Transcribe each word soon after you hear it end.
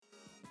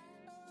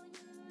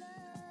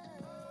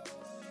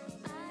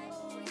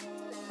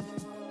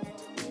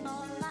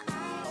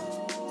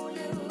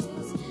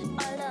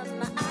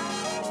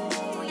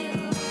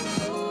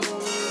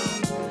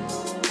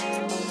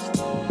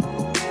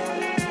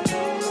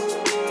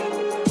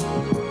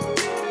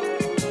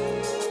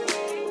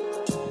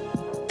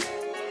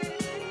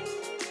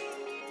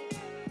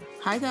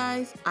Hi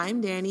guys, I'm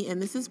Danny and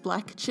this is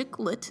Black Chick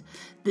Lit.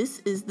 This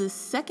is the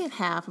second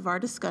half of our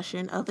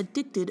discussion of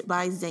Addicted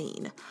by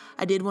Zane.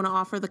 I did want to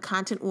offer the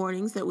content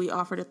warnings that we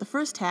offered at the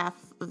first half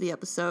of the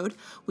episode.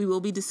 We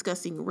will be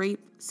discussing rape,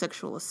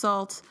 sexual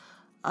assault,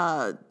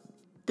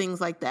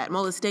 things like that,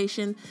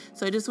 molestation.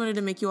 So I just wanted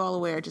to make you all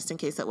aware just in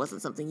case that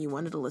wasn't something you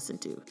wanted to listen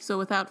to. So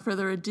without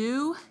further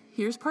ado,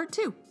 here's part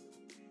 2.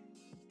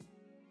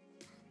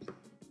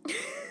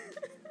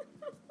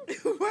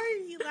 Why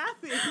are you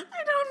laughing?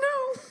 I don't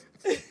know.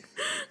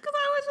 Because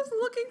I was just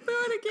looking through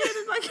it again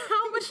and like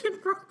how much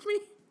it broke me.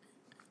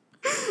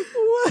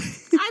 What?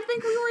 I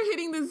think we were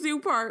hitting the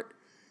zoo part.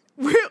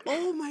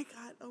 Oh my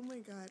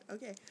god.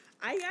 Okay.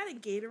 I got a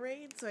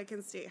Gatorade so I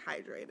can stay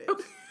hydrated.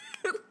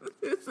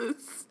 This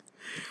is...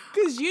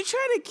 Because you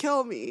try to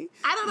kill me.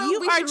 I don't know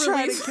you if we should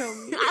trying release... to kill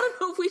me. I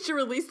don't know if we should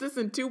release this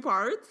in 2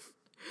 parts.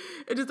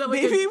 It just like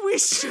Maybe we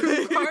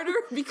should.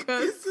 2-parter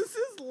because... This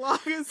is long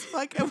as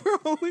fuck and we're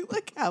only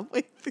like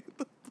halfway through the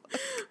book.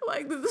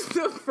 Like, this is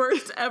the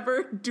first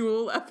ever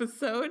dual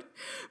episode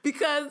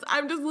because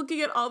I'm just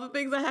looking at all the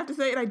things I have to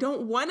say and I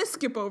don't want to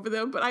skip over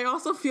them, but I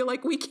also feel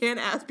like we can't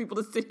ask people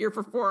to sit here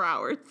for 4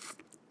 hours.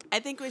 I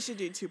think we should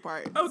do 2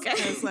 parts. Okay.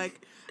 Because,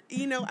 like,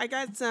 you know, I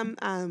got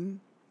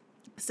some,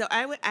 so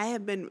I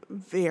have been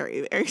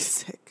very, very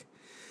sick.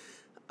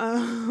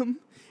 And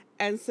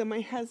so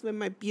my husband,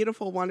 my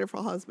beautiful,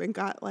 wonderful husband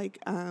got, like,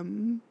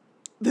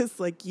 this,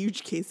 like,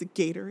 huge case of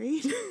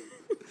Gatorade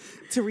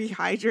to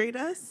rehydrate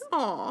us.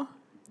 Aw.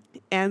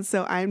 And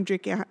so I'm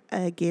drinking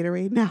a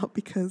Gatorade now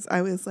because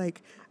I was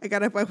like, I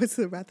got up, I went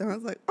to the bathroom, I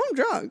was like, I'm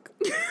drunk.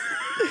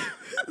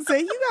 So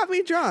you got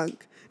me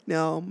drunk.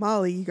 No,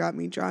 Molly, you got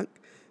me drunk.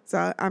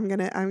 So I'm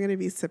gonna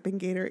be sipping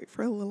Gatorade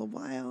for a little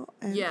while.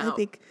 And yeah.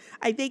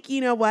 I think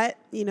you know what?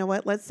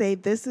 Let's say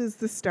this is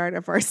the start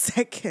of our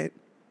second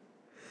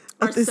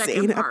of the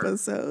sane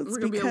episodes. We're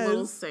gonna be a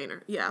little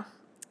saner. Yeah.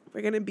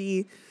 We're gonna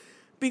be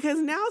because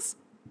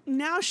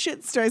now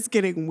shit starts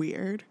getting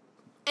weird.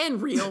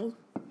 And real.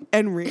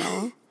 And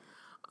real.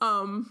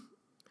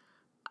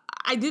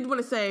 I did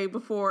want to say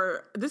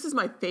before, this is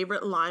my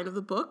favorite line of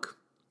the book.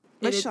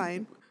 Let's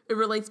shine. It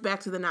relates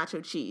back to the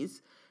nacho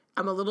cheese.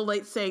 I'm a little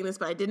late saying this,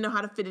 but I didn't know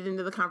how to fit it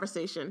into the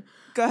conversation.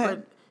 Go ahead.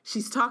 But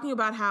she's talking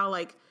about how,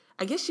 like,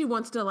 I guess she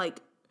wants to,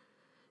 like,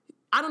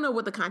 I don't know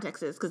what the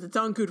context is because it's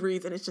on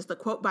Goodreads and it's just a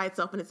quote by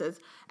itself and it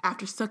says,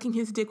 after sucking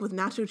his dick with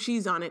nacho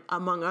cheese on it,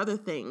 among other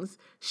things,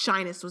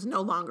 shyness was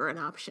no longer an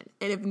option.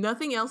 And if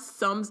nothing else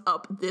sums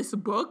up this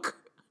book,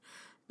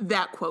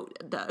 that quote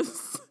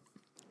does.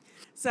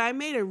 So I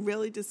made a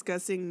really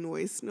disgusting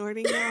noise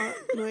snorting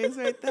noise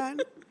right then.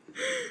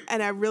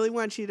 And I really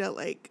want you to,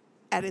 like,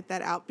 edit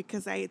that out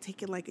because I had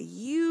taken, like, a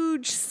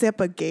huge sip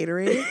of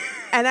Gatorade.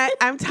 And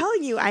I'm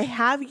telling you, I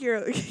have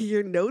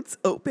your notes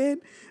open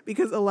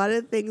because a lot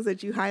of the things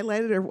that you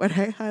highlighted are what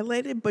I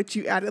highlighted, but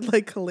you added,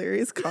 like,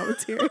 hilarious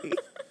commentary.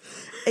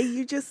 And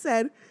you just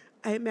said,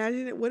 I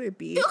imagine it wouldn't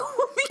be.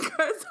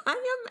 Because I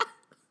am...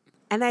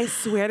 And I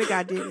swear to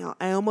God, Danielle,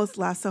 I almost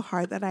laughed so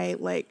hard that I,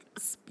 like,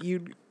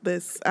 spewed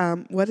this,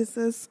 what is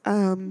this?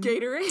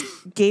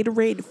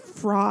 Gatorade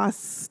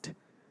Frost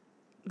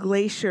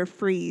Glacier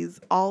Freeze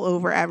all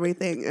over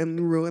everything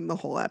and ruin the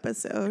whole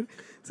episode.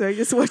 So I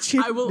just want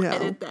you to know. I will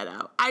edit that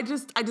out. I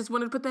just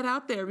wanted to put that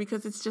out there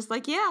because it's just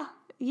like, yeah,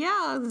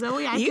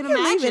 Zoe, I can imagine. You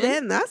can leave it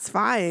in. That's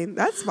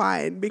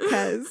fine.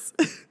 Because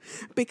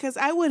because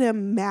I would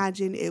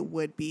imagine it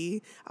would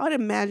be. I would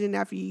imagine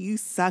after you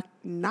suck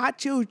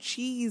nacho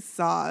cheese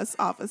sauce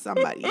off of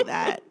somebody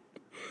that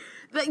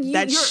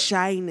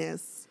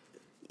shyness,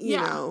 you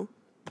know.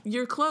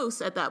 You're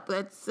close at that, but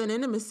that's an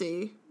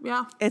intimacy.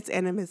 Yeah. It's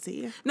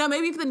intimacy. Now,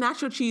 maybe if the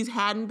nacho cheese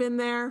hadn't been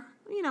there,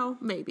 you know,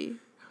 maybe.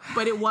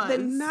 But it was. The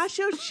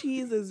nacho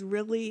cheese is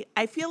really,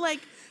 I feel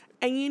like,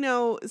 and you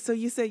know, so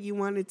you said you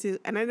wanted to,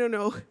 and I don't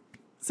know.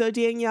 So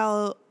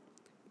Danielle,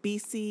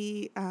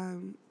 BC,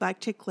 Black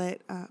Chick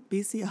Lit,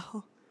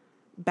 BCL,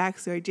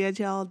 backstory.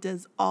 Danielle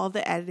does all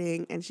the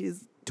editing, and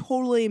she's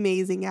totally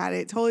amazing at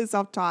it, totally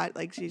self-taught.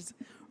 Like, she's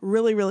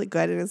really, really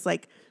good. And it's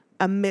like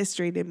a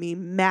mystery to me,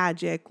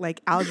 magic,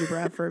 like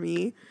algebra for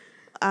me.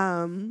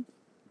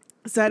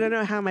 So I don't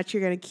know how much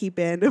you're going to keep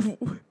in of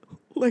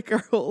like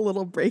our whole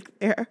little break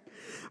there.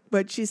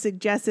 But she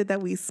suggested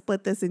that we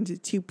split this into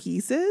 2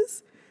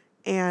 pieces.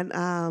 And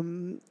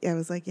I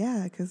was like,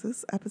 yeah, because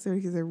this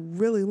episode is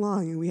really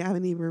long and we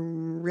haven't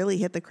even really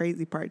hit the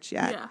crazy parts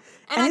yet. Yeah.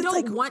 And I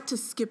don't want to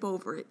skip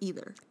over it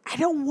either. I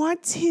don't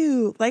want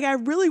to. Like, I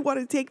really want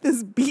to take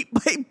this beat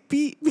by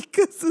beat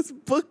because this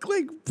book,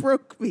 like,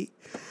 broke me.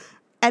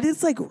 And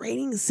it's, like,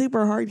 raining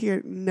super hard here.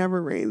 It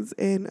never rains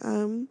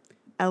in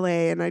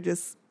LA. And I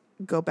just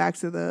go back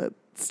to the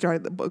start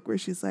of the book where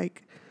she's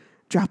like,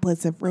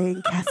 droplets of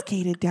rain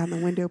cascaded down the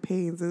window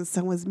panes and the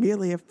sun was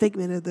merely a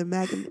figment of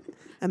the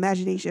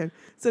imagination.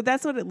 So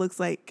that's what it looks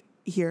like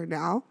here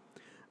now.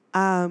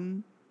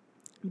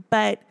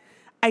 But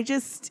I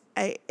don't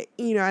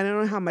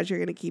know how much you're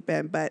going to keep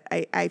in, but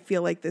I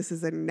feel like this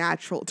is a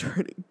natural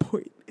turning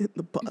point in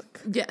the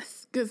book.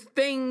 Yes, because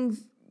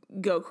things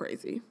go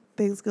crazy.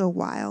 Things go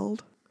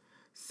wild.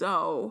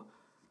 So,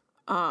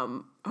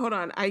 hold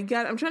on.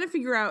 I'm trying to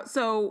figure out.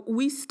 So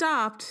we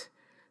stopped.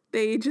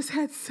 They just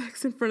had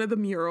sex in front of the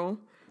mural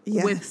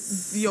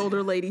with the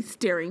older lady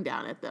staring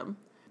down at them.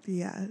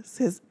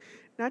 Yes.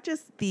 Not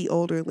just the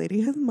older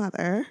lady, his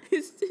mother.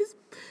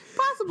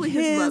 Possibly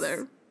his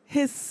mother.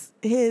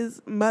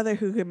 His mother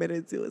who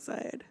committed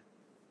suicide.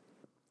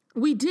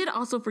 We did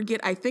also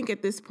forget, I think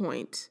at this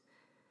point,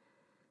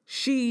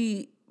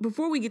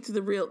 before we get to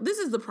this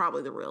is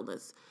probably the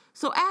realness.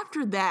 So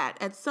after that,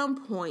 at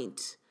some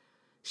point,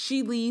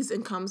 she leaves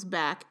and comes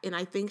back, and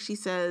I think she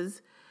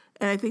says,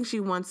 I'm trying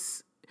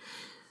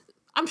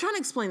to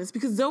explain this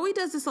because Zoe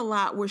does this a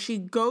lot where she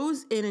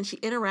goes in and she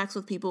interacts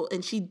with people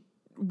and she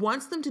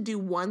wants them to do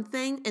one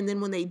thing, and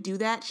then when they do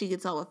that, she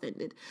gets all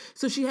offended.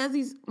 So she has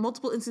these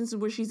multiple instances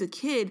where she's a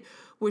kid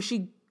where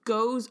she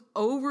goes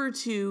over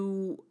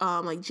to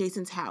like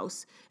Jason's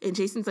house, and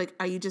Jason's like,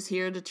 "Are you just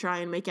here to try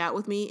and make out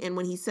with me?" And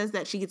when he says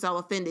that, she gets all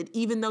offended,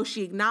 even though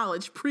she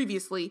acknowledged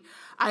previously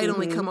I had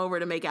only come over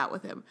to make out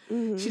with him.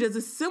 She does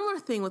a similar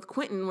thing with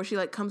Quentin where she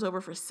like comes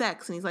over for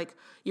sex, and he's like,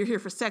 "You're here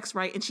for sex,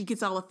 right?" And she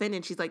gets all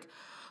offended. She's like,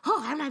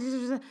 "Oh, I'm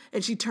not,"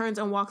 and she turns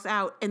and walks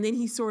out, and then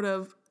he sort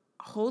of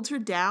holds her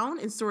down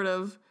and sort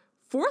of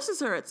forces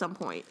her at some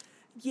point.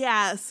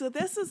 Yeah, so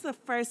this is the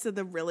first of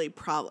the really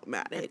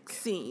problematic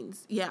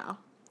scenes. Yeah.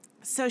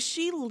 So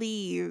she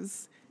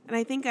leaves, and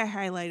I think I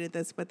highlighted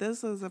this, but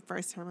this was the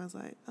first time I was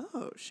like,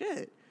 oh,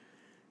 shit.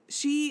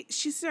 She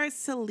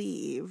starts to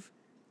leave,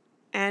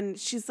 and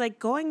she's, like,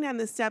 going down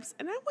the steps,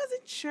 and I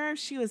wasn't sure if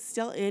she was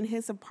still in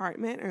his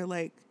apartment or,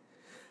 like,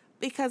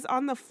 because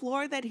on the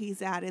floor that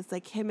he's at is,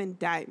 like, him and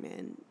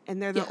Diamond,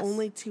 and they're the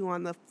only two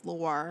on the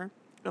floor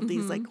of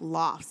these, like,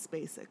 lofts,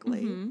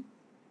 basically.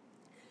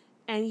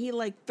 And he,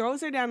 like,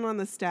 throws her down on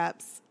the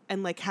steps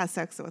and, like, has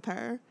sex with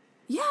her.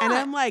 Yeah. And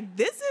I'm like,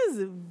 this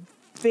is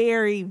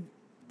very,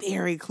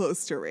 very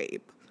close to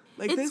rape.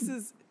 Like, this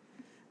is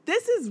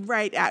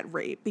right at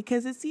rape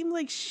because it seems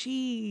like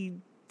she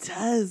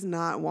does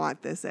not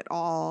want this at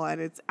all.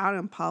 And it's out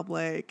in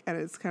public and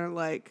it's kind of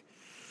like.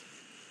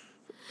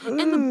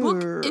 And the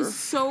book is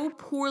so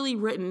poorly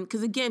written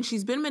because, again,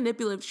 she's been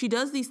manipulative. She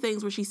does these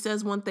things where she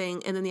says one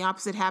thing and then the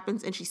opposite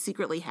happens and she's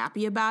secretly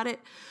happy about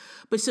it.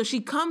 But so she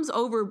comes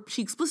over,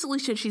 she explicitly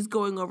said she's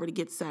going over to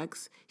get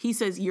sex. He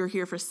says, "You're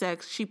here for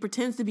sex." She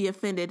pretends to be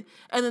offended,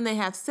 and then they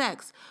have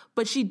sex.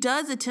 But she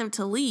does attempt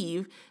to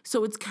leave,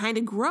 so it's kind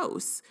of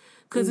gross.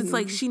 Because it's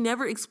like she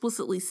never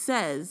explicitly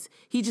says,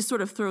 he just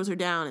sort of throws her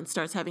down and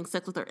starts having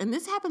sex with her. And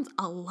this happens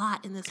a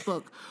lot in this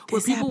book,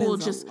 where people will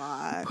just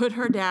put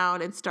her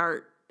down and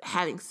start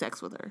having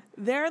sex with her.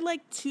 There are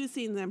like two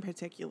scenes in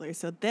particular.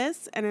 So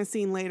this and a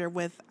scene later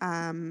with,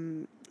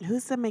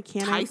 who's the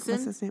mechanic? Tyson.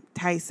 What's his name?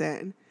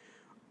 Tyson.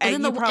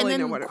 And then,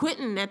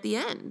 Quentin at the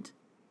end.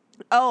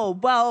 Oh,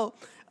 well,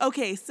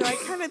 okay. So I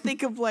kind of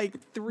think of like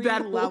three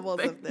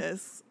levels of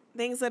this.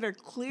 Things that are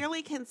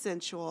clearly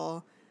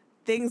consensual,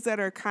 things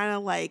that are kind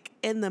of like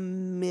in the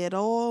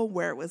middle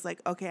where it was like,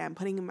 okay, I'm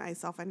putting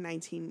myself in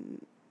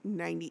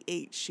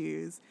 1998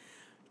 shoes.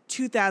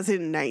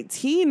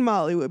 2019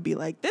 Molly would be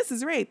like, this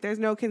is rape. There's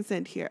no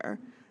consent here.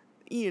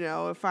 You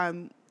know, if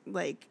I'm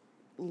like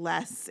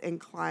less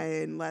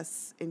inclined,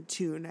 less in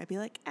tune, I'd be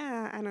like,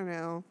 I don't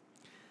know.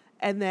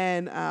 And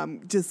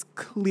then just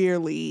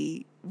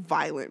clearly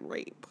violent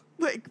rape.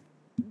 Like,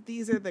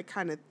 these are the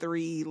kind of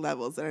three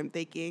levels that I'm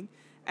thinking.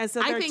 And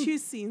so there are two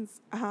scenes.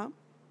 Well,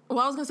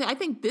 I was going to say, I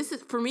think this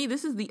is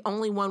the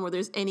only one where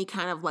there's any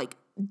kind of, like,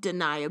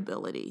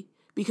 deniability.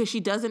 Because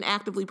she doesn't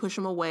actively push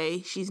him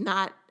away. She's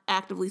not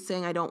actively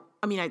saying, I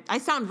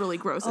sound really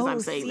gross as I'm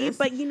saying this.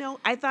 But, you know,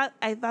 I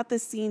thought the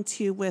scene,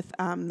 too, with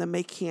the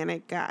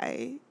mechanic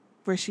guy,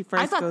 where she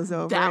first goes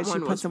over and she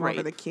puts him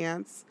over the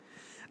cans.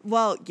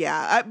 Well,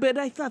 yeah, but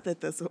I thought that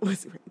this one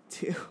was rape,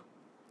 too.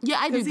 Yeah,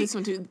 I do this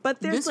one, too.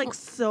 But there's,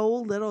 so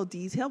little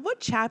detail.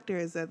 What chapter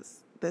is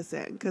this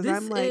in? Because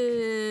I'm like...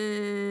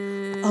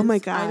 oh, my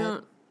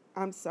God.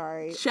 I'm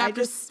sorry.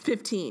 Chapter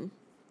 15.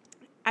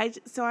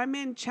 So I'm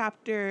in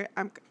chapter...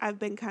 I've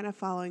been kind of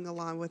following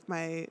along with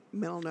my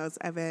middle notes.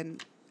 I'm in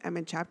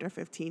chapter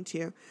 15,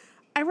 too.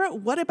 I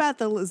wrote, what about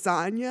the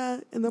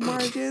lasagna in the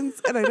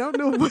margins? And I don't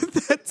know what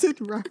that's in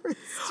reference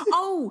to.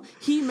 Oh,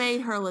 he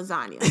made her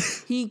lasagna.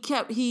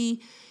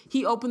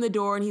 He opened the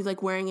door and he's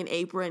like wearing an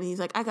apron. And he's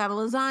like, I got a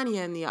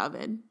lasagna in the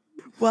oven.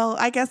 Well,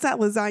 I guess that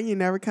lasagna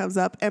never comes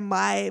up. And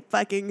my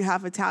fucking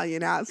half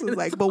Italian ass was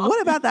like, but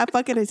what about that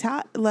fucking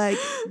that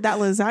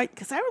lasagna?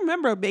 Because I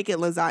remember making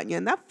lasagna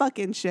and that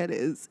fucking shit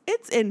it's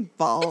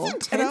involved.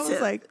 It's intensive. And I was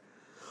like,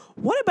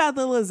 what about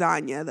the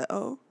lasagna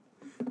though?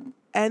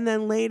 And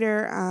then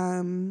later,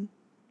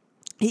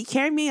 he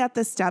carried me up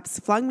the steps,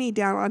 flung me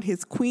down on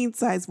his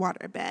queen-size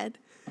waterbed.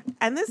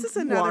 And this is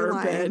another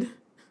line.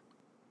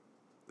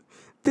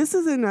 This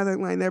is another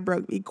line that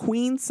broke me.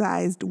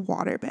 Queen-sized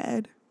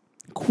waterbed.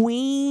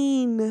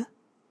 Queen-sized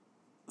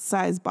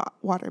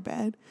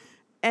waterbed.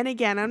 And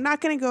again, I'm not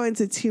going to go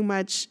into too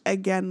much,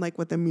 again, like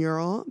with the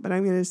mural, but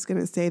I'm just going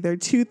to say there are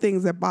two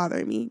things that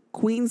bother me.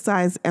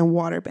 Queen-size and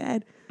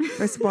waterbed.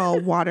 First of all,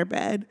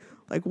 waterbed.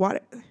 Like water...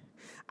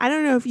 I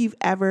don't know if you've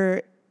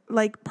ever,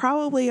 like,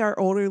 probably our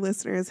older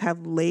listeners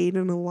have laid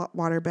in a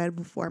waterbed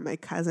before. My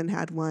cousin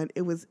had one.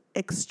 It was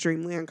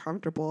extremely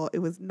uncomfortable. It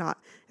was not,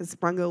 it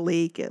sprung a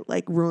leak. It,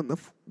 like, ruined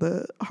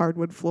the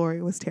hardwood floor.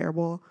 It was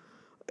terrible.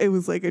 It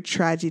was like a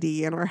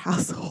tragedy in our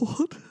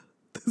household,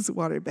 this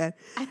waterbed.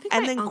 I think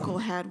my uncle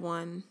had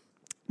one.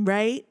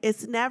 Right?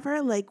 It's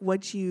never like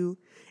what you,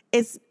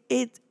 it's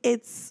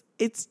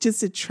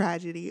just a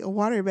tragedy. A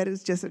waterbed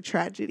is just a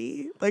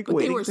tragedy, like but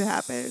waiting to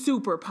happen.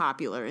 Super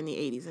popular in the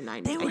 80s and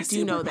 90s. They were I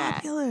do know that.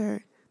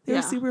 Popular. They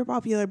were super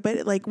popular,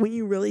 but like when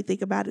you really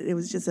think about it, it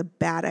was just a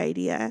bad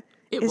idea.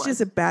 It's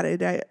just a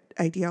bad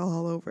idea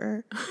all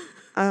over.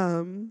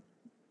 And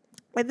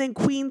then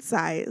queen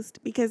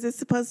sized, because it's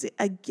supposed to,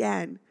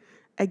 again,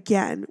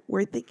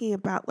 we're thinking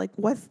about like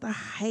what's the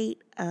height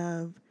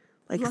of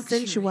like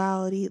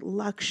sensuality,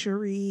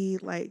 luxury,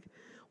 like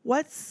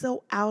what's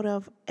so out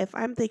of, if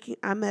I'm thinking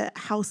I'm a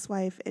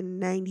housewife in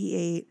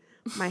 98,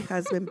 my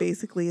husband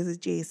basically is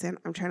adjacent.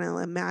 I'm trying to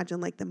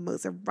imagine like the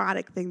most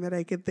erotic thing that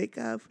I could think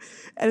of.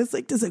 And it's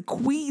like, does a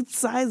queen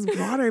size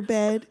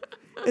waterbed,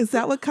 is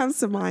that what comes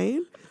to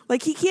mind?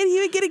 Like he can't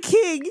even get a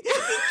king. He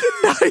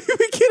cannot even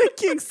get a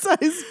king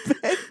size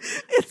bed.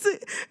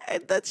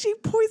 And then she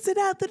points it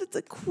out that it's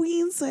a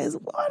queen size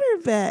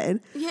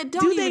waterbed. Yeah,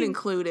 don't even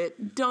include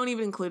it. Don't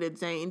even include it,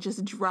 Zane.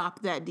 Just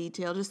drop that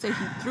detail. Just say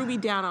he threw me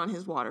down on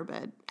his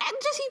waterbed. And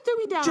he threw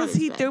me down on his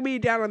bed. Threw me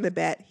down on the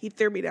bed. He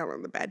threw me down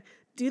on the bed.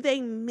 Do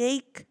they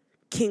make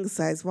king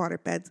size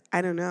waterbeds?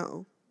 I don't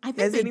know. I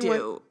think they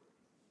do.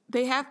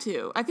 They have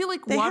to. I feel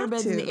like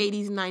waterbeds in the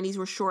 80s and 90s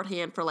were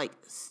shorthand for like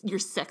your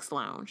sex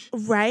lounge.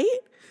 Right?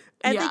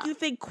 And then you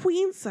think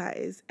queen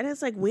size. And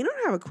it's like, we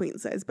don't have a queen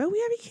size bed. We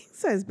have a king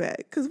size bed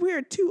because we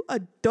are two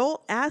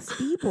adult ass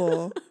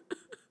people.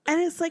 And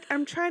it's like,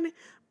 I'm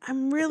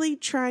really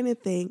trying to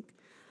think.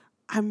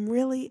 I'm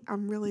really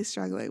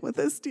struggling with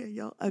this,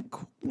 Danielle. A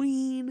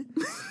queen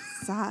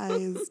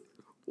size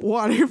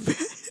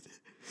waterbed.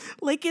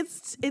 Like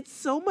it's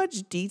so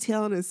much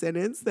detail in a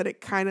sentence that it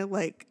kind of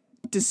like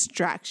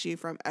distracts you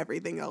from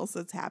everything else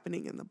that's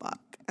happening in the book.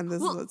 And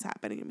this is what's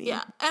happening to me.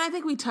 Yeah. And I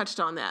think we touched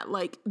on that.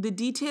 Like the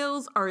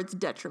details are its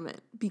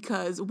detriment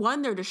because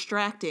one, they're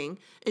distracting,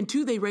 and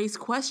two, they raise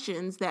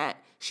questions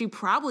that she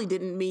probably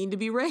didn't mean to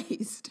be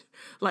raised.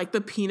 Like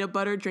the peanut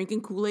butter,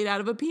 drinking Kool-Aid out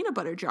of a peanut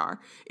butter jar.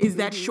 Is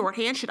that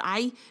shorthand?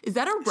 Is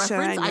that a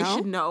reference I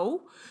should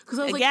know? Because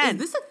I was like, is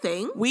this a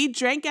thing? We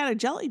drank out of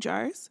jelly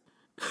jars.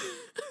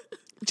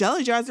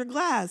 Jelly jars are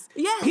glass.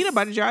 Yes. Peanut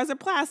butter jars are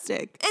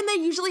plastic. And they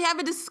usually have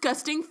a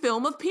disgusting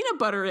film of peanut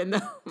butter in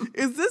them.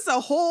 Is this a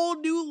whole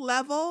new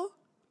level?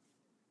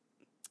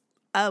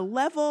 A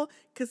level,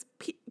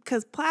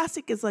 because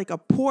plastic is like a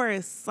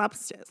porous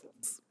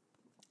substance.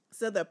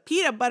 So the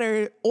peanut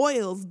butter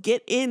oils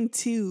get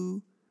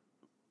into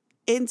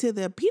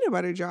the peanut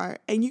butter jar,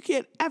 and you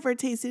can't ever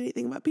taste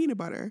anything but peanut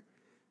butter.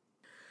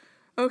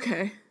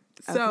 Okay.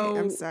 So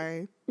I'm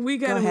sorry. We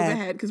got to move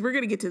ahead because we're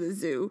going to get to the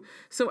zoo.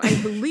 So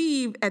I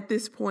believe at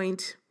this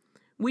point,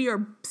 we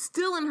are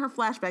still in her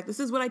flashback. This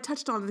is what I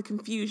touched on, the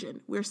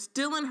confusion. We're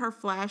still in her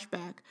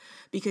flashback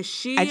because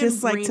I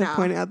just like to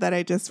point out that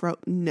I just wrote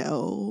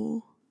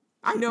no.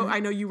 I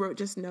know you wrote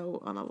just no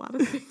on a lot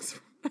of things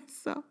for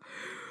myself.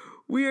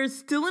 We are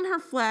still in her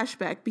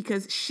flashback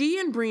because she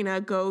and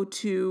Brina go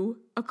to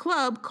a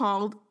club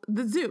called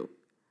the Zoo.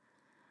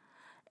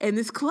 And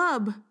this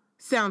club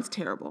sounds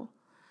terrible.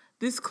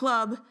 This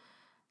club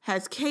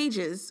has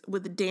cages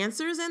with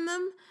dancers in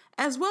them,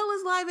 as well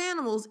as live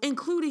animals,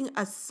 including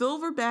a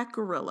silverback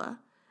gorilla.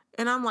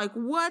 And I'm like,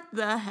 what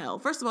the hell?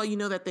 First of all, you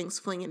know that thing's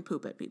flinging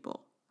poop at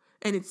people.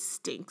 And it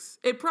stinks.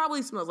 It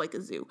probably smells like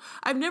a zoo.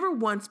 I've never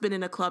once been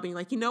in a club and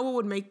like, you know what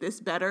would make this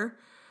better?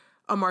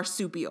 A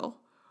marsupial.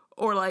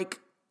 Or like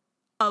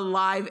a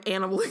live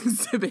animal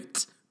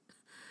exhibit.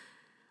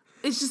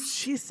 It's just...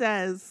 She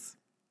says,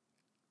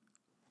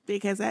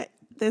 because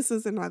this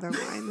is another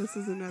line. This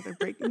is another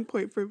breaking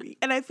point for me.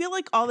 And I feel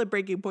like all the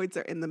breaking points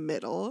are in the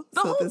middle.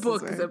 The whole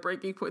book is a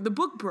breaking point. The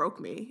book broke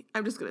me.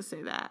 I'm just going to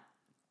say that.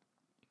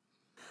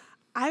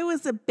 I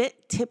was a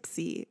bit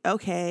tipsy.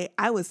 Okay.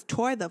 I was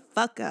tore the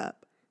fuck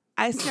up.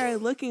 I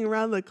started looking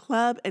around the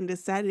club and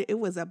decided it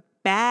was a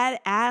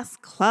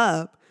badass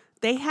club.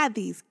 They had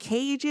these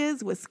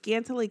cages with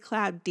scantily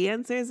clad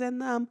dancers in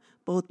them,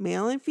 both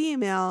male and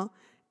female.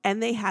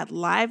 And they had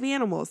live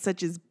animals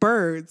such as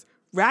birds,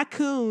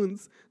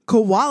 raccoons,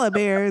 koala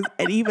bears,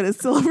 and even a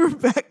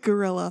silverback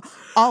gorilla,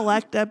 all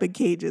locked up in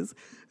cages.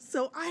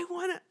 So I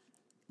want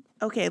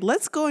to... Okay,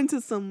 let's go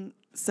into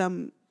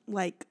some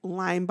like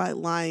line by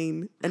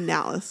line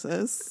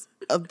analysis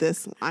of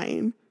this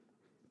line.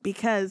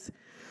 Because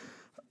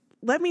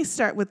let me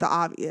start with the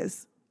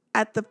obvious.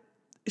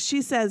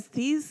 She says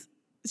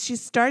she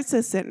starts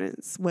a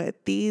sentence with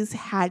these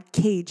had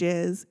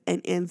cages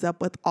and ends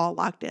up with all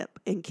locked up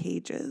in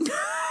cages.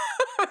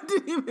 I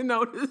didn't even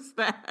notice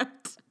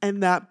that.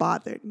 And that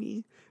bothered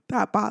me.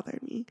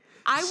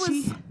 I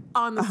was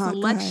on the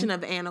selection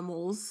of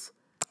animals.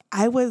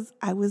 I was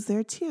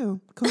there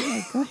too. Go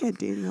ahead,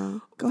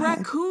 Danielle. Go ahead.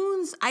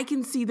 Raccoons, I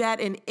can see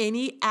that in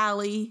any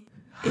alley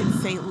in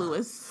St.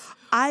 Louis.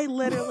 I'm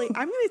going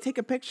to take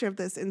a picture of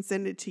this and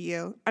send it to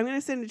you. I'm going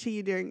to send it to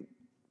you during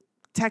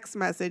text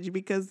message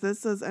because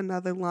this is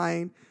another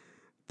line.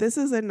 This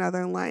is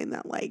another line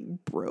that like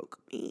broke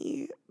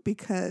me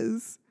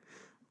because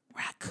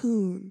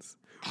raccoons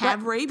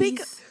have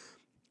rabies.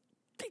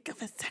 Think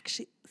of a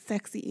sexy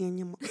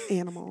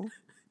animal.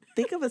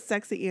 Think of a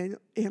sexy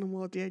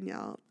animal,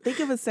 Danielle. Think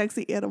of a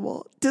sexy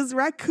animal. Does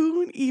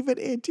raccoon even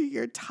enter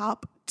your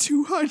top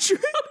 200?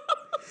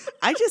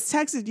 I just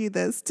texted you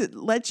this to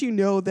let you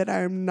know that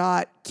I'm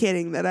not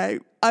kidding, that I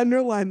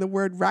underlined the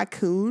word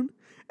raccoon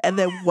and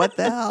then what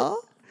the hell?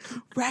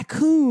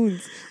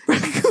 Raccoons.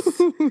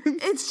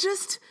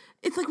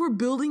 It's like we're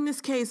building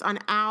this case on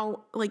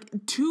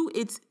to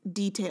its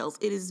details.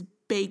 It is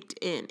baked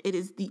in. It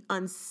is the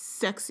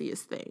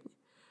unsexiest thing.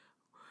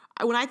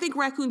 When I think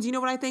raccoons, you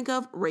know what I think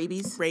of?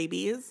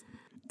 Rabies.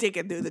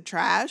 Digging through the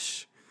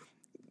trash.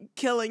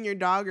 Killing your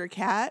dog or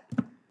cat.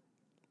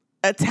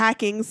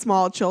 Attacking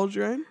small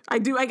children. I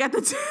do. I got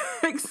the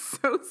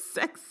text so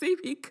sexy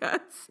because...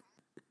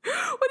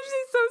 What did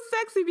you say? So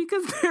sexy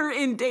because they're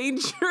in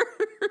danger.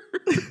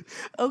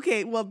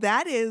 Okay, well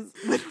that is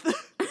with the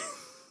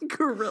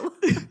gorilla.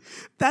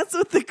 That's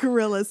with the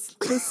gorillas,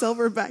 the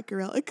silverback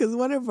gorilla. Because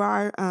one of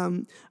our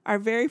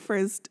very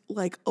first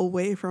like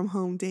away from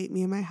home date,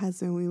 me and my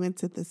husband, we went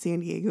to the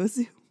San Diego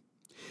Zoo,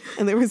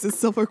 and there was a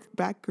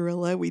silverback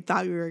gorilla. We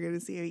thought we were going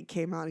to see him. He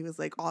came out. He was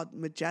like all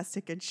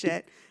majestic and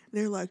shit.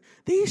 They're like,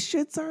 these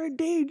shits are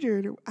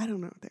endangered. I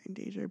don't know if they're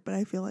endangered, but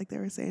I feel like they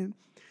were saying.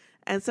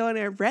 And so when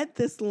I read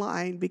this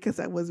line, because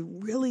I was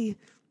really,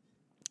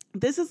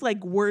 this is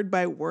like word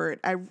by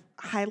word. I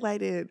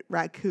highlighted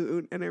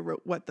raccoon and I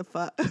wrote, what the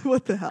fuck,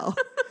 what the hell?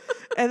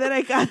 And then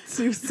I got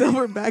to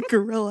silverback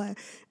gorilla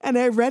and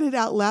I read it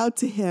out loud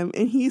to him.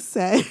 And he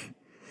said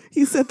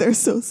they're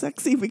so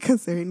sexy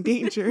because they're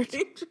endangered.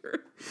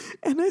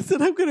 And I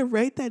said, I'm going to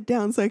write that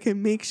down so I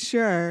can make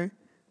sure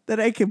that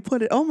I can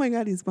put it. Oh my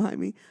God, he's behind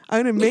me.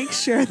 I'm going to make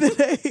sure that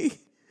I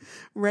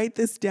write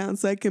this down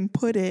so I can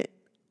put it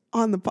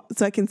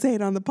so I can say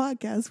it on the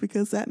podcast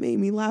because that made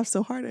me laugh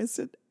so hard. I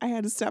said I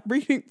had to stop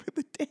reading for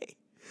the day.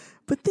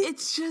 But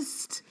it's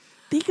just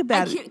think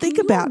about it. Can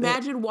you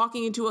imagine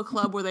walking into a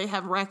club where they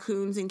have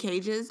raccoons in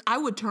cages? I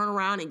would turn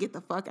around and get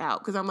the fuck out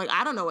because I'm like,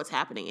 I don't know what's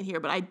happening in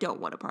here, but I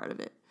don't want a part of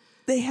it.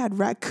 They had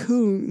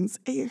raccoons,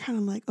 and you're kind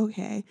of like,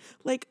 okay,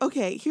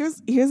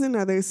 here's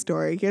another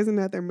story. Here's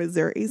another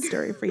Missouri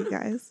story for you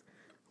guys.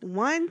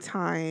 One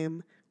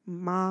time,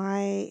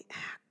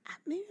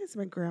 maybe it's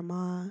my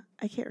grandma.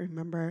 I can't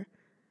remember.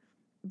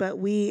 But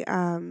we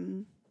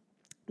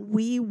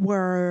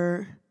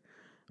were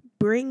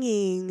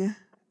bringing,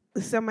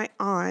 so my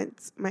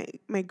aunt,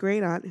 my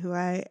great aunt, who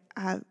I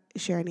have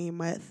share a name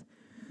with,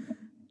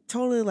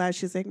 totally loud.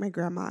 She's like my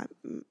grandma.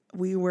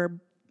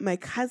 My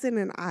cousin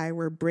and I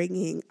were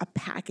bringing a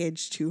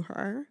package to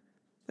her.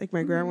 Like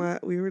my grandma,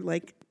 we were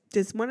like,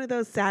 just one of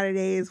those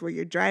Saturdays where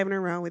you're driving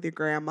around with your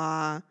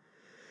grandma.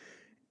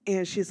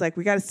 And she's like,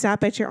 we got to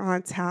stop at your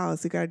aunt's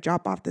house. We got to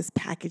drop off this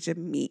package of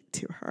meat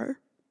to her.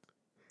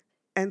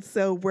 And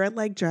so we're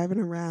like driving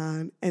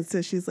around. And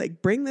so she's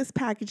like, bring this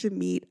package of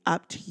meat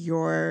up to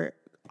your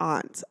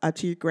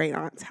great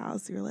aunt's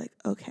house. You're like,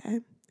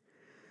 okay.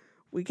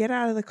 We get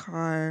out of the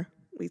car.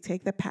 We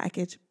take the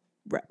package,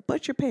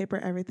 butcher paper,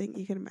 everything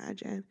you can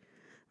imagine.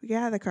 We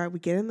get out of the car. We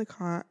get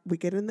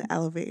in the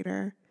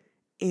elevator.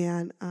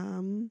 And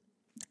I'm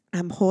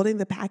holding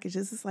the package.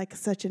 This is like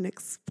such an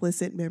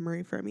explicit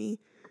memory for me.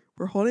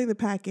 We're holding the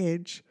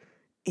package,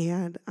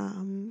 and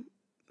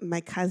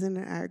my cousin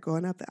and I are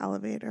going up the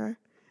elevator,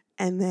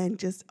 and then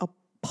just a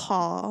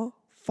paw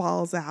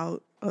falls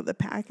out of the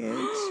package.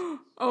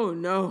 Oh,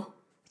 no.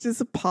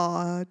 Just a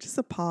paw,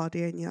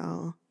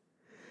 Danielle.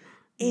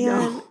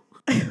 And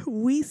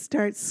we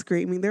start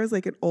screaming. There was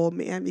like an old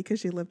man, because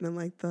she lived in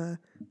like the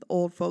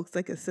old folks,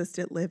 like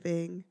assisted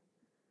living,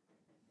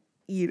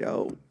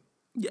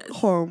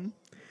 home.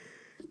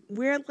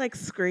 We're like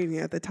screaming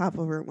at the top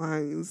of our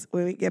lungs.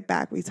 When we get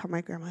back, we tell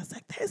my grandma, it's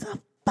like, there's a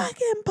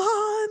fucking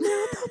paw in there.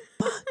 What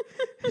the fuck?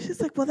 And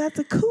she's like, well, that's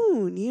a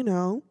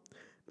coon,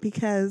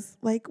 because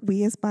like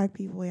we as Black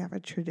people, we have a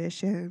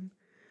tradition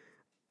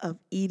of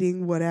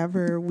eating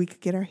whatever we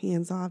could get our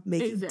hands on,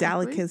 making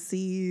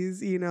delicacies.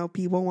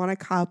 People want to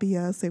copy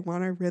us. They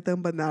want our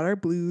rhythm, but not our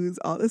blues,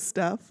 all this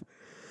stuff.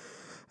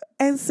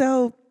 And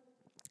so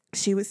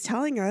she was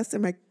telling us,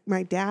 and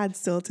my dad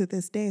still to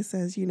this day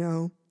says,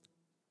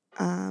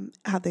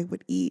 how they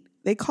would eat.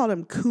 They called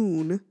them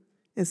coon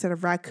instead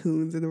of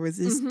raccoons, and there was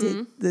this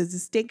the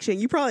distinction.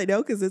 You probably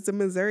know because it's a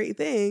Missouri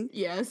thing.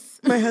 Yes.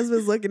 My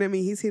husband's looking at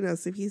me. He's seen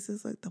us. If he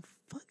says like, "The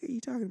fuck are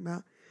you talking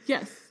about?"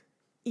 Yes.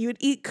 You would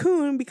eat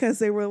coon because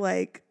they were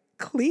like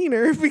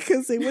cleaner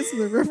because they went to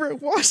the river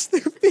and washed their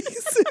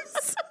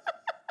faces.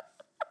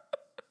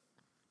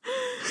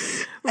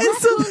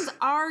 Raccoons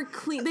are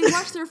clean. They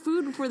wash their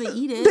food before they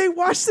eat it. They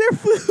wash their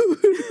food,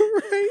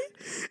 right?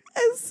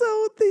 And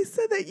so they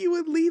said that you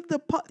would leave the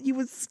paw, you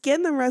would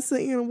skin the rest of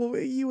the animal,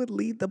 but you would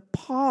leave the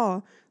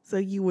paw so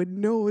you would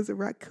know it was a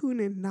raccoon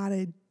and not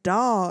a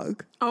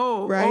dog.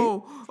 Oh,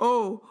 right?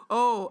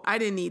 I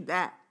didn't need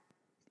that.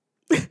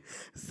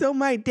 So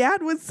my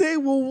dad would say,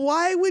 well,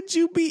 why would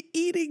you be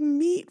eating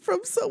meat from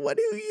someone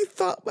who you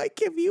thought might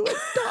give you a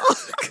dog?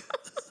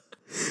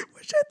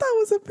 Which I thought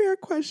was a fair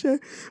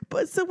question.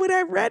 But so when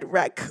I read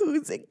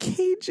raccoons in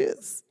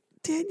cages,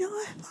 Daniel,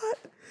 I thought,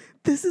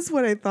 this is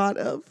what I thought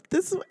of.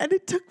 And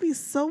it took me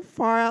so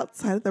far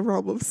outside of the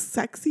realm of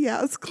sexy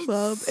ass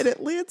club in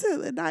Atlanta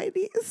in the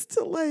 90s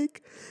to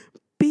like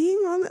being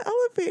on the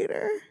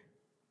elevator.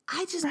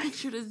 I just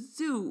pictured a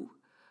zoo,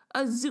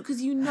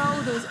 because you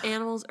know those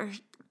animals are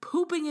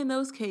pooping in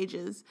those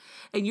cages,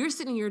 and you're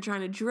sitting here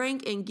trying to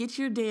drink and get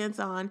your dance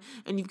on,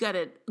 and you've got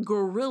a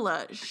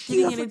gorilla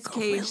shitting in its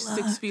cage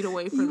 6 feet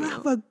away from you. You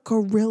have a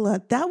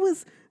gorilla. That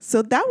was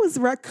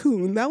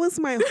raccoon. That was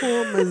my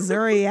whole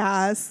Missouri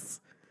ass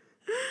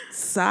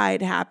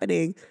side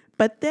happening.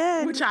 But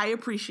then, which I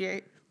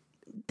appreciate.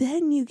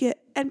 Then you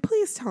get, and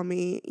please tell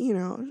me,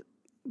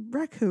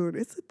 raccoon,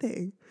 it's a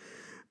thing.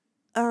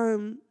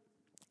 Then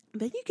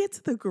you get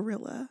to the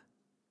gorilla.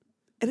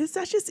 And it's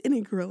not just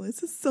any gorilla,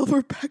 it's a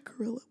silverback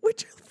gorilla,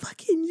 which are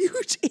fucking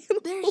huge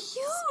animals. They're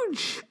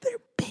huge. They're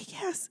big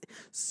ass,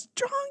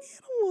 strong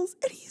animals.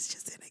 And he's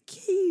just in a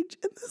cage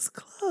in this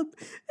club.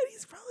 And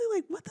he's probably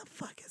like, what the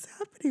fuck is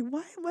happening?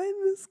 Why am I in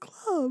this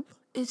club?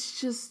 It's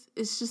just,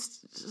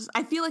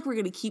 I feel like we're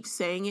going to keep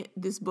saying it.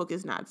 This book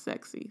is not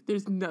sexy.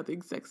 There's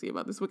nothing sexy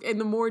about this book. And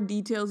the more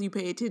details you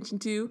pay attention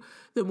to,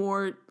 the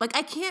more, like,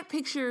 I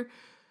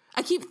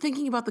keep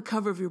thinking about the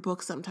cover of your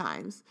book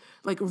sometimes.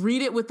 Like,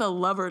 read it with a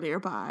lover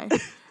nearby.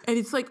 And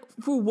it's like,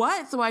 for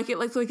what? So I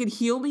can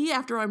heal me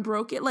after I'm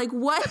broken? Like,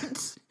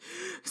 what?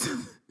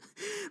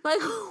 Like,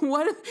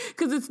 what?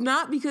 Because it's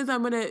not because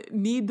I'm going to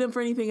need them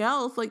for anything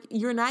else. Like,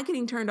 you're not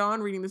getting turned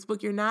on reading this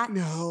book. You're not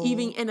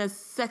even in a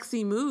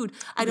sexy mood.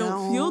 I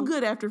don't feel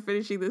good after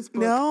finishing this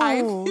book. No.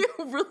 I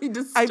feel really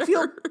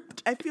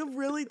disturbed.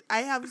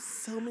 I have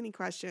so many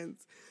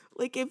questions.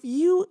 Like,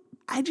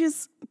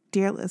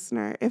 dear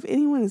listener, if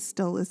anyone is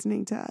still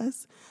listening to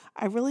us,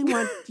 I really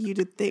want you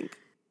to think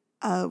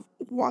of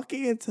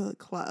walking into a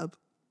club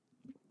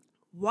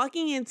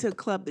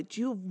that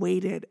you have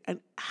waited an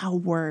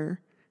hour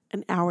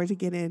to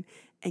get in,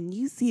 and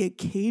you see a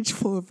cage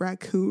full of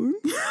raccoon,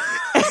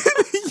 and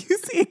you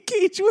see a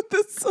cage with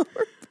a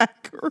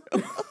silverback gorilla, and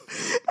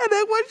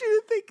I want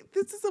you to think,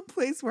 this is a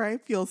place where I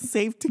feel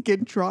safe to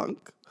get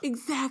drunk.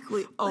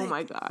 Exactly. Oh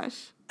my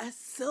gosh. A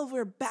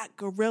silverback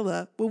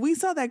gorilla. When we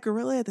saw that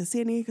gorilla at the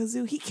San Diego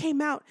Zoo, he came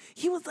out,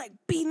 he was like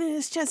beating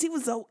his chest. He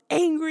was so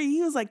angry.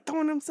 He was like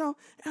throwing himself.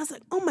 And I was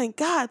like, oh my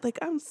God, like,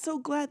 I'm so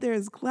glad there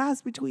is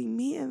glass between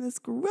me and this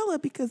gorilla,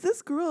 because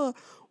this gorilla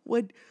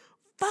would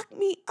fuck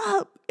me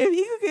up if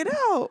he could get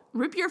out.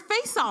 Rip your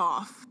face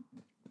off.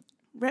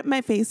 Rip my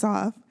face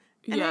off.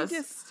 And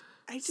yes.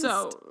 I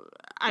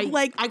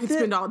could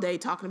spend all day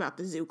talking about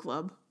the zoo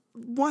club.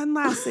 One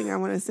last thing I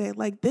want to say,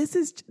 like,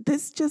 this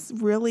just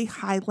really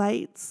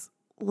highlights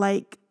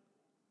like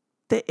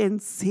the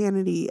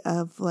insanity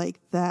of like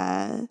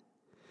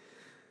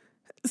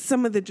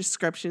some of the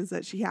descriptions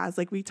that she has.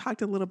 Like, we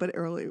talked a little bit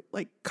earlier,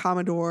 like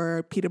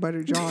Commodore, peanut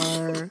butter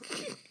jar.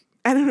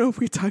 I don't know if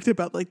we talked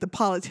about like the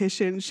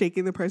politician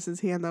shaking the person's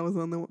hand that was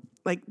on the,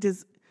 like,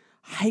 just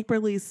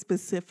hyperly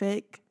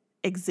specific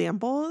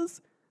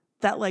examples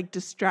that like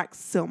distracts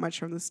so much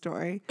from the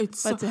story.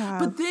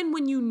 But then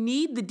when you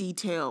need the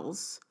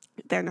details,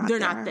 they're not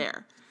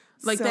there.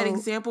 Like that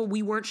example,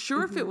 we weren't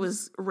sure if it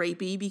was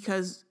rapey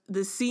because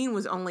the scene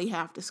was only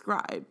half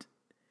described.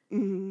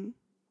 Mm-hmm.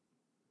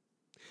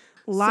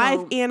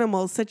 Live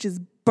animals such as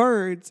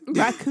birds,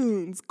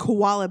 raccoons,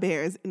 koala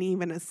bears, and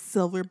even a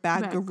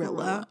silverback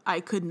gorilla.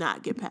 I could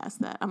not get past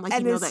that. I'm like,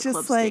 and that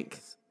club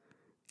stinks.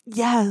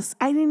 Yes,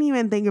 I didn't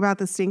even think about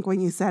the stink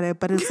when you said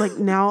it, but it's like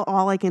now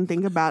all I can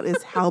think about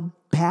is how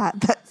bad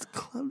that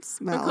club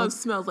smells. The club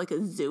smells like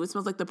a zoo. It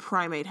smells like the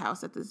primate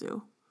house at the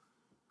zoo.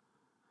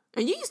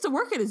 And you used to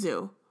work at a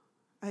zoo.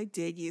 I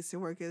did used to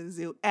work at a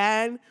zoo.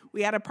 And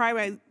we had a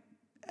primate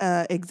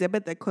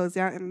exhibit that closed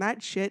down, and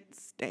that shit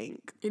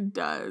stank. It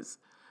does.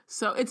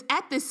 So it's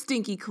at this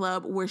stinky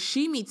club where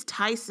she meets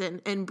Tyson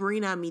and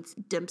Brina meets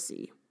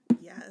Dempsey.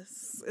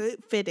 Yes,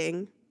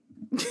 fitting.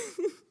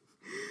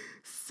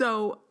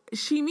 So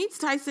she meets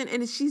Tyson,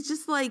 and she's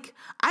just like,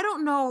 I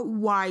don't know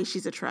why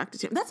she's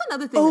attracted to him. That's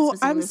another thing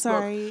that's missing in this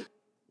book.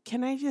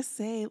 Can I just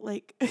say,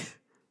 like...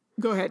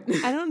 Go ahead.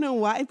 I don't know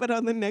why, but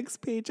on the next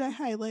page, I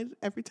highlighted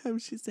every time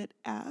she said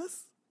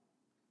ass.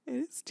 It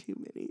is too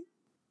many.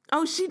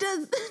 Oh, she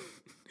does.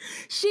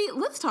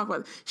 Let's talk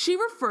about it. She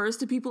refers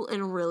to people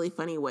in really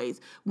funny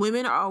ways.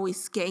 Women are always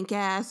skank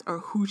ass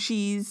or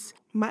hoochies.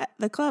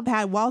 The club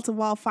had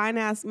wall-to-wall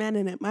fine-ass men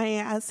in it. My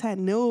ass had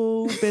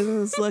no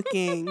business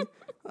looking.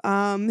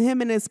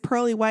 Him and his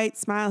pearly white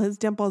smile, his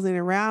dimples, and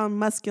a round,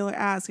 muscular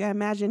ass. I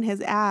imagine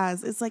his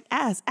ass. It's like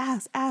ass.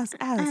 Ass. I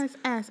think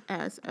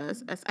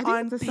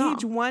on it's a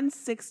page song.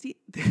 160...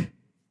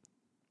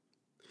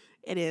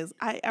 It is.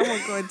 I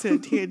won't go into a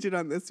tangent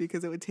on this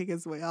because it would take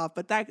us way off,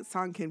 but that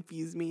song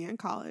confused me in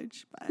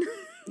college. But,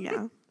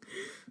 yeah.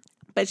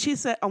 But she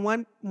said on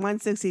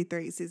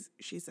 163,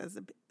 she says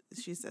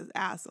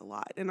ass a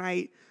lot, and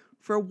I,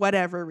 for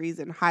whatever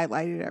reason,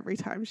 highlighted every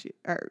time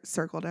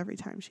circled every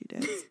time she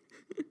did.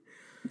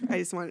 I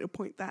just wanted to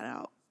point that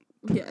out.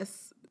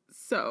 Yes.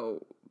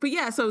 So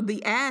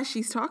the ass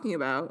she's talking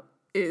about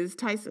is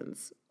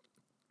Tyson's.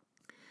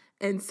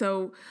 And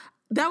so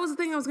that was the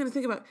thing I was going to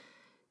think about.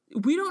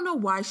 We don't know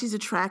why she's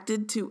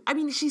attracted to, I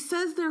mean, she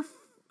says they're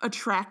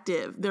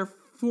attractive. They're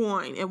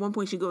fine. At one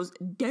point she goes,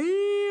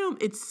 damn,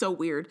 it's so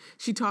weird.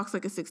 She talks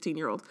like a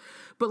 16-year-old.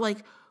 But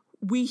like,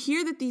 we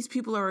hear that these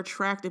people are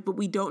attractive, but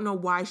we don't know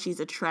why she's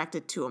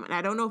attracted to them. And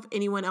I don't know if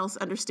anyone else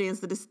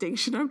understands the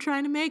distinction I'm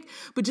trying to make,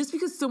 but just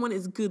because someone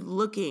is good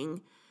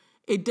looking,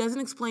 it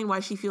doesn't explain why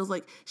she feels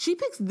like she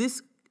picks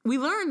this. We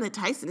learned that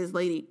Tyson is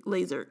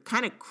Laser,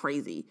 kind of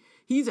crazy.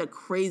 He's a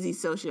crazy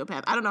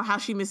sociopath. I don't know how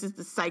she misses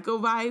the psycho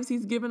vibes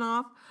he's giving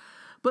off,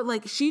 but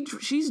like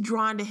she's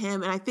drawn to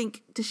him. And I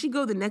think, does she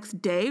go the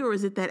next day or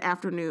is it that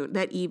afternoon,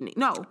 that evening?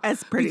 No,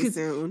 that's pretty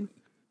soon.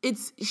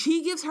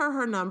 She gives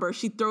her number.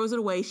 She throws it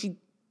away. She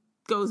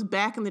goes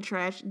back in the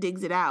trash,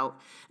 digs it out.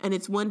 And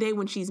it's one day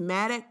when she's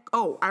mad at,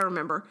 I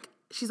remember.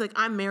 She's like,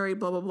 I'm married,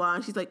 blah, blah, blah.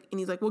 And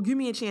he's like, well, give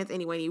me a chance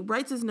anyway. And he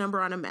writes his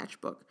number on a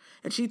matchbook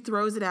and she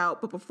throws it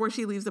out. But before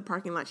she leaves the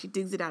parking lot, she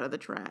digs it out of the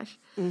trash.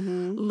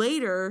 Mm-hmm.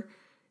 Later,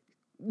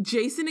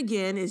 Jason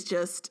again is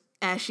just,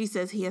 as she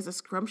says, he has a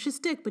scrumptious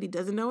dick, but he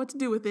doesn't know what to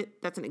do with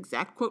it. That's an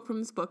exact quote from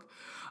this book.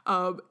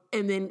 And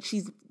then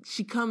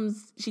she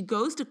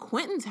goes to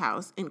Quentin's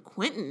house, and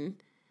Quentin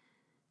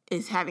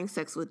is having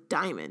sex with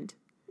Diamond.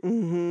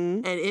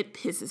 Mm-hmm. And it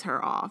pisses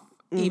her off,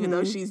 even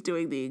though she's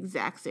doing the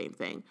exact same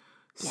thing.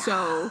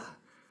 Yeah.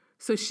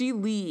 So she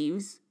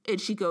leaves, and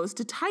she goes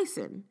to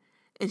Tyson.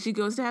 And she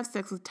goes to have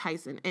sex with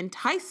Tyson. And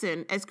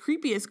Tyson, as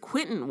creepy as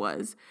Quentin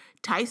was,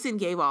 Tyson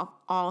gave off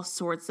all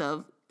sorts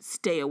of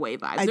stay away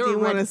vibes. I do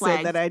want to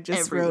say that I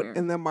just wrote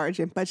in the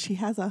margin, but she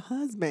has a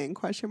husband, ?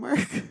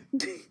 Right.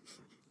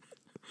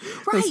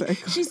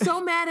 She's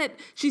so mad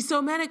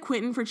at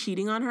Quentin for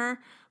cheating on her,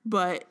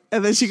 but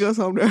and then she goes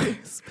home to her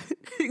husband.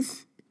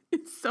 It's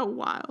so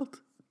wild.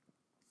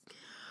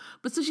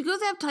 But so she goes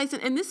to have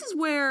Tyson, and this is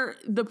where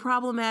the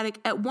problematic,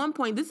 at one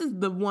point, this is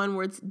the one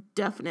where it's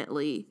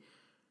definitely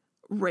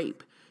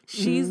rape.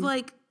 She's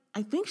like,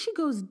 I think she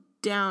goes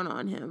down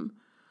on him.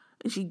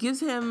 And she gives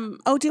him,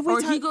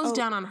 he goes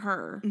down on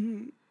her.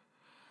 Mm-hmm.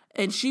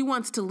 And she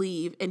wants to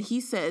leave. And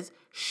he says,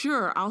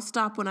 sure, I'll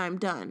stop when I'm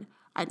done.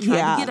 I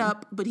tried to get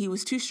up, but he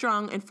was too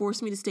strong and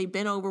forced me to stay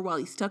bent over while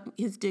he stuck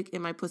his dick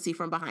in my pussy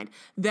from behind.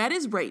 That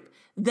is rape.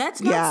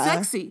 That's not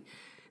sexy.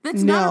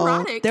 That's not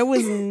erotic. There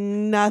was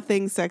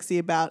nothing sexy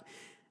about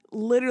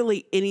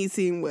literally any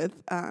scene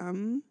with,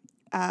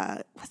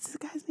 what's this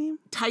guy's name?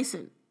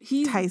 Tyson.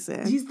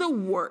 Tyson. He's the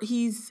worst.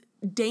 He's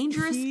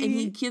dangerous and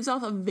he gives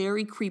off a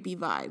very creepy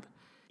vibe.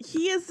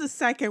 He is the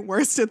second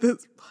worst of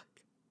this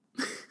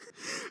book.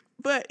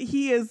 But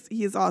he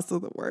is also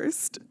the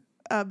worst.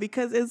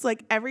 Because it's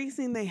like every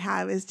scene they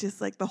have is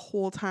just like the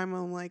whole time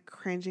I'm like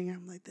cringing.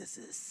 I'm like, this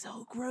is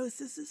so gross.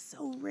 This is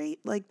so rape.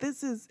 Like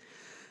this is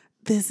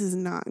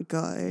not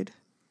good.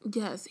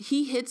 Yes.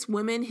 He hits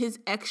women. His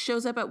ex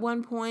shows up at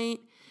one point,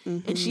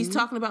 and she's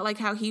talking about like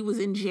how he was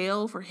in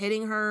jail for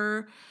hitting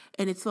her.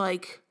 And it's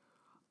like,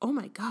 oh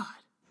my God.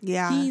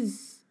 Yeah.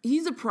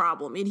 He's a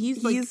problem. And he's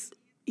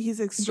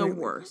extremely the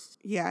worst.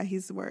 Yeah,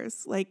 he's the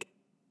worst. Like,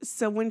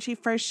 so when she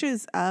first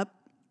shows up,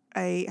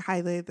 I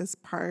highlighted this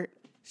part.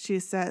 She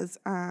says,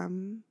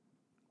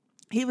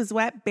 he was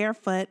wet,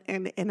 barefoot,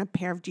 and in a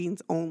pair of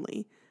jeans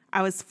only.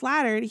 I was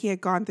flattered he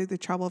had gone through the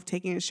trouble of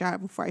taking a shower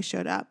before I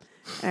showed up.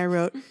 And I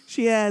wrote,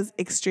 she has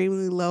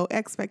extremely low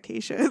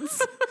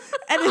expectations.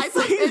 And I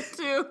thought it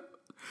too. I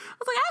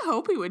was like, I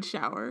hope he would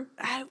shower.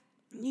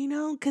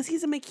 Because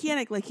he's a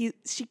mechanic. Like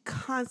she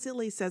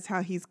constantly says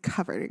how he's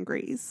covered in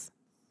grease.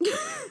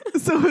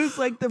 So it was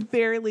like the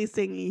very least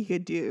thing he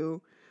could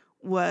do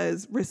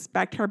was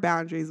respect her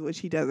boundaries, which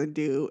he doesn't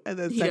do. And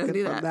then second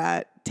from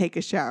that, take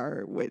a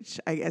shower, which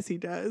I guess he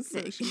does.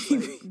 So she's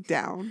like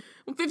down.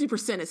 Well,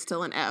 50% is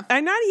still an F.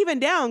 I'm not even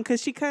down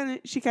because she kind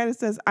of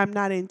says, I'm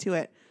not into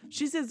it.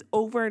 She says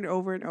over and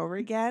over and over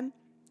again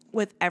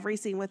with every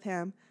scene with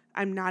him,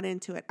 I'm not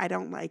into it. I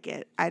don't like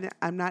it.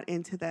 I'm not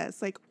into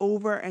this. Like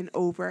over and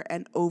over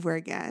and over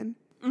again.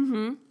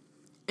 Mm-hmm.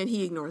 And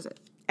he ignores it.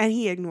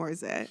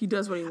 He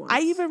does what he wants.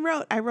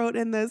 I wrote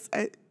in this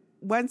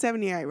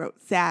 170, I wrote,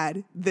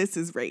 sad, this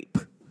is rape.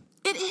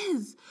 It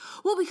is.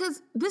 Well,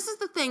 because this is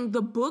the thing.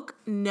 The book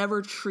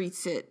never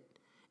treats it.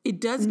 It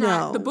does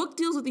not. No. The book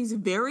deals with these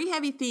very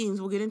heavy themes.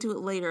 We'll get into it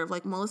later of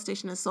like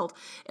molestation, assault.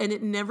 And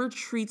it never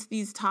treats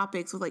these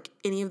topics with like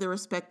any of the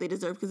respect they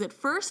deserve. Because at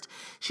first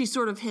she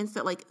sort of hints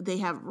that like they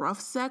have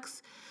rough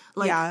sex.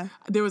 Like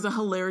there was a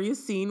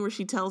hilarious scene where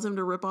she tells him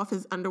to rip off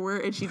his underwear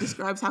and she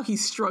describes how he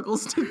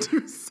struggles to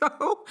do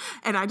so.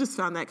 And I just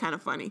found that kind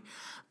of funny.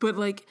 But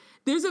like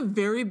there's a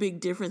very big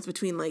difference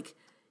between like,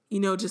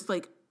 just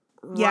like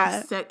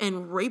rough sex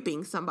and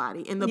raping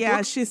somebody. And the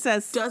book she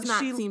says does not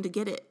seem to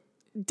get it.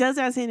 Does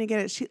not seem to get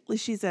it.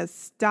 She says,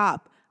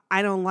 stop.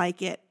 I don't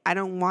like it. I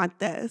don't want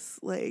this.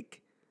 Like,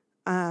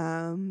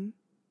 you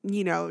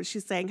know,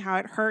 she's saying how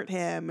it hurt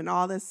him and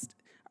all this,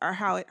 or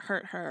how it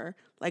hurt her.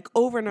 Like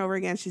over and over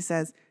again, she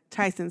says,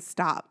 Tyson,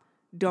 stop.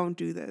 Don't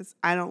do this.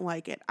 I don't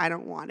like it. I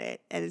don't want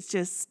it. And it's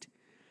just,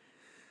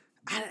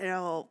 I don't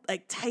know,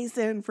 like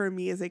Tyson for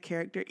me as a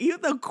character,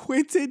 even though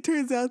Quentin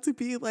turns out to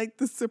be like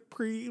the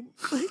supreme,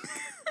 like,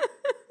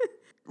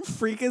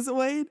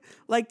 freakazoid,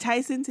 like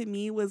Tyson to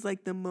me was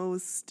like the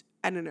most,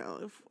 I don't know,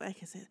 if, like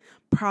I said,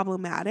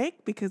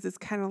 problematic, because it's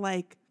kind of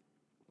like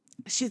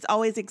she's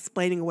always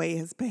explaining away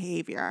his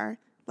behavior.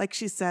 Like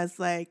she says,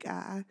 like,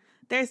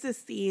 there's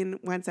this scene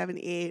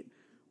 178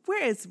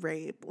 where it's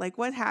rape. Like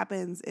what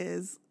happens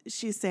is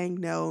she's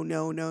saying no,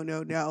 no, no,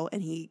 no, no,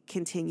 and he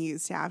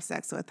continues to have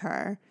sex with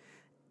her.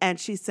 And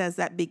she says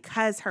that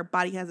because her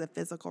body has a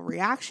physical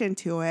reaction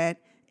to it,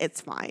 it's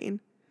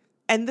fine.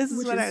 And this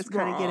is what I was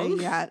kind of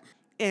getting at.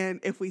 And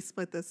if we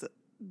split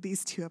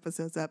these two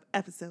episodes up,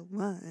 episode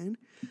 1,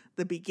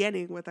 the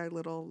beginning with our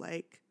little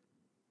like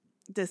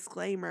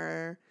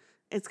disclaimer,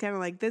 it's kind of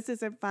like, this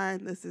isn't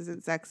fun, this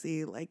isn't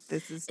sexy, like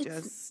this is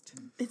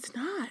it's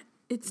not.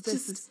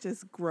 This is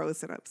just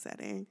gross and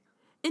upsetting.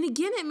 And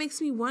again, it makes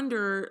me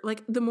wonder,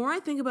 like, the more I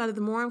think about it,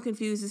 the more I'm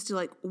confused as to,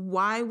 like,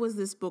 why was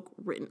this book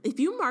written? If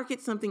you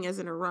market something as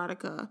an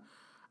erotica,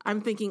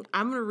 I'm thinking,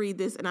 I'm going to read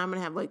this and I'm going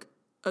to have, like,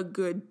 a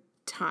good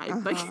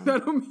time. Like, I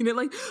don't mean it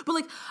like, but,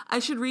 like, I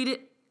should read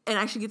it and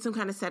I should get some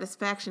kind of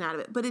satisfaction out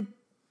of it. But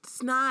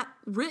it's not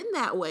written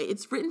that way.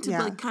 It's written to,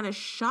 like, kind of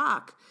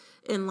shock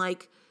and,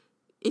 like,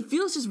 it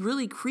feels just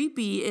really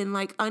creepy and,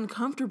 like,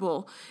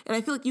 uncomfortable. And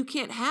I feel like you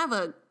can't have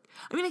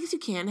I guess you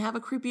can have a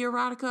creepy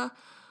erotica,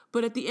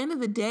 but at the end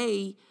of the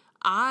day,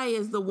 I,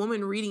 as the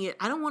woman reading it,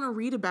 I don't want to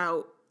read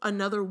about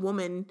another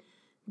woman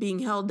being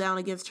held down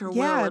against her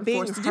will and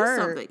forced to do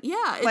something.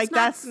 Yeah. It's like,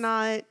 that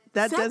sexy.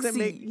 Doesn't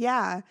make,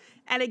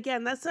 And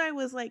again, that's what I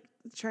was like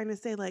trying to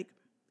say. Like,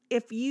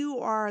 if you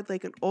are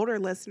like an older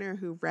listener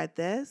who read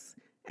this,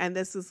 and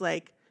this is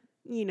like,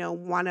 you know,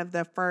 one of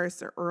the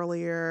first or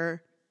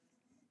earlier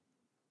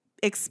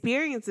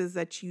experiences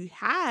that you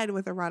had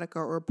with erotica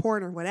or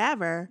porn or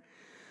whatever,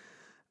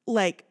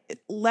 like,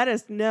 let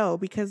us know,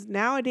 because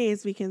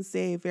nowadays we can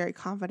say very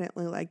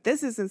confidently, like,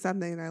 this isn't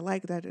something that I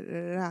like, da, da,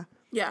 da, da, da.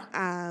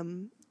 Yeah.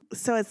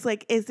 So it's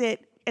like, is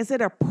it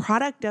a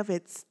product of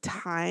its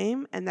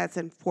time? And that's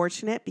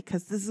unfortunate,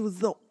 because this was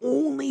the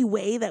only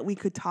way that we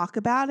could talk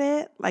about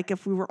it. Like,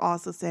 if we were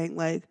also saying,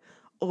 like,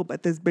 oh,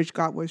 but this bitch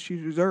got what she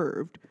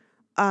deserved.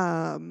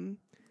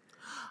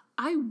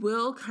 I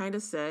will kind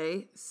of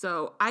say,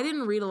 so I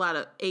didn't read a lot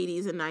of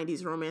 80s and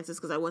 90s romances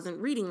because I wasn't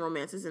reading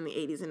romances in the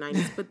 80s and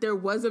 90s, but there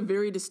was a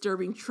very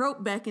disturbing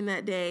trope back in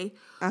that day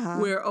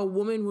where a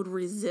woman would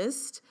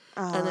resist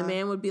and the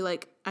man would be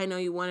like, I know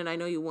you want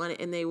it,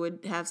 and they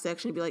would have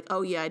sex and be like,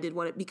 oh yeah, I did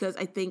want it, because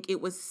I think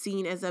it was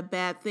seen as a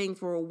bad thing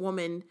for a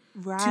woman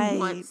to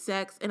want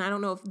sex, and I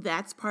don't know if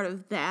that's part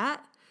of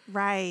that.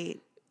 Right.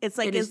 It's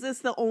like, is this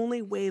the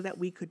only way that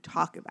we could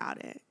talk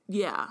about it?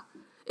 Yeah.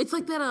 It's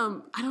like that,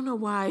 I don't know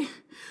why,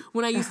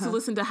 when I used to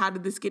listen to How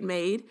Did This Get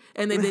Made,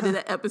 and they did an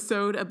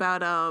episode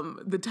about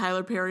the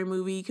Tyler Perry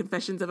movie,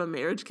 Confessions of a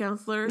Marriage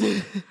Counselor,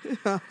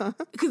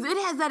 because it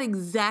has that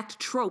exact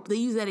trope. They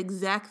use that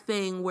exact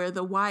thing where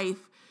the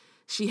wife,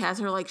 she has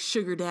her, like,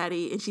 sugar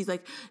daddy, and she's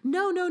like,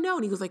 no, no, no,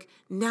 and he goes like,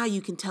 now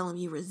you can tell him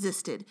you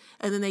resisted,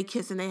 and then they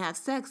kiss and they have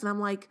sex, and I'm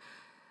like,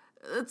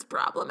 it's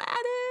problematic.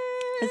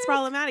 It's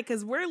problematic,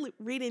 because we're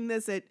reading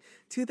this at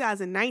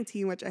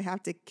 2019, which I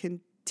have to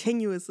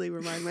continuously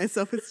remind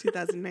myself it's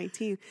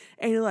 2019,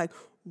 and you're like,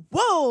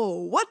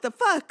 whoa, what the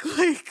fuck?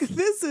 Like,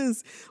 this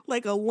is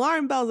like,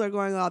 alarm bells are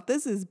going off.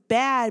 This is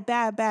bad,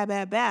 bad, bad,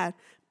 bad, bad.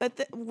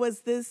 But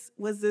was this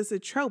a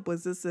trope?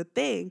 Was this a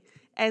thing?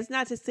 And it's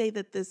not to say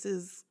that this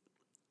is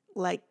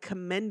like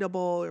commendable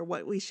or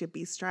what we should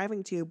be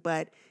striving to,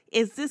 but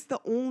is this the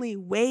only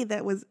way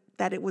that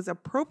it was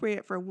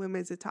appropriate for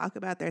women to talk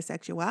about their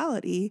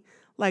sexuality,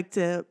 like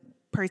to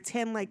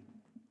pretend like,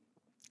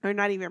 or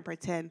not even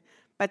pretend,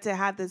 but to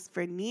have this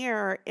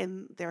veneer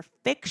in their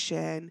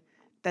fiction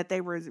that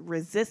they were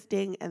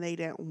resisting and they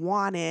didn't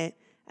want it,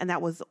 and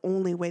that was the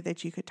only way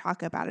that you could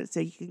talk about it, so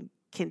you can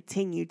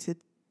continue to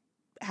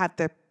have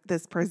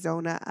this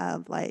persona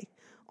of like,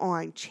 oh,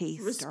 I'm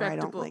chaste, or I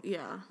don't like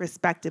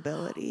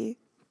respectability.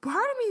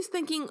 Part of me is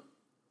thinking,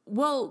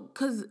 well,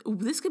 because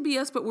this could be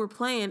us, but we're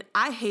playing.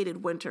 I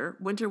hated Winter.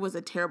 Winter was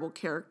a terrible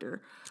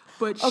character,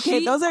 but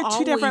okay, those are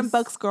two different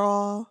books,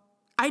 girl.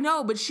 I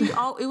know, but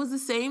it was the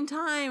same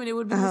time, and it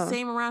would be the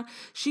same around.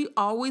 She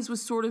always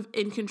was sort of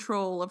in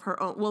control of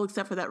her own. Well,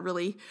 except for that,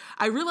 really.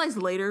 I realized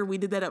later, we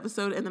did that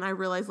episode, and then I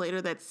realized later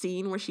that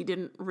scene where she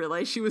didn't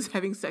realize she was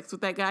having sex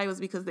with that guy was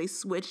because they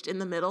switched in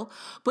the middle.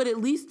 But at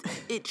least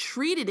it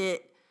treated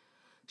it.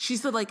 She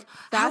said, like,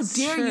 how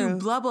dare you,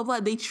 blah, blah, blah.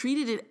 They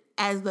treated it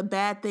as the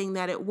bad thing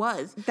that it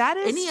was. That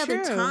is Any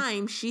other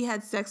time she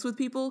had sex with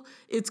people,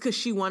 it's because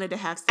she wanted to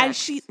have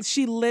sex. And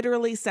she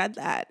literally said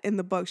that in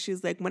the book.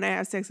 She's like, when I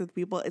have sex with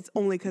people, it's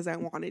only because I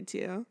wanted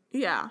to.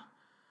 Yeah.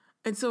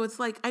 And so it's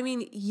like, I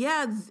mean,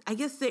 yeah, I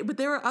guess but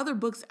there are other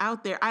books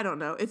out there. I don't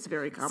know. It's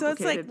very complicated.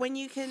 So it's like when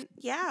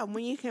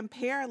you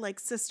compare like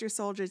Sister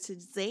Soldier to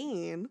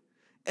Zane,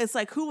 it's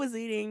like who was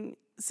reading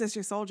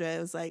Sister Soldier? It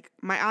was like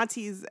my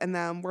aunties and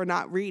them were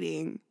not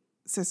reading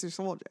Sister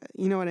Soldier.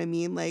 You know what I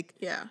mean? Like,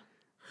 yeah.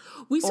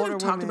 We sort of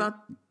talked women. about,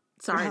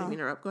 sorry, I didn't mean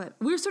to interrupt. Go ahead.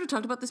 We sort of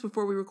talked about this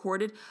before we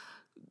recorded.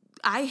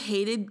 I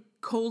hated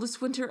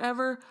Coldest Winter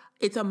Ever.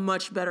 It's a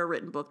much better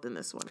written book than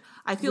this one.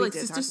 I feel like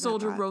Sister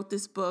Soldier wrote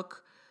this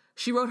book.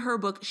 She wrote her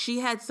book. She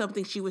had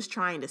something she was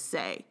trying to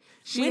say.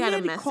 She had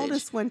a message.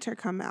 Coldest Winter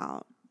come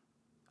out?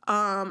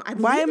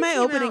 Why am I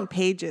opening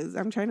pages?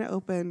 I'm trying to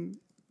open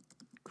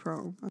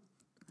Chrome.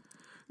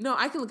 No,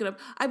 I can look it up.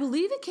 I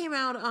believe it came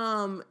out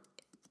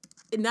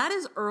not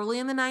as early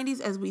in the 90s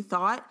as we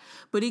thought,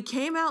 but it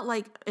came out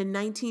like in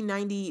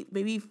 1990,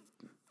 maybe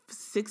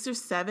 6 or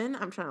 7.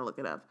 I'm trying to look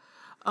it up.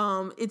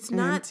 It's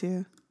not.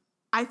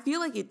 I feel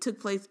like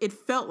it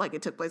felt like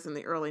it took place in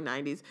the early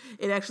 90s.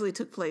 It actually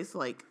took place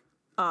like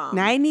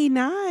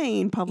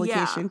 99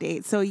 publication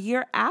date. So a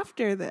year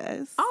after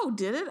this. Oh,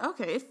 did it?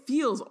 Okay. It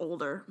feels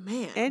older.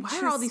 Man, why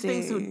are all these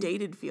things so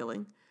dated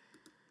feeling?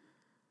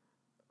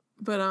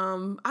 But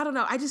I don't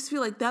know. I just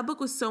feel like that book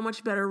was so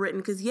much better written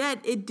because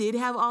it did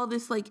have all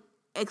this like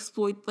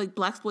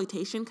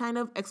blaxploitation kind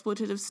of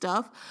exploitative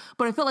stuff,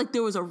 but I felt like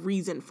there was a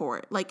reason for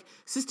it. Like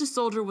Sister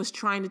Soldier was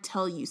trying to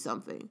tell you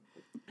something.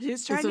 She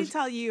was trying to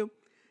tell you,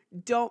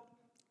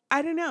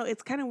 I don't know.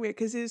 It's kind of weird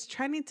because it was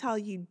trying to tell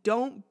you,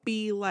 don't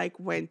be like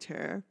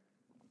Winter.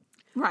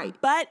 Right.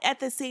 But at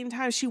the same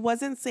time, she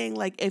wasn't saying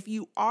like, if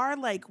you are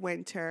like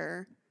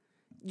Winter,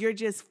 you're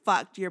just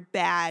fucked. You're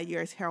bad.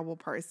 You're a terrible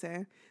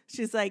person.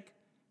 She's like,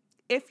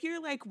 if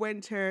you're like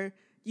Winter,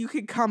 you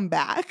could come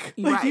back.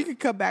 Like, you could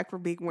come back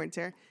from being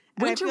Winter.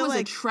 And Winter was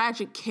a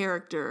tragic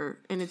character,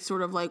 and it's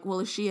sort of like,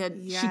 well, if she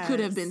could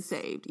have been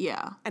saved.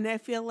 Yeah. And I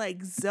feel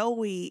like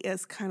Zoe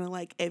is kind of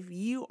like, if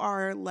you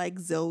are like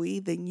Zoe,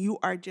 then you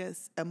are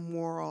just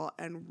immoral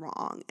and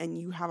wrong, and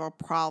you have a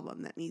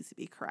problem that needs to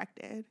be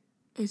corrected.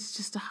 It's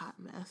just a hot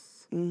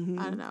mess. Mm-hmm.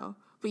 I don't know.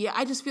 But yeah,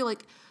 I just feel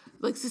like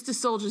Sister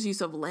Soldier's use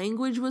of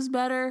language was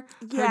better.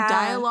 Her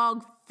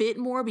dialogue fit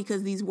more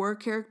because these were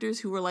characters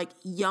who were like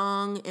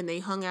young and they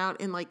hung out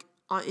in like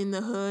in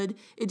the hood.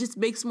 It just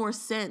makes more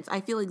sense.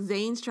 I feel like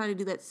Zane's trying to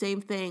do that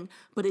same thing,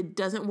 but it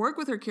doesn't work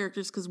with her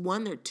characters because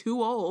one, they're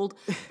too old,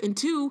 and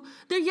two,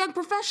 they're young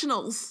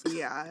professionals.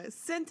 Yeah,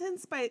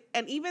 sentence by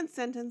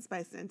sentence,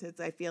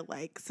 I feel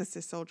like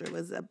Sister Soldier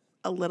was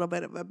a little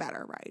bit of a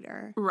better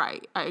writer.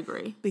 Right, I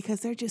agree.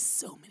 Because there are just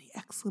so many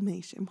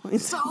exclamation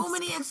points. So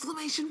many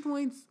exclamation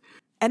points.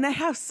 And I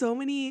have so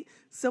many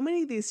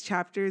of these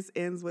chapters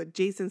ends with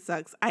Jason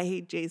sucks. I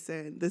hate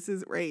Jason. This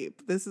is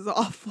rape. This is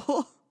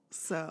awful.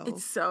 So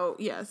it's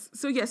yes.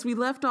 So yes, we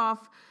left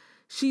off.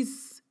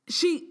 She's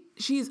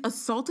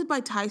assaulted by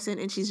Tyson,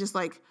 and she's just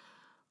like,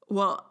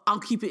 well,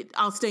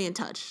 I'll stay in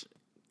touch.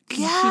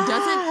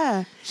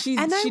 Yeah. She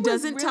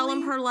doesn't tell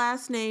him her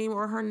last name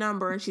or her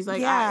number, and she's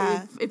like,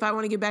 if I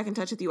want to get back in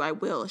touch with you, I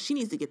will. She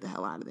needs to get the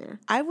hell out of there.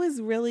 I was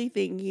really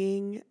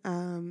thinking,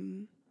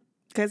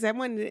 because I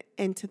went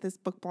into this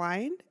book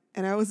blind,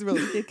 and I was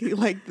really thinking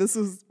like this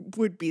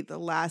would be the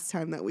last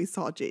time that we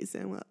saw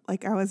Jason.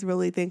 Like I was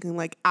really thinking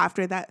like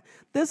after that,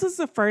 this was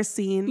the first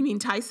scene. You mean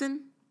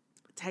Tyson?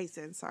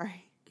 Tyson,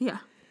 sorry. Yeah.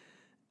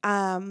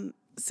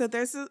 So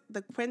there's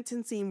the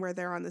Quentin scene where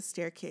they're on the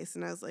staircase,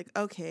 and I was like,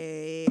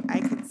 okay,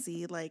 I could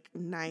see like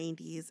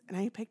 90s, and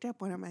I picked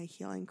up one of my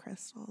healing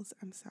crystals.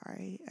 I'm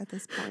sorry at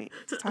this point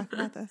to talk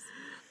about this.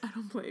 I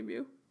don't blame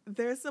you.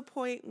 There's a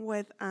point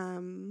with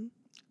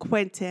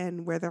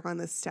Quentin where they're on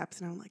the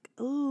steps, and I'm like,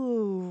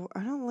 ooh,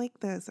 I don't like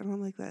this. And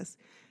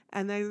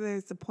then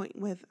there's a point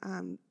with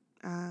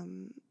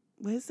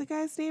what is the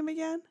guy's name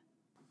again?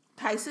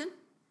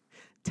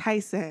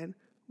 Tyson,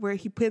 where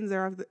he pins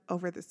her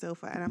over the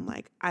sofa, and I'm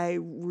like, I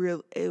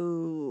really,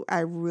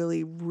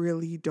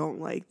 really don't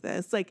like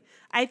this. Like,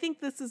 I think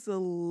this is a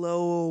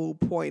low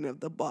point of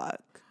the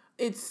book.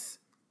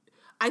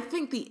 I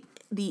think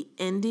the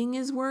ending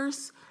is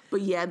worse,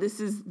 but yeah, this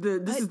is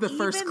the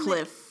first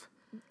cliff.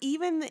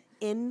 Even the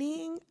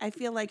ending, I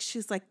feel like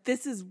she's like,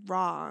 this is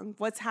wrong.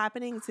 What's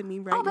happening to me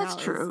right now that's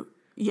true.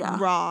 Yeah.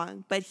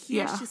 Wrong. But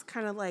here she's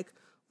kind of like,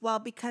 well,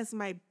 because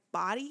my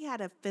body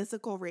had a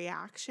physical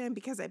reaction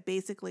because I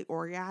basically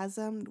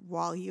orgasmed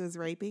while he was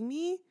raping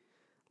me,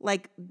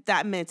 like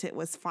that meant it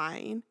was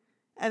fine.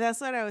 And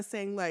that's what I was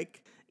saying.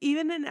 Like,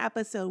 even in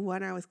episode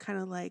 1, I was kind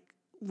of like,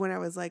 when I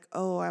was like,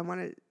 oh, I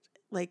want to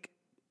like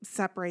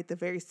separate the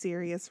very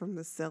serious from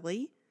the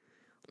silly.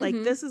 Like,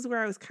 this is where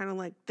I was kind of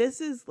like, this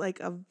is like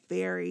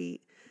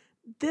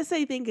this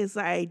I think is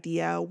the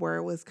idea where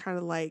it was kind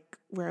of like,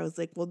 where I was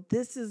like, well,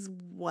 this is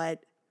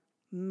what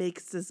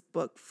makes this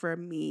book for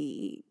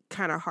me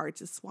kind of hard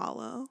to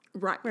swallow.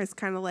 Right. Where it's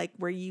kind of like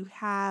where your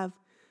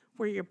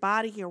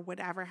body or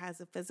whatever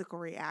has a physical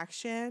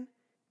reaction.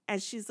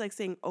 And she's like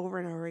saying over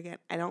and over again,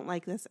 I don't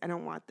like this. I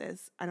don't want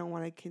this. I don't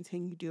want to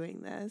continue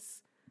doing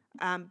this.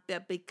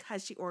 But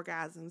because she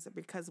orgasms or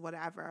because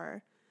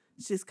whatever,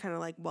 she's kind of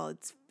like, well,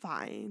 it's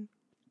fine.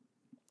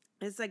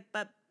 It's like,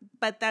 but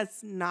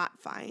that's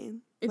not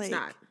fine. It's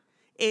not.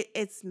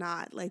 It's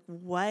not. Like,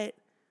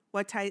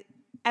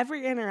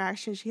 every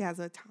interaction she has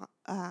with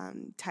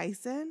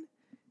Tyson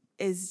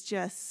is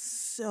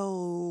just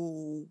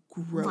so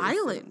gross,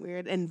 violent, and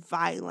weird, and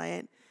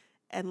violent,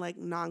 and like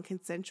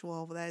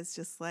non-consensual. That it's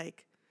just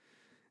like,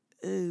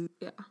 ew.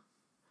 Yeah.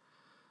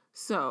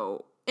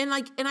 So, and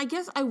I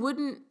guess I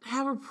wouldn't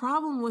have a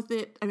problem with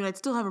it. I mean, I'd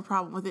still have a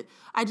problem with it.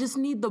 I just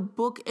need the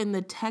book and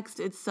the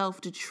text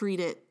itself to treat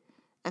it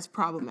as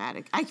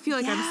problematic. I feel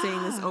like I'm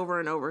saying this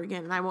over and over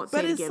again, and I won't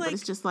say it again, but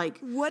it's just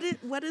like, what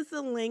is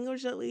the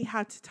language that we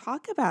have to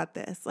talk about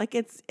this? Like,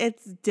 it's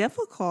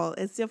difficult.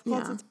 It's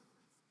difficult to,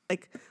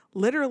 like,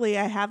 literally,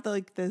 I have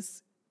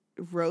this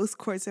rose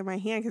quartz in my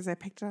hand because I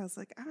picked it up. I was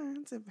like, I don't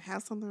have to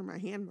have something in my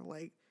hand to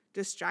like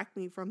distract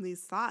me from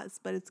these thoughts,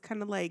 but it's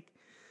kind of like,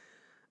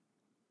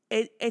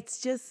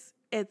 it's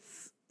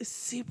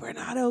super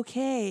not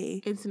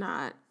okay. It's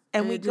not.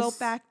 And we go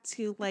back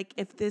to like,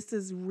 if this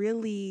is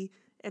really,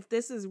 I'm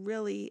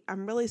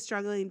really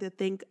struggling to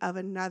think of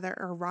another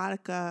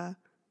erotica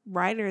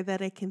writer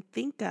that I can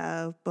think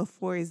of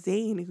before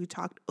Zane, who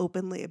talked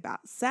openly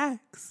about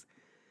sex.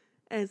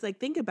 And it's like,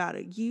 think about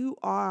it. You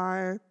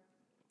are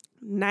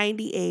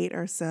 98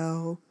 or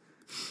so.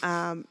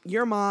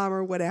 Your mom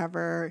or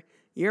whatever.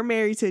 You're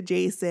married to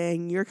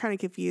Jason. You're kind of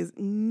confused.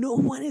 No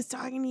one is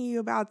talking to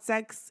you about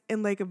sex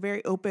in like a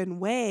very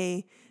open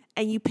way.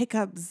 And you pick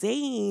up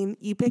Zane.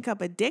 You pick up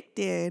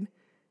Addicted.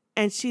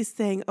 And she's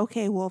saying,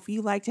 okay, well, if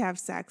you like to have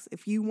sex,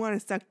 if you want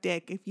to suck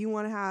dick, if you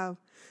want to have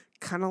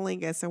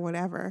cunnilingus or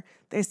whatever,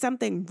 there's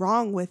something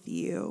wrong with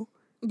you.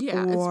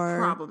 Yeah, it's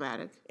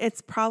problematic. It's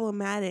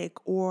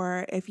problematic.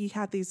 Or if you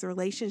have these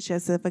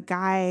relationships, if a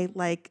guy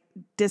like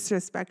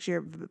disrespects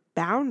your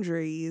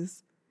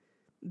boundaries,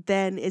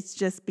 then it's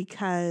just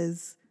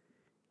because,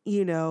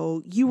 you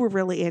know, you were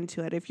really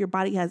into it. If your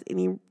body has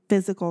any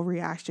physical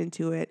reaction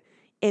to it,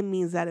 it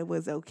means that it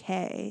was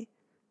okay.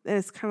 Then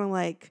it's kind of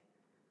like,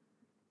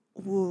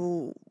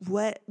 whoa,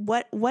 what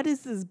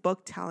is this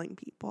book telling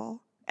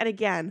people? And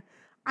again,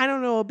 I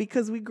don't know,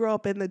 because we grew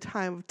up in the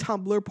time of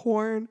Tumblr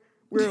porn,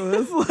 where it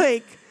was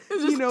like,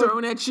 it's just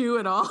thrown at you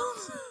at all.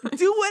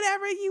 Do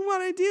whatever you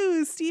want to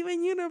do,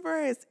 Steven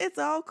Universe. It's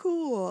all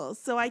cool.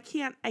 So I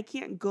can't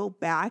go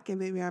back, and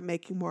maybe I'm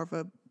making more of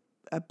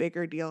a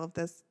bigger deal of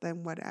this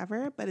than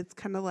whatever. But it's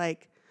kind of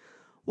like,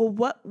 well,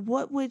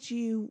 what would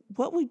you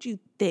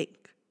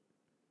think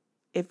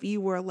if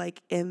you were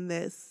like in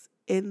this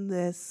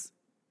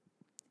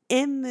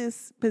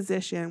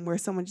position where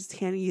someone just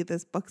handed you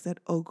this book, said,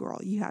 "Oh, girl,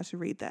 you have to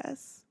read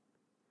this"?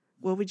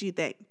 What would you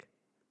think?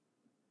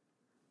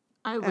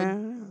 I would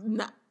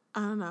I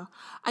don't know.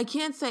 I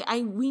can't say.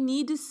 We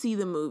need to see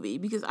the movie,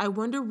 because I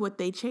wonder what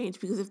they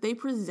changed. Because if they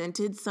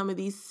presented some of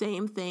these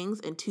same things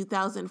in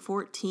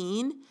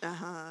 2014,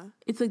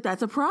 it's like,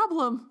 that's a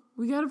problem.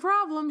 We got a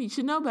problem. You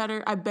should know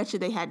better. I bet you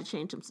they had to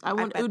change them.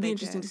 It would be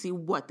interesting to see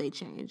what they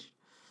changed.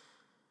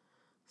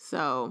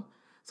 So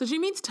she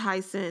meets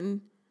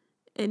Tyson,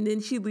 and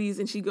then she leaves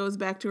and she goes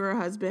back to her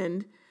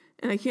husband.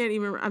 And I can't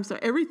even. I'm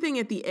sorry. Everything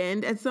at the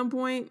end at some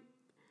point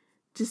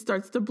just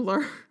starts to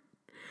blur.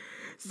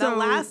 The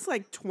last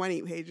like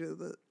 20 pages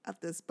of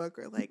this book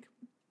are like,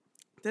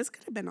 this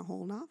could have been a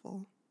whole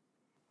novel.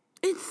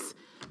 If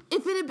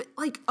it had been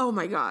like, oh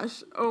my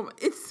gosh,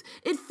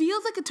 it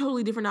feels like a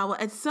totally different novel.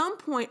 At some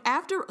point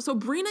so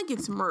Brina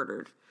gets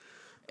murdered,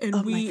 and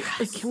my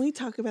God. Can we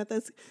talk about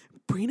this?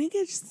 Brina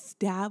gets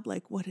stabbed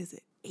like, what is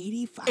it,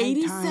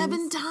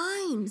 87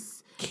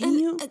 times.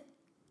 The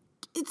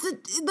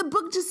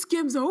book just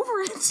skims over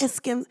it. It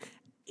skims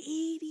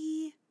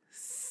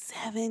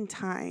 87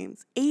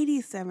 times.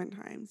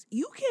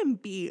 You can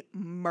be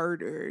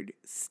murdered,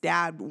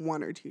 stabbed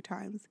 1 or 2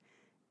 times.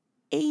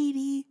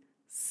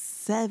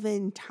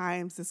 87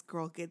 times this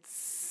girl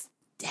gets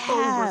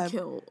stabbed.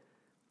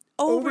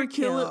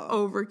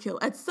 Overkill.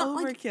 At some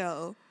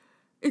overkill. Like,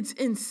 it's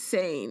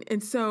insane.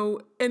 And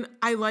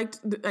I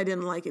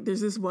didn't like it.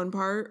 There's this one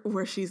part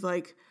where she's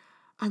like,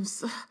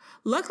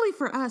 luckily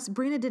for us,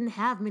 Brina didn't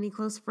have many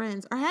close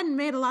friends or hadn't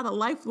made a lot of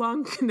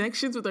lifelong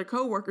connections with her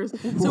coworkers.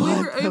 So we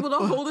were able to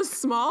hold a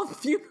small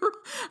funeral.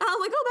 And I was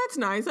like, oh, that's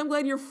nice. I'm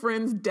glad your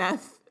friend's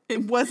death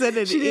wasn't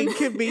an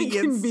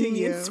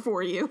inconvenience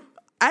for you.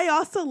 I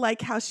also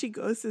like how she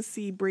goes to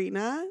see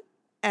Brina,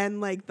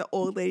 and like the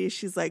old lady,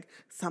 she's like,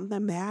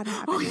 something bad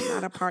happened in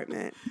that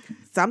apartment.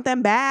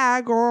 Something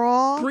bad,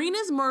 girl.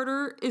 Brina's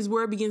murder is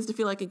where it begins to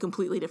feel like a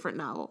completely different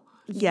novel.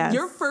 Yes.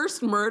 Your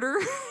first murder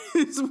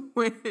is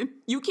when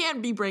you can't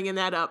be bringing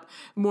that up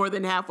more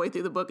than halfway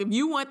through the book. If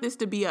you want this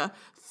to be a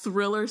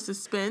thriller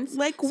suspense,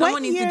 like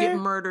someone needs to get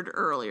murdered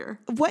earlier.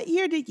 What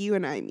year did you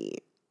and I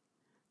meet?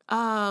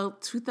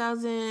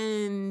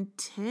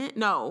 2010.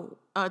 No,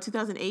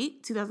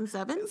 2008,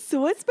 2007.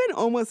 So it's been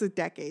almost a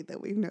decade that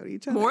we've known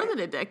each other. More than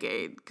a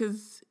decade,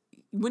 because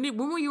when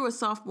were you a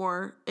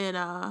sophomore in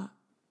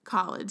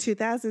college?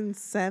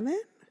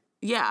 2007.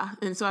 Yeah,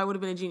 and so I would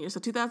have been a junior.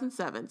 So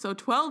 2007. So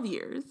 12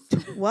 years.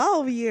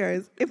 12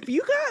 years. If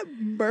you got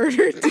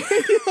murdered,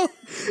 Daniel,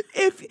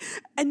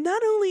 and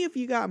not only if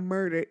you got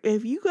murdered,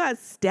 if you got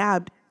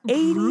stabbed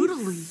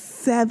Brutally.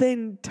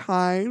 87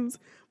 times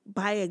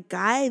by a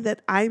guy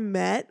that I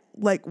met,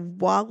 like,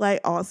 while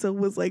I also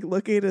was, like,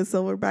 looking at a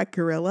silverback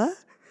gorilla,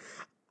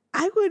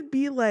 I would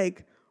be,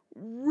 like,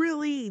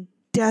 really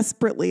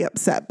desperately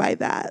upset by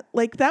that.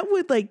 Like, that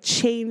would, like,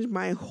 change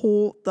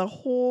the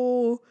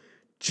whole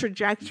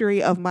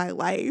trajectory of my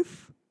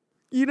life.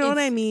 You know what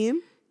I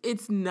mean?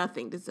 It's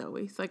nothing to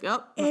Zoe. It's like,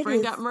 oh, my It friend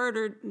is got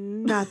murdered.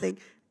 Nothing.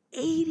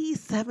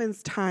 87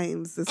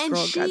 times this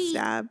girl got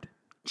stabbed.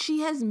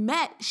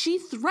 She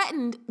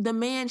threatened the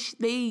man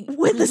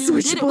With the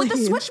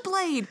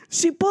switchblade.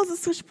 She pulls a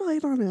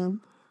switchblade on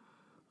him.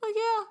 Like,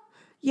 yeah.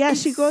 Yeah,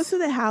 she goes to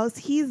the house.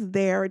 He's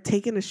there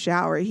taking a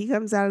shower. He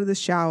comes out of the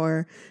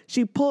shower.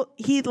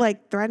 He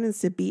like threatens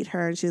to beat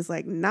her, and she's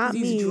like, "Not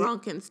me." He's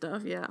drunk and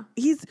stuff. Yeah.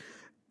 He's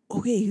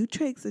okay. Who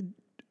takes a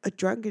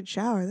drunken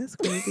shower? That's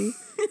crazy.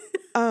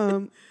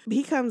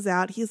 He comes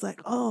out. He's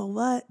like, "Oh,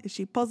 what?" And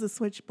she pulls a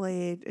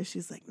switchblade, and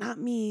she's like, "Not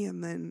me."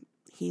 And then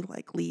he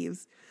like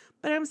leaves.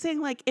 But I'm saying,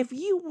 like, if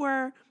you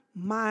were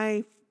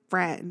my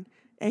friend,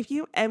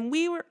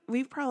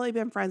 we've probably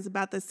been friends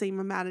about the same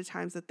amount of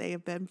times that they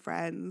have been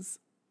friends.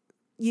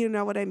 You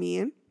know what I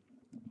mean?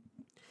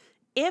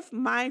 If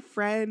my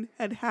friend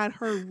had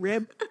her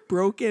rib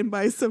broken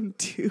by some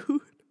dude,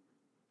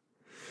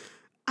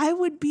 I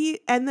would be,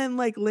 and then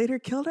like later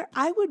killed her,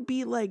 I would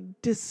be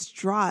like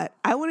distraught.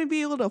 I wouldn't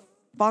be able to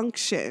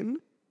function.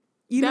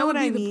 You know what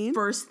I mean? That would be the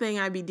first thing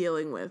I'd be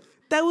dealing with.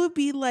 That would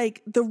be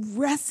like, the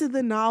rest of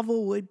the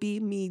novel would be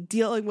me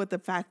dealing with the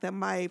fact that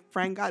my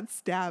friend got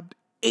stabbed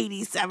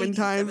 87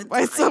 times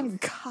by some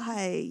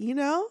guy, you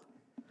know?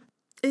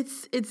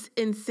 It's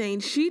insane.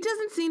 She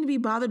doesn't seem to be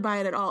bothered by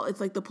it at all. It's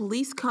like the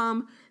police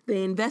come,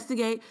 they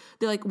investigate.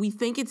 They're like, we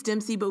think it's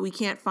Dempsey, but we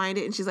can't find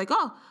it. And she's like,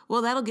 oh,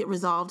 well, that'll get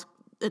resolved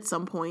at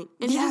some point.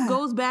 And she just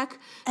goes back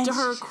to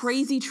her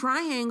crazy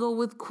triangle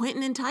with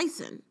Quentin and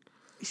Tyson.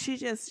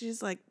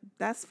 She's like,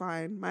 that's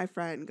fine. My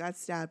friend got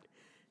stabbed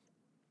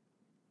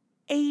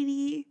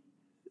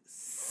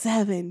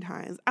 87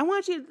 times. I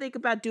want you to think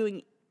about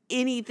doing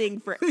anything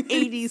for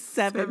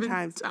 87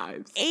 times.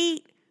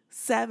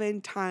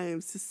 7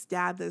 times to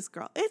stab this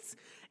girl. It's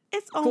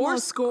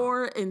almost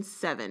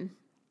 407.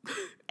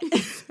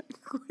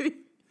 Exactly.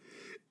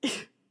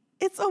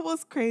 It's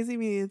almost crazy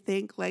me to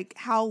think like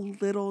how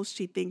little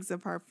she thinks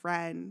of her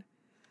friend.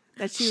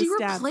 That she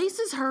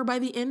replaces her by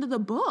the end of the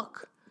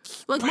book.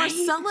 Like, right?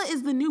 Marcella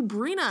is the new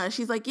Brina.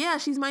 She's like, yeah,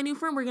 she's my new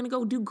friend. We're going to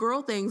go do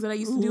girl things that I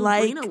used to do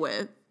like Brina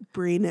with.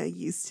 Brina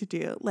used to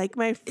do. Like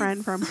my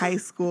friend from high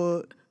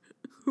school.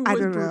 Who was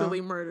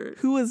brutally murdered.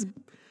 Who was...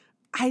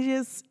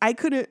 I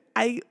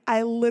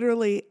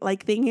literally,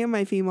 like, thinking of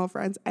my female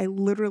friends, I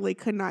literally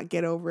could not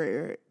get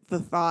over the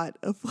thought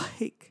of,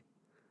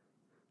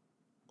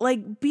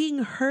 like being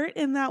hurt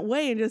in that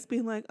way and just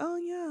being like, oh,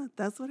 yeah,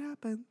 that's what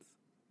happens.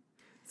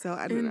 So,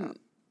 I don't know.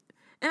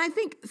 And I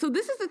think, so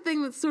this is the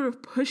thing that sort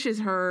of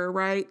pushes her,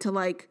 right, to,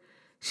 like,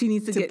 she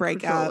needs to get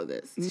control of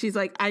this. She's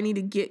like, I need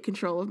to get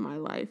control of my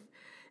life.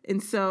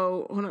 And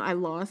so, I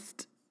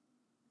lost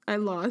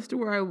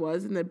where I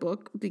was in the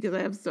book because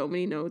I have so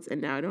many notes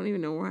and now I don't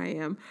even know where I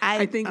am.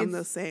 I think I'm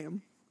the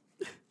same.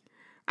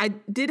 I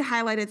did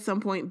highlight at some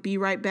point, be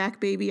right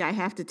back, baby, I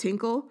have to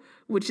tinkle,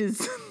 which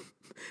is,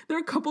 there are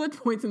a couple of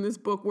points in this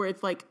book where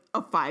it's like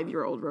a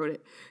 5-year-old wrote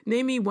it.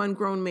 Name me one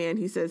grown man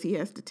who says he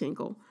has to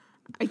tinkle.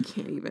 I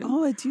can't even.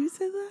 Oh, did you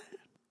say that?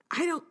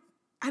 I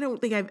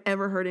don't think I've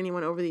ever heard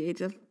anyone over the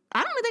age of,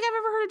 I don't think I've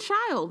ever heard a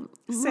child.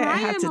 Say I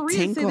have to Maria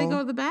tinkle. Say they go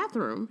to the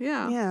bathroom.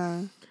 Yeah.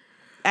 Yeah.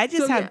 I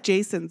just have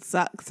Jason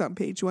sucks on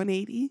page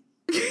 180.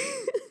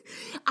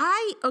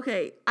 I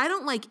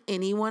don't like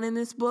anyone in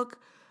this book,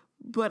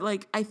 but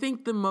like I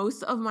think the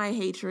most of my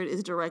hatred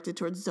is directed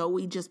towards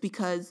Zoe just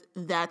because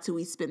that's who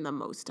we spend the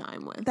most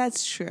time with.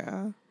 That's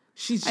true.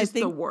 She's just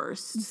the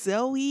worst.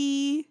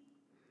 Zoe,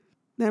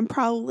 then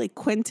probably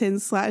Quentin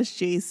 /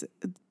 Jason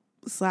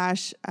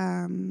 /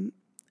 and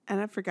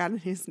I've forgotten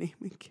his name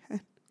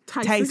again.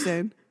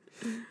 Tyson.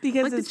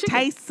 Because like it's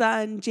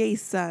Tyson,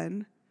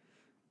 Jason.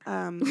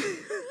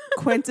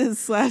 Quentin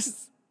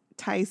 /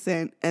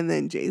 Tyson, and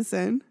then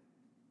Jason,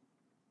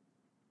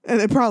 and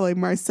then probably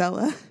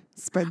Marcella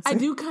Spencer. I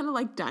do kind of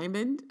like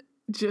Diamond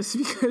just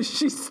because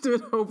she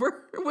stood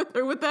over with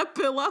her with that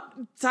pillow.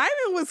 Diamond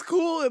was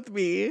cool with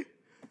me.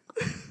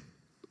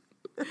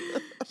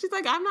 She's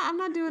like, I'm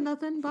not doing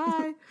nothing.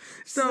 Bye.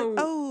 So, like,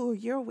 oh,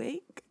 you're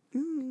awake.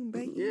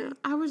 Yeah,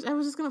 I was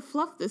just gonna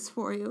fluff this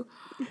for you,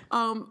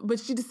 but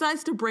she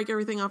decides to break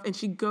everything off, and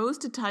she goes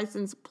to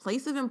Tyson's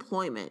place of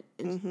employment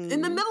in the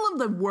middle of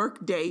the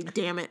work day.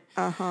 Damn it!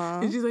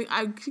 And she's like,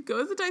 she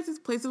goes to Tyson's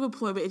place of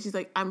employment, and she's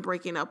like, I'm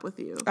breaking up with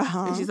you.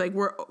 And she's like,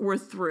 we're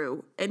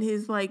through. And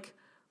he's like,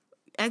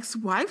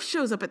 ex-wife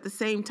shows up at the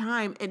same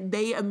time, and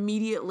they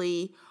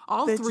immediately,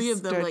 all They three just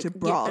of them, start like, to get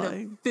in a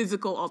brawling.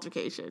 physical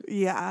altercation.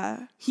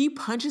 Yeah. He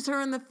punches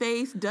her in the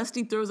face.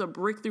 Dusty throws a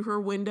brick through her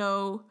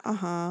window.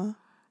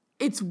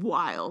 It's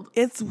wild.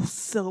 It's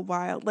so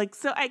wild. Like,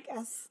 so I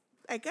guess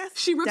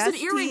She rips Dusty,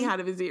 an earring out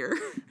of his ear.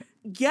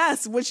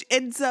 Yes, which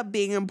ends up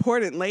being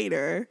important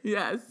later.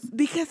 Yes.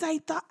 Because I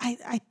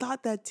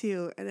thought that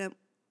too. And then,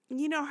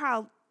 you know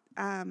how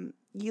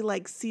you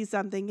like see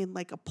something in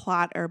like a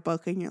plot or a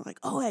book and you're like,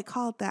 oh, I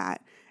called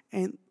that.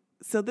 And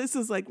so this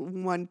is like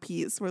one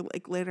piece where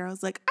like later I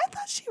was like, I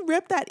thought she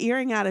ripped that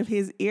earring out of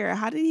his ear.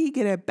 How did he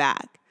get it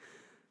back?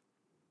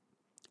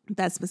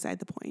 That's beside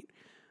the point.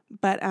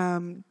 But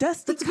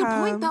Dusty That's a good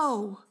point,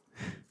 though.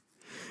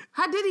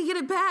 How did he get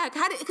it back?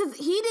 Because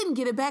he didn't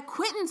get it back.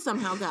 Quentin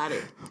somehow got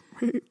it.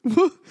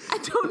 I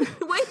don't.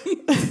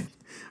 Wait.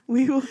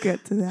 We will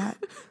get to that.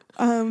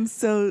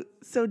 So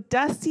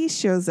Dusty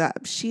shows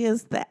up. She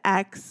is the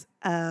ex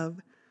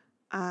of,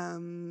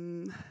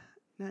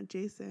 not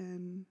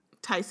Jason.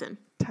 Tyson.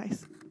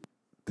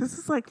 This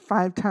is like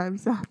 5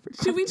 times after.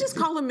 Should we just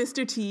call him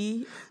Mr.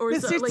 T? Or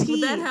Mr. like, T.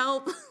 would that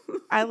help?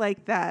 I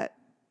like that.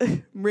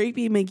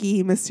 Rapey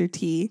McGee, Mr.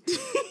 T.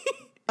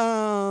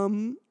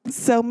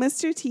 So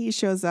Mr. T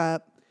shows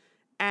up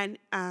and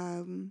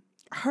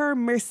her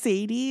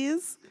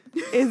Mercedes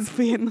is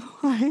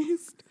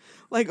vandalized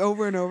like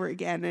over and over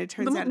again. And it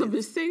turns out the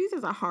Mercedes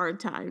has a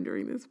hard time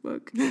during this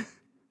book. It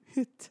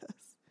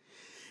does.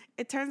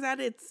 It turns out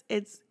it's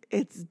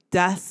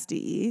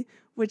Dusty,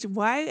 which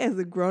why as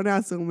a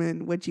grown-ass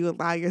woman would you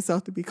allow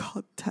yourself to be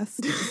called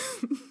Dusty?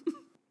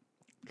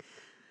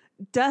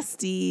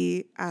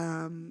 Dusty,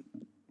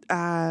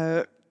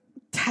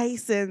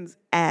 Tyson's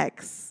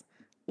ex,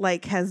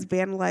 like has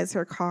vandalized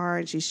her car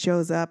and she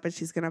shows up and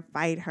she's gonna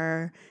fight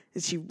her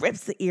and she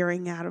rips the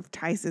earring out of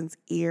Tyson's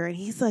ear and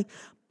he's like,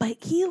 but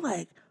he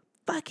like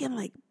fucking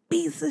like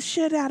beats the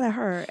shit out of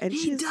her and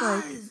she's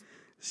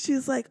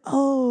like,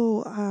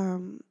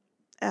 oh,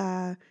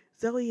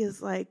 Zoe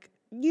is like,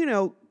 you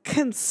know,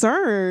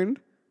 concerned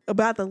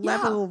about the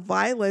level of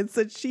violence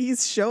that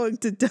she's showing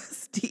to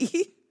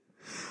Dusty.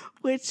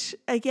 Which,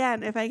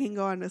 again, if I can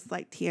go on a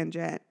slight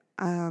tangent,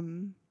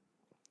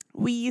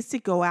 we used to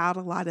go out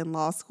a lot in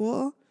law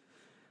school,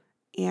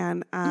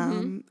 and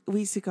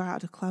we used to go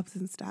out to clubs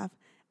and stuff.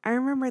 I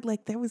remember,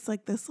 like, there was,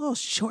 like, this little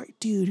short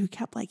dude who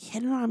kept, like,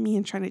 hitting on me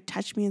and trying to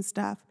touch me and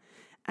stuff.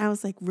 And I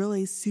was, like,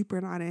 really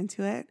super not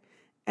into it.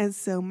 And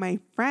so my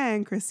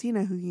friend,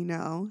 Christina, who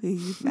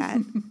you've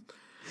met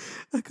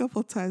a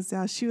couple times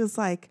now, she was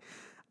like,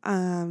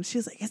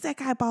 is that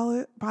guy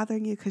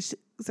bothering you?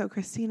 So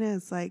Christina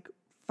is, like,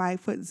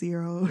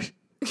 5'0".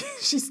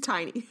 She's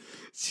tiny.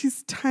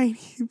 She's tiny,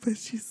 but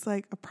she's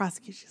like a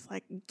prosecutor. She's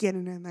like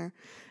getting in there.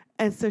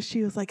 And so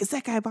she was like, is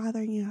that guy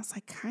bothering you? I was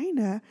like,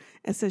 kinda.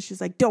 And so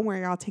she's like, don't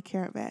worry, I'll take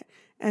care of it.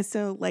 And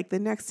so like the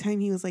next time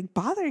he was like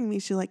bothering me,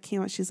 she like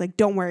came out, she's like,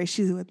 don't worry,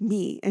 she's with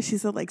me. And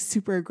she's like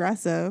super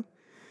aggressive.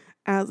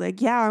 And I was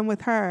like, yeah, I'm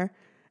with her.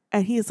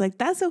 And he's like,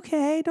 that's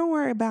okay, don't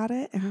worry about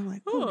it. And I'm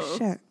like, oh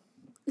shit.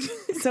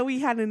 So we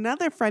had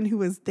another friend who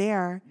was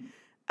there,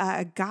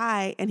 a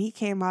guy, and he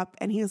came up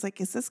and he was like,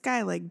 is this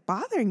guy like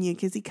bothering you?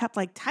 Because he kept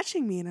like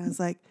touching me. And I was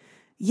like,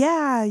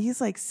 yeah,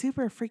 he's like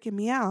super freaking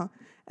me out.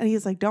 And he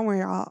was like, don't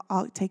worry,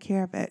 I'll take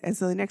care of it. And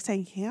so the next time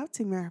he came up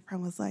to me, my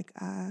friend was like,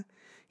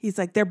 he's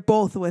like, they're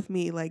both with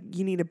me. Like,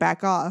 you need to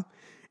back off.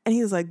 And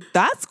he was like,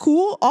 that's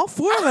cool. All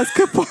 4 of us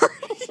could party.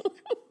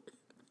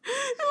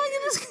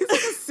 It just gets like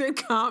a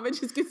sitcom. It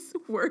just gets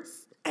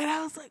worse. And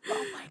I was like,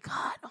 oh my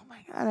God.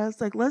 I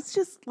was like, let's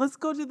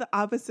go to the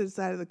opposite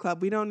side of the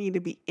club. We don't need to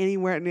be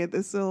anywhere near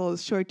this little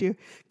short dude.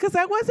 Because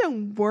I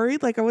wasn't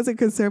worried. Like, I wasn't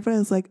concerned. But I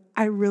was like,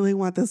 I really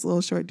want this little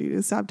short dude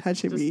to stop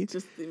touching me.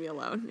 Just leave me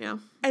alone. Yeah.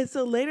 And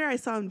so later I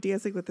saw him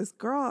dancing with this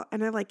girl.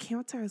 And I like came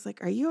up to her. I was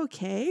like, are you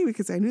okay?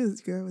 Because I knew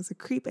this girl was a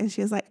creep. And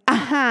she was like,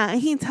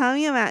 he told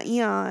me about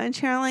you and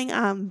Charlie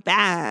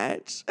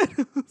Batch. And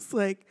I was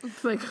like,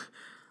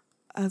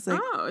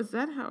 oh, is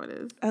that how it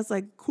is? I was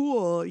like,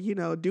 cool,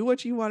 do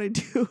what you want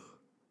to do.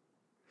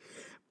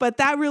 But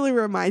that really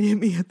reminded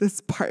me of this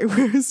part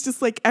where it's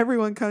just like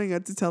everyone coming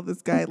up to tell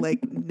this guy,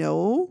 like,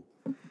 no.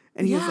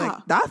 And he was like,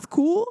 that's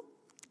cool.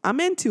 I'm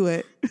into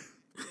it.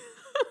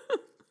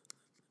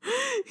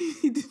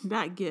 He did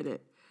not get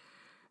it.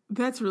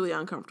 That's really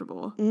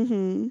uncomfortable.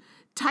 Mm-hmm.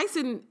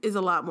 Tyson is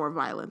a lot more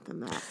violent than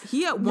that.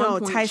 He at one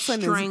point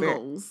Tyson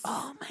strangles.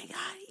 Oh my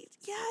God.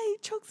 He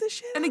chokes the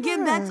shit out And of again,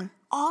 her. that's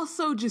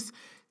also just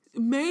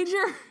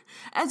major.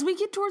 As we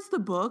get towards the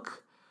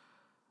book,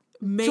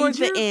 towards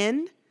the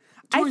end,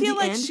 I feel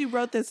like end, she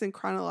wrote this in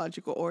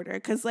chronological order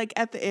because, like,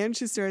 at the end,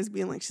 she starts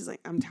being like, she's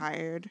like, I'm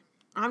tired.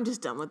 I'm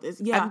just done with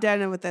this. Yeah, I'm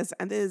done with this,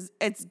 and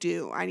it's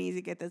due. I need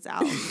to get this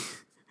out.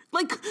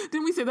 Like,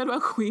 didn't we say that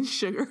about Queen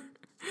Sugar?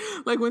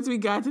 Like, once we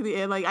got to the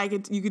end, like,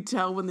 you could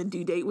tell when the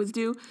due date was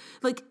due.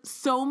 Like,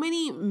 so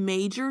many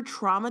major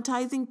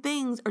traumatizing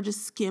things are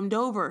just skimmed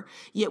over.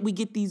 Yet we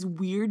get these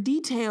weird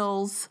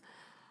details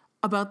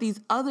about these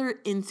other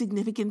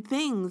insignificant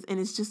things, and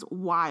it's just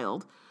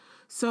wild.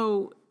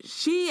 So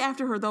she,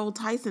 after the whole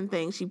Tyson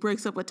thing, she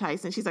breaks up with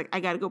Tyson. She's like,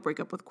 I got to go break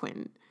up with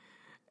Quentin.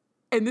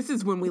 And this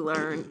is when we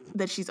learn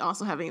that she's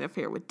also having an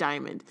affair with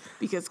Diamond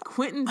because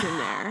Quentin's in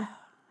there.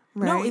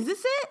 Right? No, is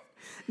this it?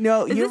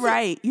 No, you're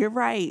right. You're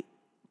right.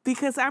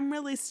 Because I'm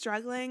really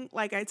struggling.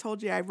 Like I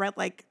told you,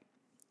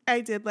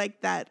 I did like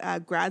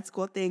that grad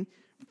school thing,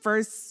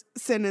 first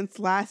sentence,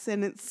 last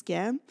sentence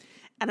skim.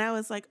 And I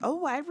was like,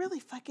 oh, I really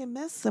fucking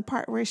missed the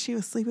part where she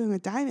was sleeping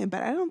with Diamond,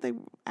 but I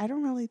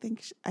don't really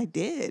think I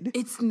did.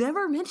 It's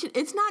never mentioned.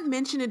 It's not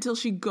mentioned until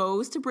she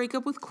goes to break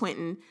up with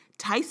Quentin.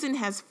 Tyson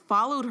has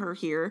followed her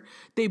here.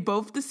 They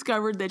both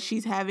discovered that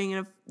she's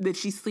that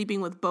she's sleeping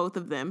with both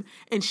of them,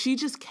 and she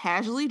just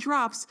casually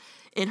drops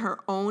in her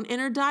own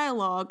inner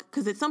dialogue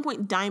because at some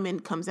point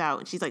Diamond comes out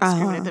and she's like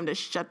screaming at them to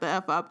shut the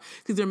F up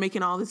because they're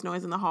making all this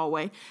noise in the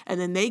hallway, and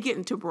then they get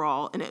into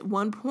brawl, and at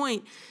one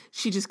point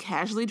she just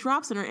casually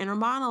drops in her inner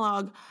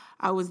monologue,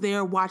 I was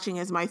there watching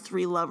as my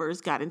 3 lovers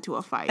got into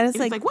a fight. And it's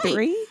like,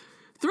 wait,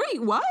 3?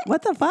 What?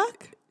 What the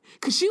fuck?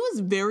 Because she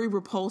was very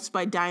repulsed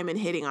by Diamond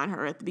hitting on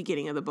her at the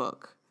beginning of the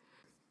book.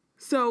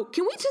 So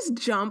can we just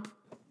jump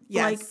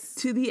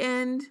to the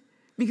end?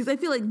 Because I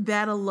feel like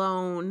that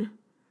alone...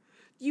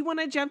 You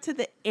want to jump to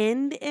the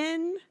end?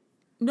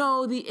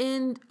 No, the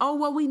end. Oh,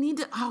 well, we need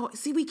to... Oh,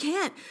 see, we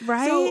can't.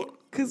 Right?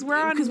 Because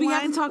we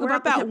have to talk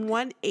about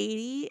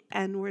 180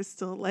 and we're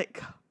still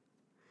like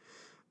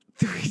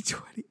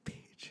 320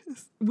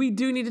 pages. We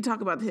do need to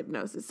talk about the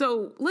hypnosis.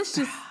 So let's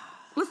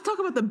talk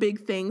about the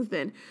big things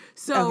then.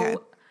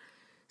 So,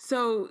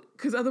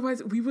 because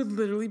otherwise we would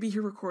literally be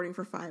here recording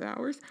for 5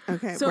 hours.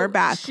 Okay, so we're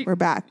back. We're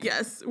back.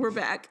 Yes, we're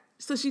back.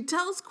 So she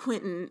tells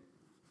Quentin,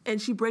 and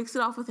she breaks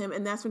it off with him,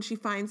 and that's when she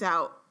finds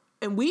out,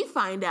 and we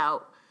find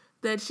out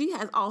that she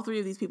has all 3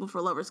 of these people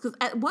for lovers. Because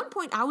at one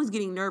point I was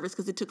getting nervous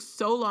because it took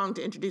so long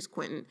to introduce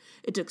Quentin.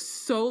 It took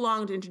so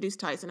long to introduce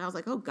Tyson. I was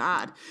like, oh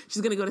God,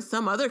 she's going to go to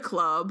some other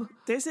club.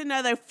 There's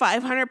another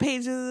 500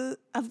 pages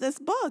of this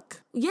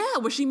book. Yeah,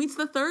 where she meets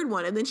the 3rd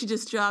one, and then she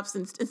just drops,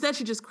 and instead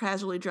she just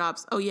casually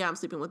drops, oh yeah, I'm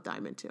sleeping with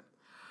Diamond too.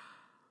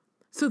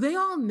 So they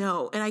all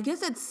know, and I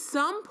guess at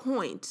some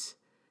point,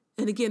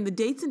 and again, the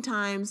dates and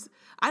times,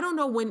 I don't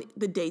know when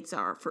the dates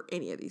are for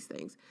any of these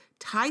things.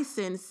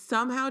 Tyson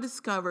somehow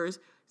discovers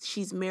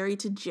she's married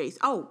to Jason.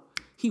 Oh,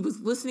 he was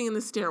listening in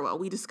the stairwell.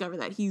 We discover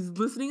that. He's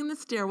listening in the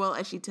stairwell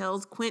as she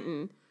tells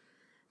Quentin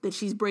that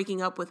she's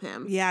breaking up with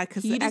him. Yeah,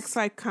 because the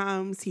ex-wife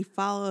comes, he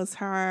follows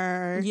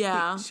her.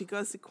 Yeah. She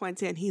goes to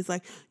Quentin. He's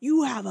like,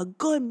 you have a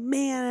good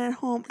man at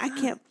home. I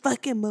can't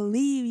fucking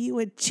believe you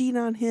would cheat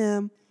on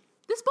him.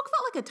 This book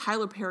felt like a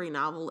Tyler Perry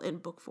novel in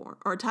book form,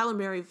 or a Tyler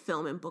Perry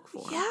film in book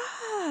form. Yeah.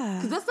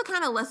 Because that's the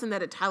kind of lesson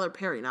that a Tyler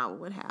Perry novel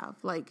would have.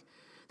 Like,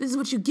 this is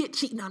what you get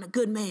cheating on a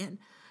good man.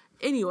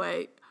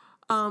 Anyway,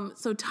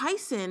 so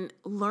Tyson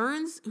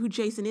learns who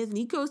Jason is, and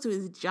he goes to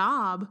his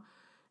job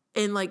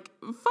and, like,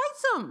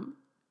 fights him.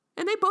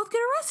 And they both get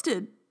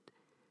arrested.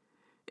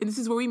 And this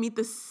is where we meet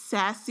the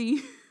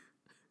sassy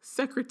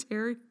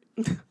secretary.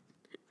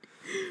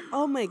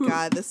 Oh my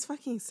God, this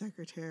fucking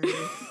secretary.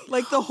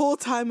 Like the whole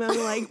time I'm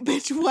like,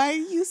 bitch, why are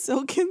you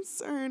so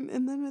concerned?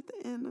 And then at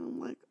the end I'm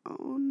like,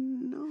 oh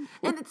no.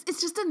 And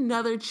it's just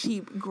another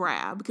cheap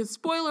grab because,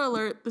 spoiler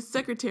alert, the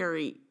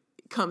secretary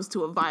comes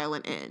to a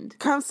violent end.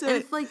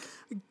 It's like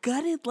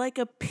gutted like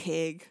a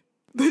pig.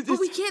 But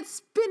we can't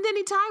spend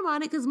any time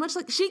on it because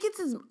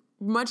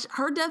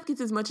her death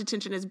gets as much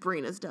attention as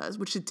Brina's does,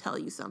 which should tell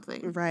you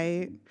something.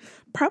 Right.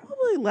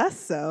 Probably less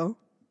so.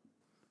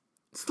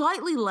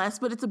 Slightly less,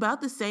 but it's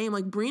about the same.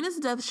 Like, Brina's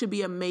death should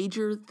be a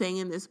major thing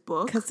in this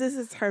book. Because this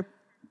is her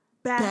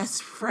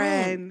best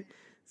friend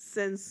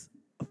since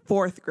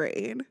 4th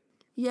grade.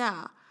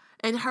 Yeah.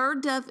 And her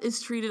death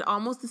is treated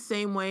almost the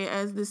same way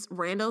as this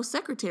rando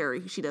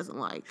secretary she doesn't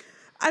like.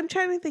 I'm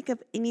trying to think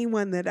of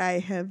anyone that I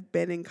have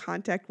been in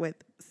contact with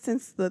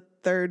since the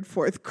 3rd,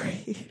 4th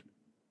grade.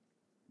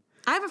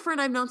 I have a friend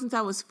I've known since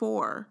I was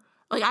 4.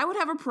 Like, I would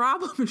have a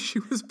problem if she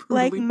was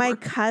brutally like my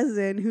murdered.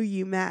 cousin who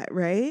you met,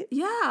 right?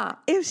 Yeah.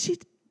 If she,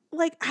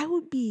 like, I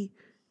don't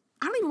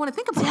even want to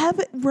think about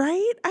it.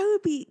 Right? I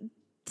would be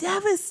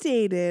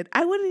devastated.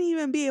 I wouldn't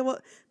even be able,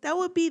 that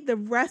would be the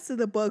rest of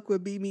the book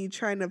would be me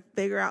trying to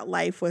figure out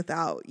life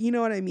without, you know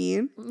what I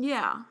mean?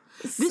 Yeah.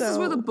 This is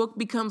where the book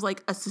becomes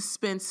like a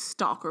suspense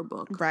stalker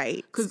book.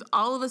 Right. Because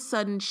all of a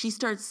sudden she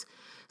starts,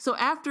 so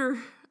after,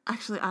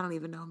 actually, I don't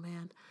even know,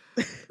 man.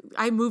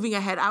 I'm moving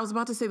ahead. I was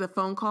about to say the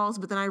phone calls,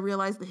 but then I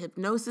realized the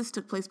hypnosis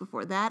took place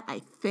before that, I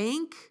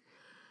think.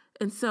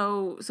 And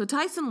so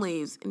Tyson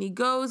leaves, and he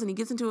goes and he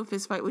gets into a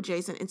fist fight with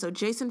Jason. And so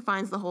Jason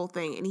finds the whole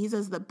thing, and he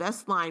says the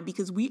best line,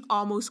 because we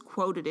almost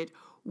quoted it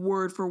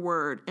word for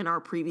word in our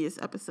previous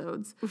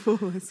episodes.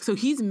 So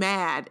he's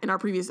mad in our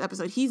previous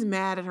episode. He's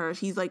mad at her.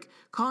 He's like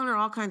calling her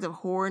all kinds of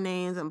whore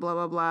names and blah,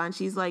 blah, blah. And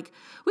she's like,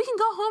 we can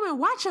go home and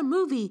watch a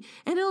movie,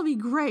 and it'll be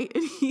great.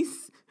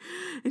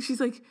 And she's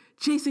like,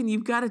 Jason,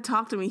 you've got to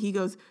talk to me. He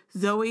goes,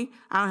 Zoe,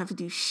 I don't have to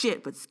do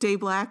shit but stay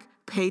black,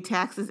 pay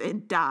taxes,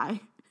 and die.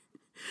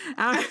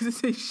 I don't have to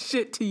say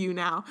shit to you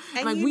now.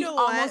 And like, we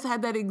almost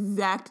had that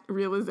exact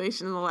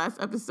realization in the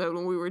last episode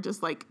when we were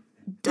just like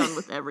done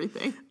with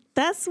everything.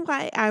 That's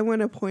why I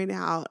want to point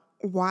out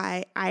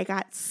why I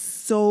got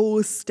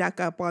so stuck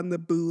up on the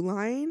boo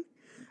line,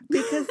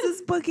 because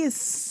this book is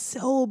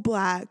so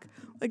black.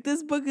 Like,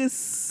 this book is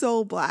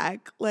so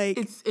black. Like,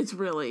 it's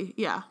really,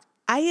 yeah.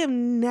 I have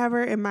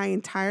never in my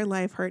entire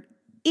life heard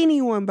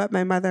anyone but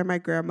my mother and my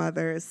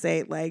grandmother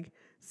say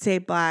stay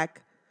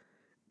black.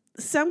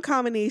 Some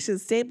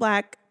combinations, stay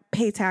black,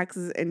 pay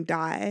taxes, and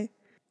die.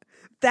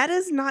 That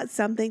is not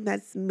something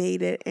that's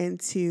made it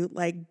into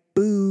like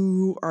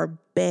boo or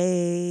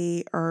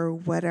bae or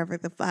whatever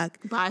the fuck.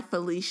 Bye,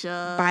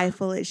 Felicia. Bye,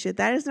 Felicia.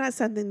 That is not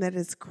something that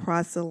has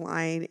crossed the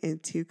line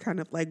into kind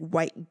of like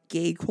white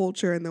gay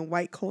culture and the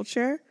white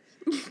culture.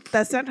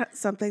 That's not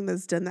something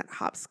that's done that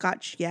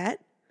hopscotch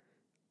yet.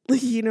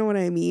 You know what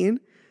I mean?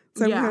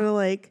 So I'm kind of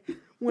like,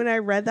 when I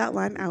read that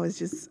line, I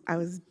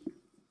was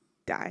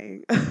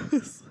dying.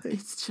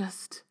 It's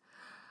just,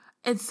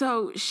 and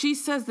so she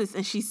says this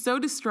and she's so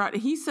distraught.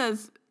 And he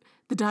says,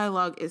 the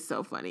dialogue is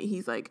so funny.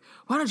 He's like,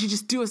 why don't you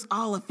just do us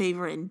all a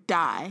favor and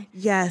die?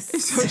 Yes.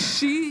 And so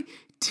she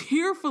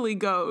tearfully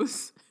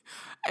goes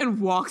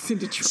and walks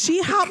into traffic.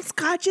 She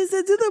hopscotches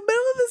into the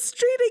middle of the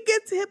street and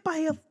gets hit by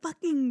a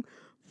fucking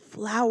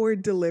flower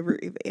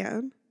delivery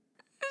van.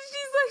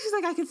 She's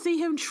like, I can see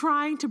him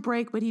trying to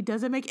break, but he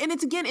doesn't make. And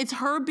it's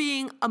her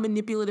being a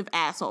manipulative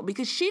asshole,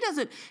 because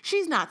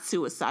she's not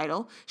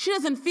suicidal. She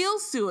doesn't feel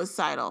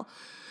suicidal.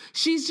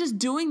 She's just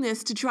doing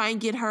this to try and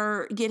get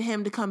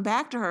him to come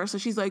back to her. So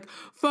she's like,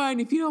 fine,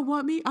 if you don't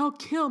want me, I'll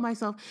kill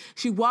myself.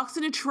 She walks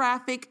into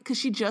traffic because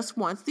she just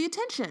wants the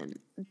attention.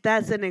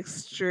 That's an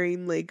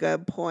extremely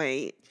good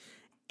point.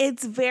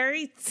 It's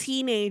very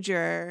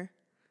teenager.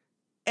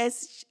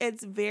 It's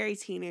very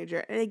teenager.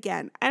 And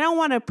again, I don't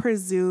want to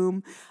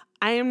presume.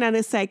 I am not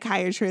a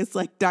psychiatrist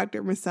like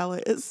Dr. Marcella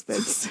is,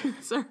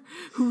 Spencer.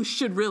 Who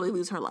should really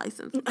lose her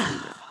license.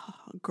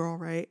 Girl,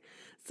 right?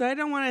 So I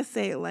don't want to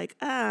say like,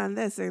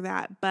 this or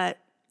that, but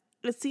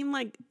it seemed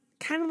like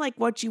kind of like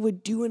what you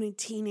would do in a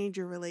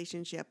teenager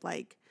relationship.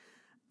 Like,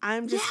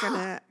 I'm just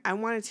I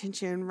want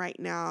attention right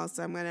now.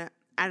 So I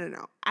don't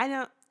know. I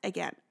don't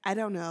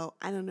know.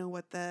 I don't know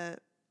what the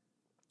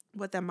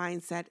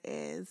mindset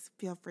is.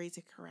 Feel free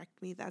to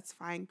correct me. That's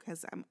fine,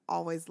 because I'm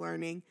always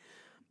learning.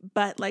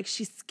 But like,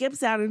 she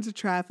skips out into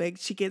traffic.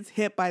 She gets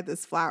hit by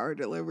this flower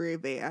delivery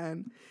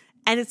van.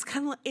 And it's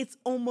kind of like, it's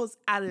almost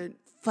out of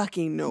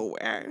fucking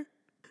nowhere.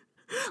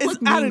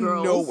 It's like out Mean of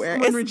Girls, nowhere.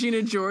 When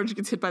Regina George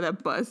gets hit by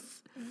that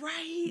bus.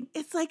 Right.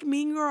 It's like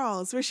Mean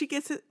Girls, where she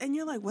gets it and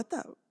you're like,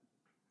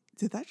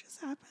 did that just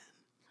happen?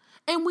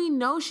 And we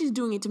know she's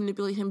doing it to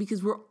manipulate him,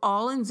 because we're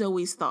all in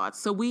Zoe's thoughts.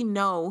 So we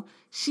know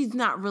she's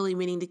not really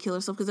meaning to kill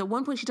herself, because at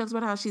one point she talks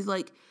about how she's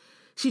like,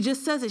 she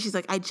just says it. She's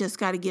like, I just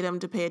got to get him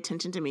to pay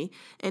attention to me.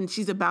 And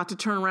she's about to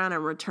turn around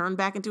and return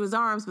back into his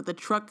arms, but the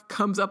truck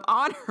comes up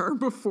on her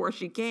before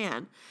she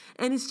can.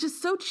 And it's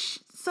just so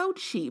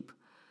cheap.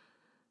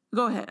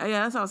 Go ahead.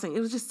 Yeah, that's all I was saying. It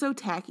was just so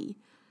tacky.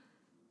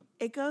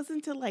 It goes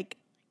into like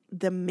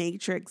the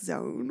Matrix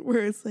zone,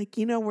 where it's like,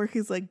 where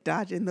he's like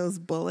dodging those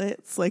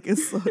bullets, like in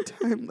slow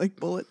time, like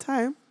bullet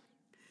time.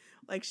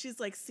 Like, she's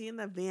like seeing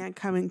the van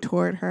coming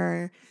toward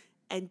her,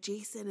 and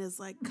Jason is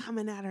like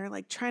coming at her,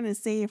 like trying to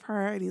save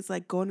her. And he's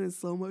like going in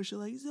slow motion,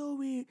 like,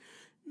 Zoe,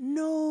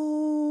 no.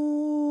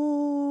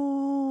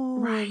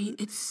 Right.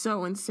 It's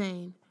so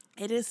insane.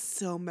 It is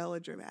so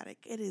melodramatic.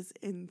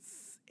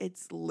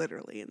 It's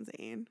literally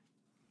insane.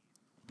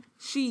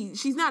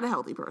 She's not a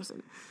healthy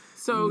person.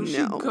 So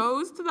she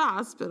goes to the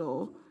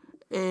hospital,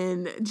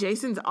 and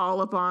Jason's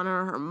all up on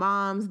her. Her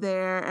mom's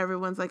there.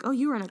 Everyone's like, oh,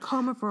 you were in a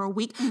coma for a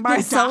week.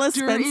 Marcella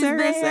Spencer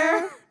is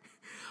there.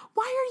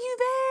 Why are you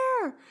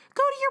there?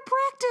 Go to your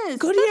practice.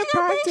 Go to your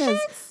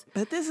practice.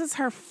 But this is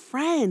her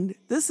friend.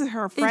 This is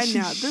her friend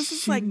now. This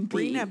is like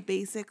Brina,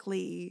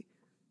 basically.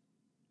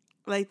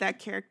 Like, that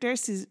character,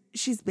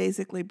 she's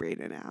basically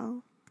Brina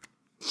now.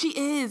 She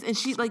is. And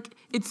she, like,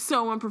 it's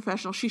so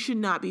unprofessional. She should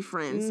not be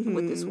friends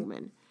with this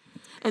woman.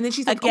 And then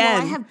she's like,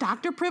 I have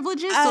doctor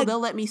privileges, so they'll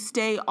let me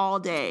stay all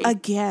day.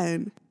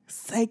 Again,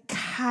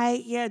 psychiatrist.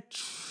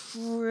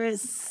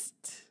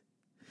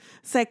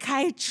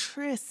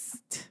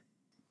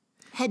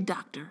 Head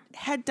doctor.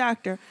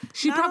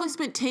 She probably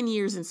spent 10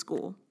 years in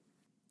school.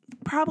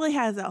 Probably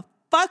has a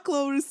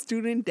fuckload of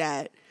student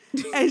debt.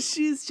 And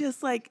she's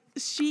just like,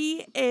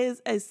 she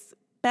is a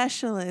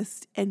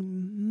specialist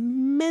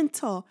in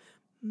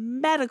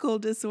medical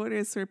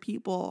disorders for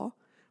people,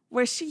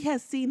 where she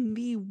has seen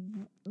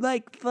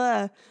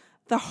the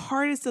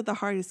hardest of the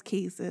hardest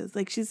cases.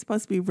 Like, she's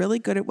supposed to be really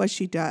good at what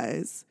she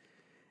does.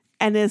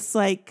 And it's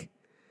like,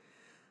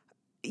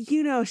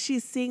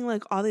 she's seeing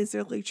like all these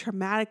really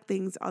traumatic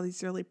things, all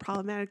these really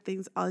problematic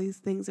things, all these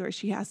things where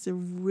she has to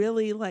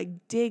really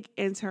like dig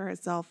into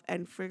herself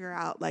and figure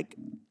out, like,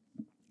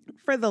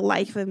 for the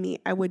life of me,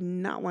 I would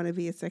not want to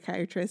be a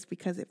psychiatrist,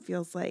 because it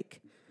feels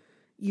like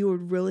you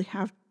would really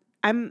have,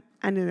 I don't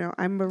know.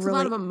 It's a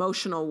lot of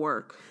emotional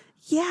work.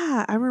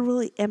 Yeah, I'm a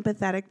really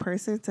sympathetic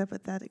person.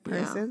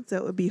 So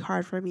it would be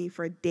hard for me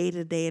for day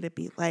to day to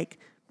be like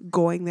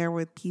going there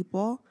with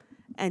people.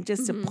 And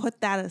just to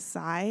put that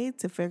aside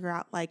to figure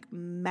out like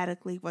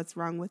medically what's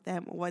wrong with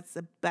them, what's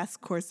the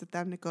best course of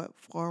them to go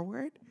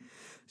forward.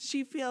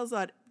 She feels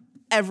on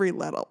every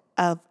level.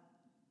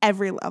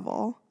 Every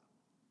level.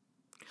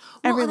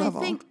 I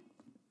think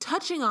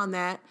touching on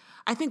that,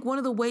 I think one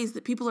of the ways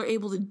that people are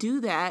able to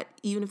do that,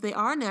 even if they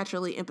are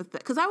naturally empathetic,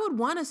 because I would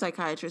want a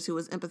psychiatrist who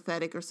was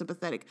empathetic or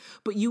sympathetic,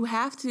 but you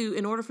have to,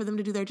 in order for them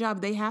to do their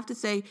job, they have to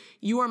say,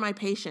 you are my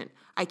patient.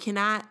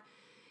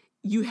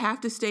 You have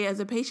to stay as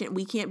a patient.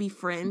 We can't be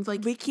friends.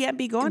 Like, we can't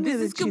be going to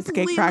the Cheesecake Factory. This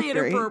is completely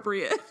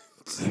inappropriate.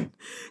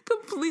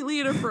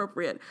 Completely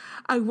inappropriate.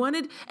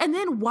 And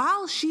then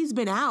while she's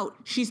been out,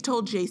 she's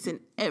told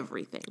Jason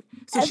everything.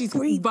 So she's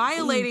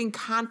violating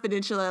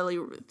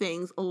confidentiality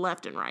things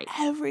left and right.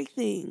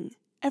 Everything.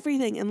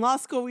 In law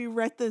school, we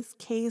read this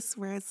case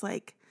where it's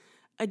like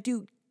a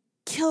dude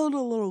killed a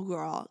little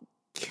girl,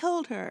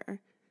 killed her,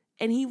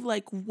 and he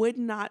like would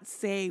not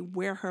say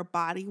where her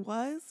body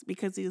was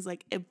because he was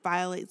like, it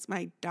violates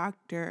my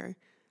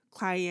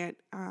doctor-client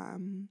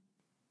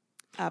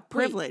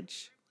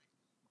privilege.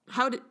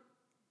 How did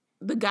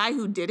the guy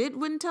who did it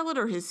wouldn't tell it,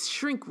 or his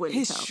shrink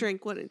wouldn't tell? His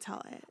shrink wouldn't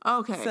tell it.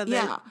 Okay, so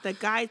the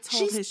guy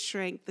told his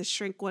shrink. The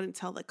shrink wouldn't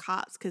tell the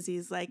cops because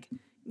he's like,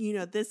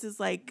 this is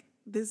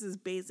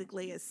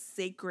basically a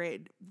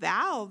sacred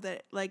vow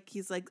that like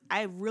he's like,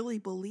 I really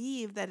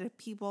believe that if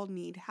people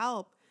need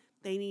help,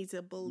 they need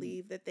to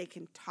believe that they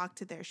can talk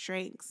to their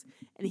shrinks,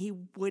 and he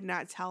would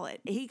not tell it.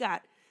 He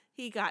got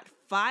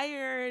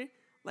fired.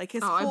 Like,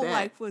 his whole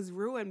life was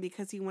ruined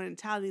because he wouldn't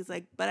tell. And he's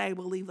like, but I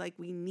believe, like,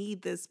 we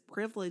need this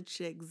privilege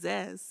to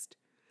exist.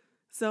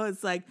 So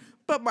it's like,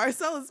 but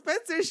Marcella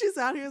Spencer, she's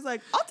out here, is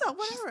like, I'll tell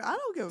whatever. I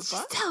don't give a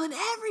fuck. She's telling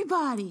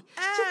everybody.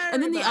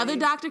 And then the other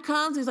doctor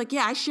comes. He's like,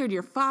 yeah, I shared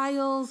your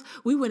files.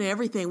 We went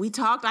everything. We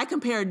talked. I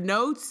compared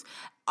notes.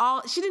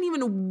 She didn't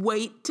even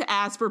wait to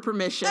ask for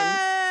permission.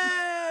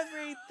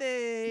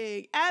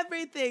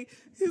 Everything.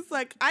 He's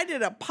like, I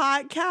did a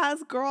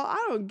podcast, girl.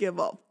 I don't give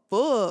a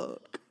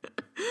fuck.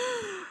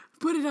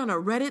 Put it on a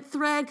Reddit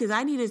thread because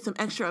I needed some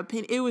extra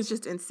opinion. It was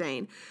just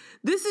insane.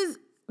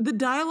 The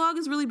dialogue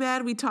is really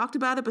bad. We talked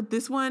about it, but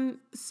this one,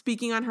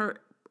 speaking on her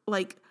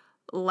like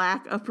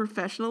lack of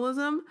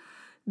professionalism,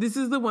 this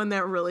is the one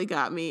that really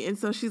got me. And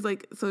so she's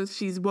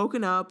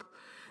woken up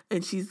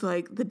and she's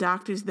like, the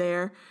doctor's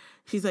there.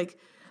 She's like,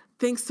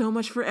 thanks so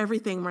much for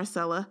everything,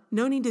 Marcella.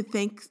 No need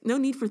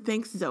for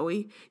thanks,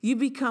 Zoe. You've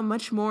become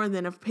much more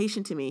than a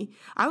patient to me.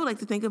 I would like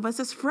to think of us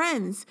as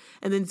friends.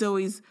 And then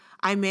Zoe's,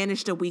 I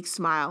managed a weak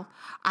smile.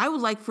 I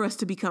would like for us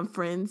to become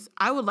friends.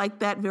 I would like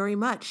that very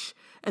much.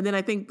 And then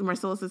I think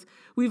Marcella says,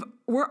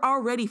 we're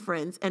already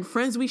friends, and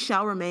friends we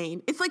shall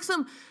remain. It's like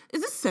is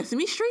this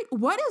Sesame Street?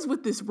 What is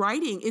with this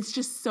writing? It's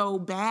just so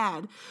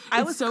bad.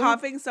 I was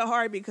coughing so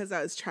hard because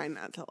I was trying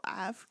not to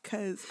laugh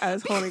because I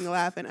was holding a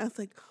laugh, and I was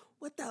like,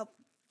 what the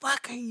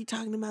fuck are you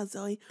talking about,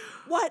 Zoe?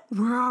 What?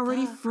 We're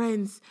already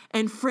friends,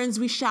 and friends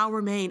we shall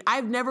remain.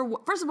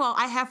 First of all,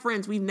 I have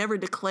friends we've never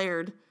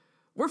declared.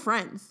 We're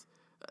friends.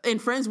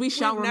 And friends we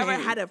shall remain. We've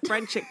never had a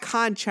friendship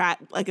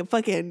contract, like a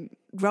fucking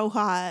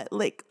Roja,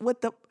 like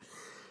what the...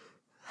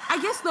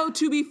 I guess, though,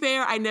 to be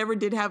fair, I never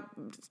did have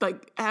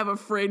a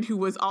friend who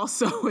was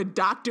also a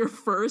doctor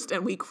first,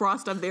 and we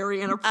crossed a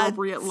very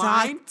inappropriate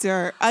line.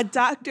 A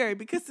doctor,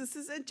 because this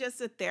isn't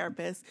just a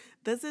therapist.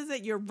 This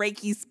isn't your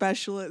Reiki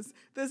specialist.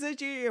 This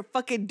isn't your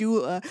fucking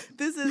doula.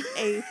 This is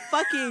a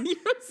fucking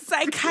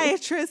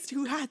psychiatrist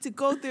who had to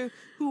go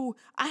through,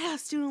 I have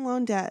student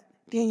loan debt,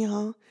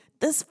 Danielle.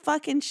 This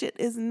fucking shit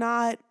is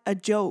not a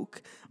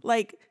joke.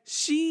 Like,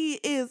 she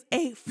is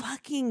a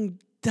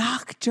fucking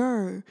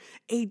doctor.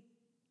 A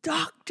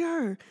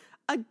doctor,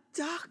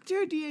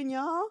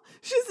 Danielle.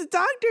 She's a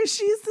doctor.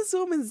 She's this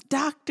woman's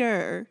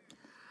doctor.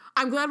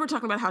 I'm glad we're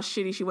talking about how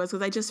shitty she was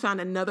because I just found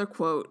another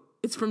quote.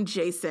 It's from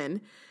Jason.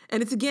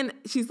 And it's again,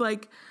 she's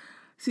like,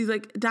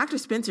 Dr.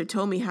 Spencer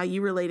told me how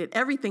you related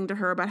everything to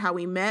her about how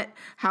we met,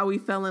 how we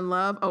fell in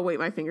love. Oh, wait,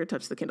 my finger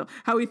touched the Kindle.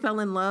 How we fell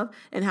in love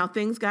and how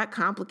things got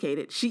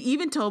complicated. She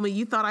even told me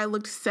you thought I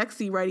looked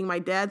sexy riding my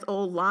dad's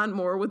old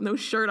lawnmower with no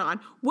shirt on.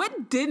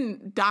 What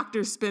didn't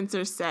Dr.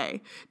 Spencer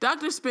say?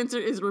 Dr. Spencer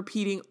is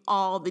repeating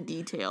all the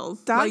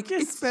details. Dr.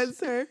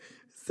 Spencer.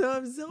 So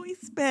if Zoe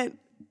spent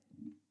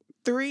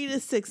 3 to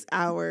 6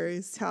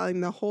 hours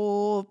telling the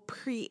whole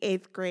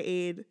pre-8th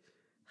grade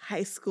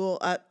high school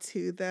up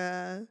to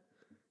the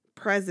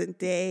present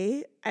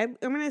day, I'm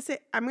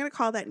gonna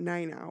call that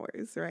 9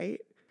 hours,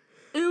 right?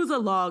 It was a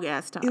long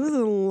ass time. It was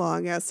a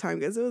long ass time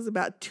because it was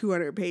about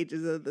 200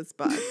 pages of this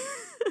book.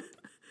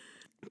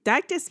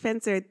 Dr.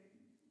 Spencer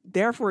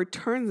therefore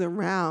turns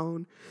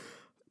around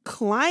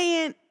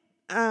patient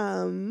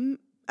client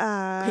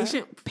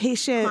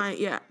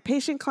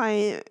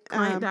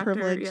doctor,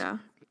 privilege. Yeah.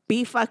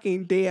 Be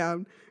fucking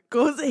damned.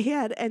 Goes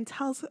ahead and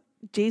tells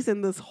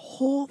Jason this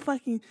whole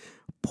fucking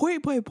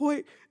point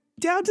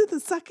down to the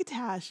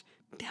succotash.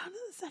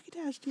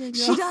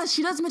 Danielle.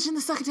 She does mention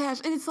the succotash.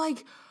 And it's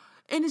like,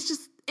 and it's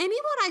just,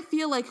 anyone I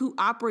feel like who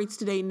operates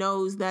today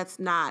knows that's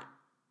not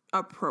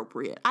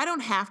appropriate. I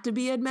don't have to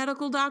be a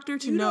medical doctor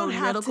to You know don't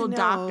have medical to know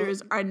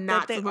doctors are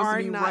not that they supposed are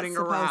to be not running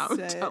around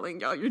supposed to. telling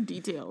y'all your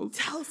details.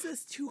 Tells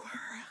this to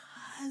her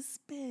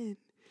husband.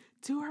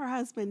 To her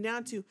husband.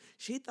 Now to,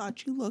 she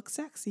thought you looked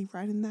sexy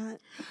right in that.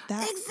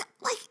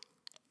 Like,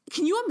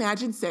 can you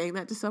imagine saying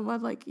that to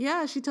someone? Like,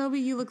 yeah, she told me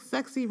you look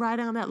sexy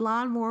riding on that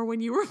lawnmower when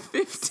you were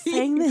 15.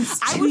 Saying this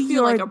I to would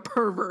feel like your a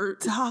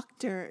pervert.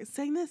 doctor.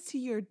 Saying this to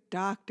your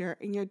doctor,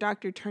 and your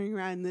doctor turning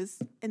around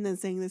and then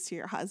saying this to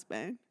your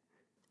husband.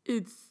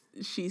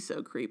 She's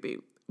so creepy.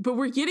 But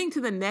we're getting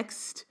to the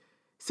next.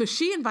 So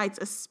she invites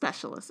a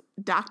specialist,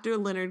 Dr.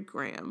 Leonard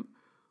Graham,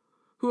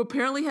 who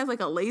apparently has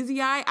like a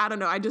lazy eye. I don't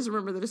know. I just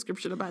remember the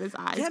description about his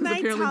eyes because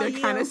apparently they're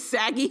kind of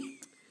saggy.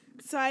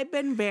 So I've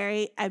been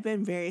very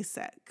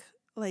sick.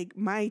 Like,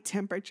 my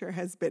temperature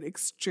has been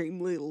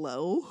extremely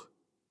low,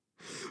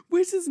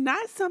 which is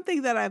not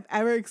something that I've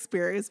ever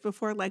experienced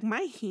before. Like,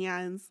 my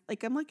hands,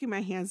 like, I'm looking at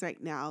my hands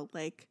right now.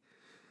 Like,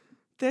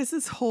 there's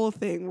this whole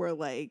thing where,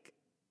 like,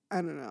 I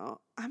don't know.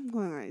 I'm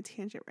going on a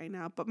tangent right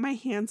now, but my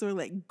hands are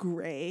like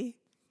gray.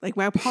 Like,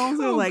 my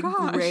palms are like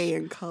gray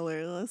and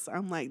colorless.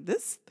 I'm like,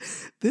 this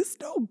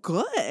no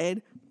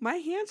good. My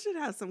hands should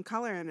have some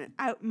color in it.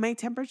 My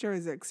temperature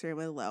is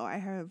extremely low. I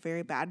have a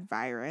very bad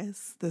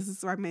virus. This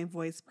is why my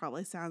voice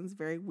probably sounds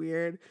very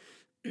weird.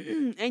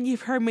 And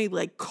you've heard me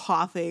like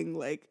coughing.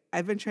 Like,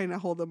 I've been trying to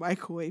hold the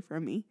mic away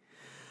from me.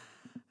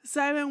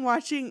 So I've been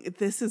watching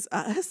This Is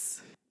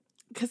Us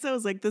because I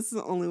was like, this is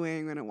the only way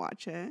I'm going to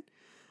watch it.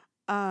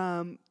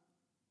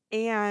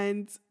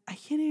 And I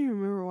can't even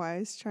remember why I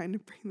was trying to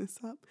bring this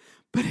up,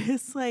 but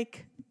it's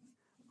like,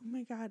 oh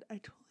my God, I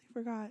totally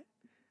forgot.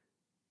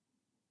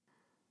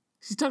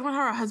 She's talking about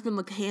how her husband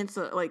looked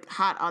handsome, like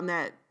hot on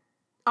that.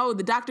 Oh,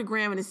 the Dr.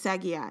 Graham and his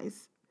saggy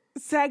eyes.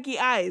 Saggy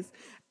eyes.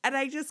 And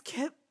I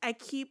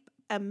keep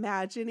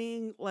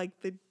imagining like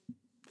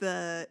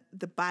the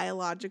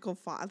biological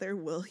father,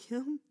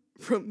 William,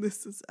 from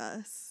This Is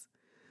Us,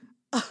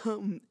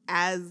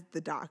 as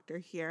the doctor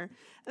here.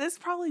 And this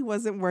probably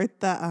wasn't worth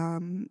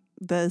the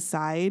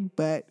aside,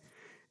 but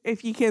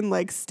if you can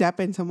like step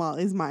into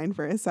Molly's mind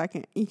for a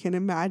second, you can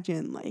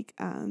imagine like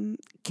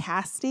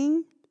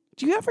casting.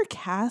 Do you ever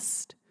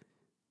cast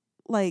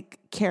like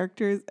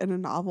characters in a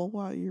novel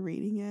while you're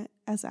reading it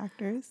as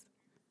actors?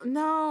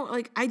 No,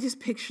 like I just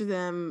picture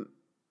them,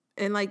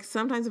 and like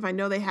sometimes if I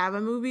know they have a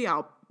movie,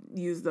 I'll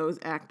use those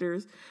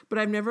actors, but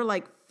I've never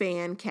like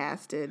fan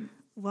casted.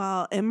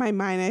 Well, in my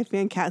mind, I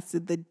fan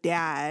casted the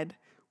dad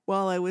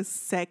while I was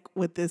sick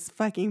with this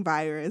fucking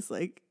virus,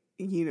 like,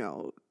 you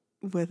know,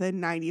 with a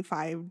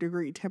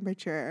 95-degree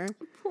temperature.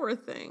 Poor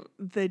thing.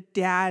 The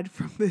dad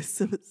from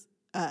This Is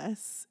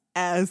Us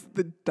as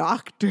the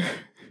doctor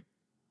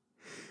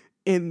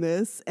in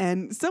this.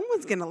 And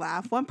someone's going to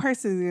laugh. One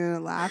person's going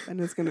to laugh,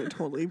 and it's going to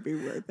totally be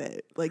worth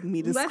it. Like,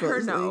 me disclosing. Let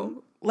her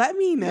know. Let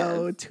me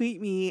know. Yes.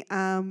 Tweet me.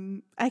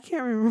 I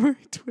can't remember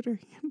my Twitter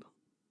handle.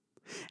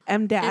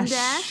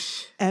 M-1.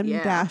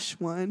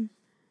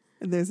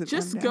 And there's an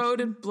Just M-. go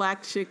to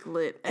Black Chick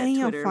Lit at and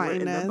Twitter. you'll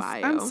find in us. the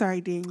bio. I'm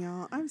sorry,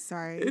 Danielle. I'm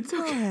sorry. It's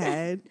go okay.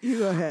 ahead. You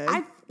go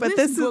ahead. But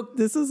this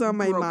this is on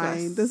my broke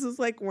mind. us. This is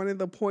like one of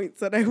the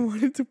points that I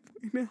wanted to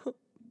point out.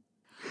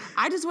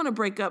 I just want to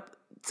break up.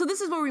 So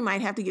this is where we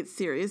might have to get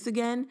serious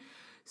again.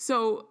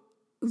 So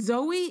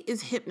Zoe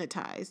is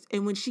hypnotized,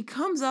 and when she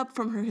comes up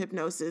from her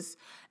hypnosis,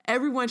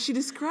 she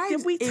describes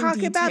Did we in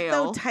talk about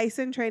detail, though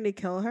Tyson trying to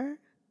kill her?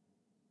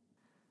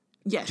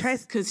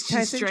 Yes, because she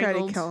Tyson tried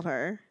strangled. to kill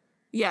her.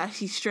 Yeah,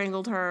 he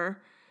strangled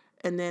her,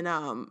 and then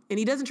and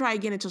he doesn't try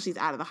again until she's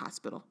out of the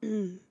hospital.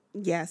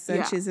 Yes,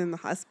 and she's in the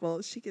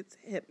hospital. She gets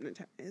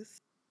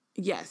hypnotized.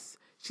 Yes,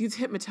 she gets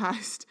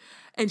hypnotized,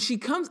 and she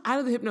comes out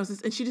of the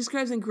hypnosis, and she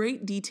describes in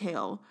great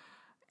detail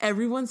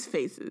everyone's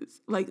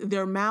faces. Like,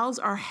 their mouths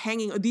are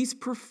hanging. These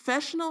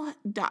professional,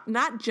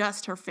 not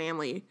just her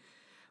family,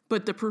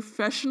 but the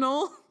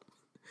professional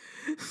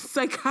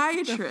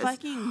psychiatrists. The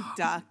fucking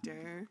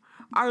doctor.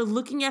 Are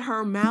looking at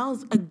her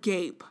mouths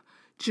agape,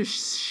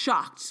 just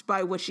shocked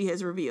by what she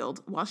has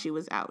revealed while she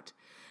was out.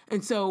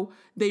 And so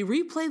they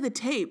replay the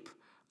tape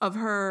of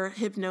her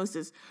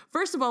hypnosis.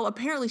 First of all,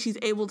 apparently she's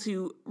able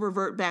to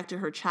revert back to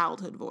her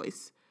childhood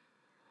voice,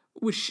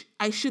 which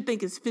I should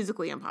think is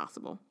physically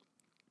impossible.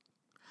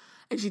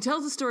 And she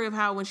tells the story of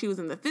how when she was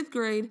in the 5th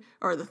grade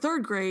or the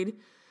 3rd grade,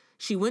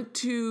 she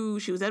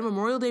was at a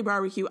Memorial Day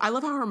barbecue. I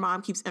love how her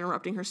mom keeps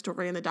interrupting her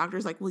story, and the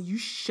doctor's like, will you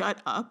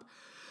shut up?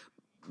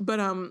 But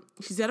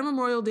she's at a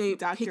Memorial Day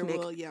picnic. Dr.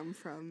 William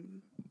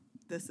from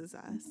This Is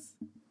Us.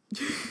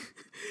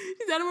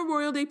 She's at a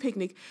Memorial Day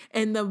picnic,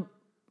 and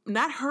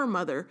not her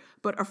mother,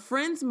 but a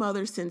friend's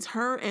mother sends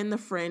her and the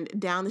friend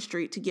down the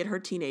street to get her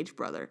teenage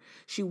brother.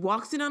 She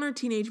walks in on this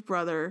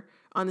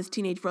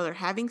teenage brother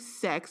having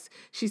sex.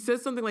 She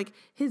says something like,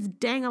 his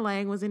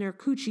dang-a-lang was in her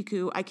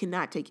coochie-coo. I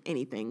cannot take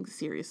anything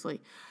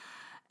seriously.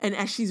 And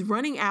as she's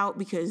running out,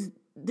 because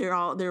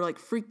they're like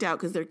freaked out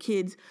because they're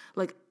kids,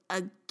 like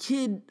a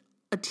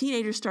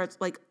teenager starts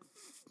like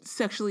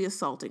sexually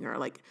assaulting her,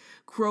 like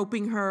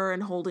groping her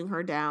and holding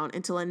her down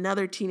until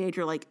another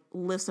teenager like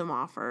lifts him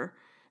off her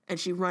and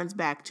she runs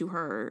back to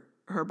her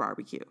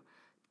barbecue.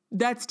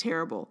 That's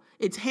terrible.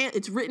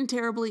 It's written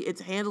terribly.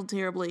 It's handled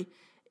terribly.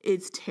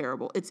 It's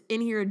terrible. It's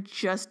in here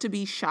just to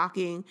be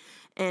shocking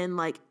and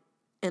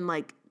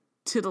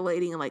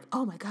titillating and like,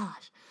 oh my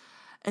gosh.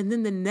 And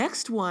then the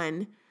next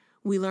one,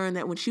 we learned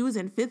that when she was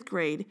in 5th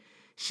grade,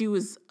 she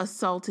was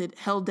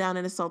held down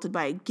and assaulted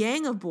by a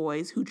gang of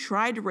boys who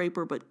tried to rape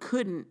her but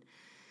couldn't.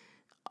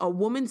 A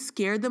woman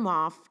scared them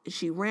off.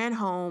 She ran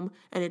home,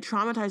 and it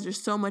traumatized her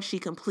so much she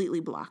completely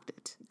blocked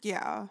it.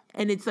 Yeah.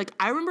 And it's like,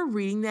 I remember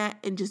reading that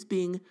and just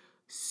being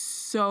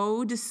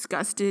so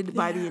disgusted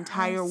by the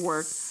entire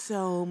work. There's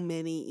so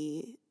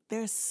many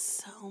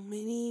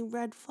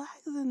red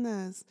flags in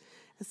this.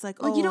 It's like,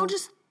 you don't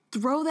just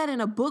throw that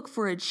in a book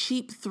for a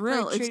cheap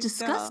thrill. It's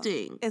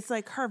disgusting. It's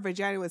like her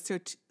vagina was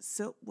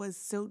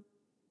so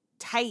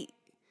tight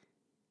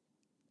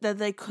that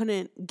they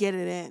couldn't get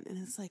it in. And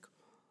it's like,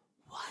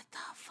 what the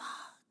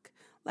fuck?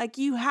 Like,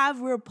 you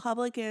have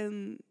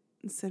Republican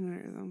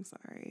senators, I'm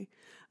sorry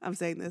I'm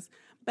saying this,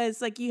 but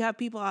it's like you have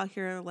people out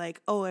here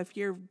like, oh, if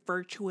you're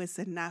virtuous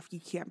enough, you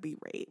can't be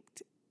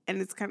raped.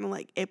 And it's kind of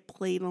like it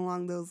played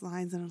along those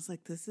lines. And I was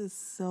like, this is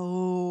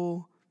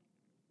so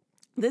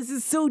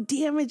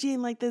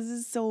damaging. Like, this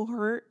is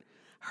so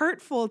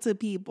hurtful to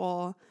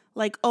people.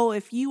 Like, oh,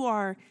 if you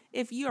are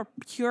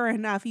pure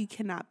enough, you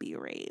cannot be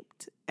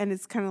raped. And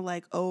it's kind of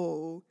like,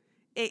 oh,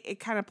 it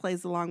kind of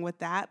plays along with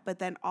that. But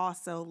then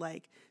also,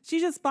 like, she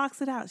just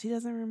blocks it out. She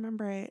doesn't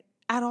remember it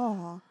at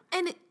all.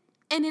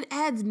 And it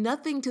adds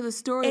nothing to the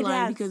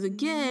storyline because,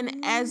 again,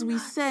 as we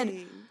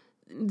said,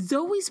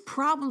 Zoe's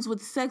problems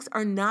with sex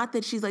are not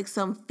that she's like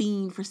some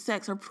fiend for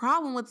sex. Her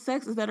problem with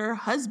sex is that her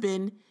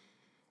husband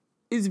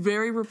is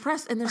very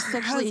repressed and they're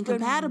sexually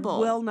incompatible.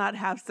 Will not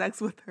have sex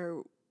with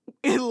her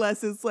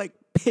unless it's like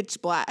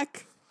pitch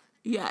black.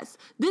 Yes.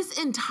 This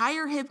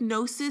entire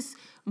hypnosis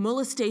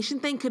molestation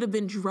thing could have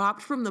been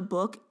dropped from the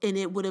book and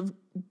it would have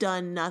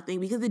done nothing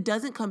because it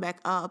doesn't come back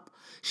up.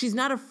 She's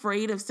not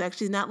afraid of sex.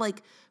 She's not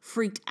like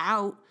freaked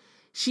out.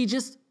 She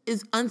just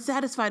is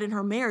unsatisfied in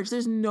her marriage.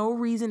 There's no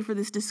reason for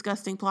this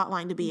disgusting plot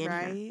line to be in here.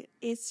 Right?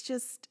 It's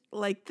just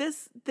like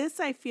this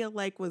I feel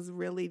like was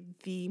really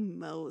the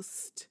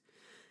most.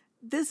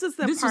 This was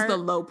the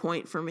low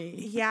point for me.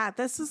 Yeah,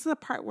 this is the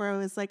part where I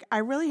was like, I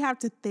really have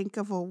to think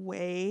of a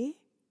way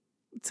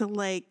to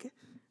like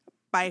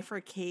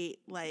bifurcate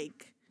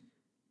like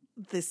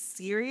the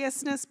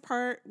seriousness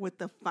part with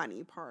the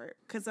funny part.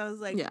 Because I was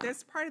like,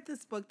 there's part of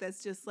this book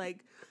that's just like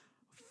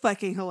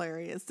fucking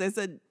hilarious. There's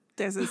a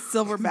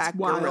silverback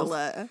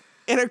gorilla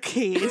in a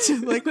cage,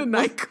 like the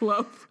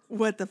nightclub.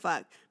 What the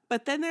fuck?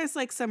 But then there's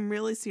like some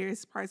really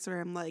serious parts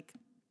where I'm like,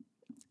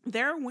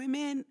 there are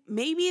women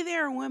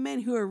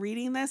who are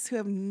reading this who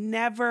have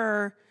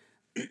never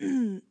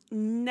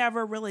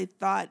really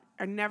thought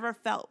or never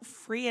felt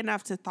free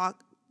enough to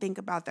think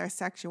about their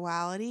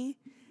sexuality.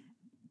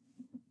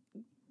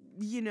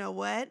 You know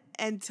what?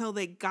 Until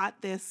they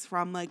got this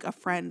from like a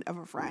friend of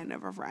a friend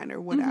of a friend or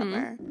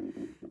whatever.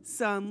 Mm-hmm.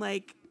 So I'm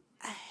like,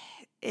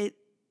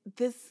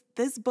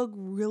 this book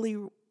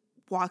really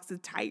walks a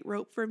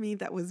tightrope for me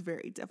that was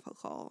very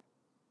difficult.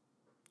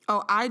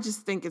 Oh, I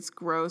just think it's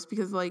gross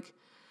because like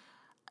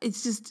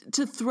it's just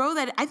to throw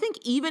that. I think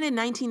even in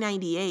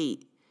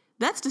 1998,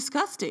 that's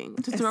disgusting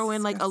to throw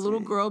in like a little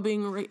girl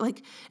being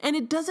like, and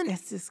it doesn't.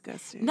 It's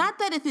disgusting. Not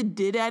that if it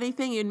did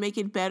anything, it'd make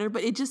it better,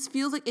 but it just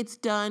feels like it's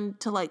done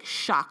to like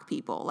shock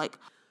people, like,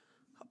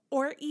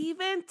 or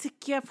even to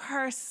give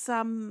her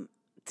some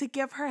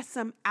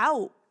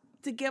out.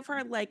 To give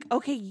her like,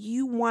 okay,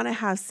 you want to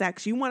have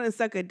sex, you want to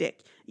suck a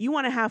dick, you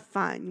want to have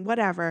fun,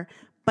 whatever.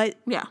 But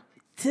yeah,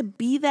 to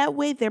be that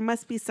way, there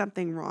must be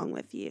something wrong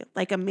with you.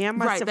 Like a man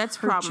must have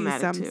hurt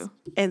you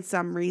in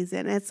some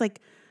reason. And it's like,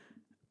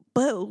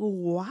 but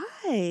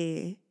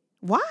why?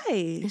 Why?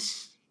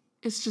 It's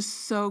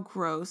just so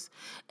gross.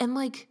 And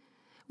like,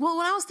 well,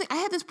 when I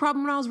had this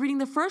problem when I was reading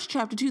the first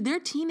chapter too. They're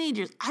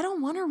teenagers. I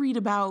don't want to read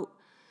about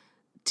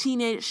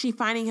she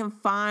finding him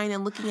fine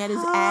and looking at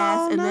his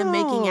ass and then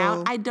making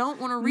out. I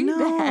don't want to read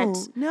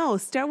that. No,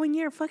 start when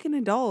you're fucking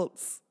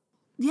adults.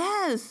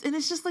 Yes. And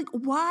it's just like,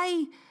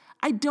 why?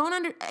 I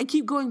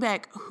keep going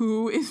back.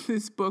 Who is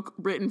this book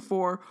written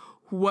for?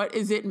 What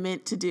is it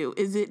meant to do?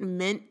 Is it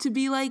meant to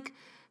be like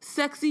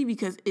sexy?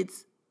 Because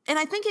and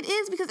I think it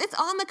is because it's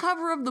on the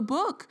cover of the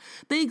book.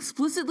 They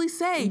explicitly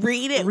say,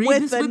 read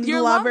this with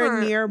your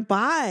lover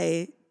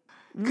nearby.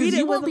 Read it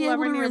you won't be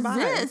able to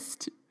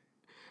resist.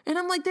 And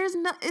I'm like,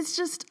 it's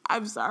just,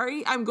 I'm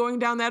sorry. I'm going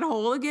down that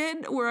hole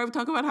again where I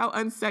talk about how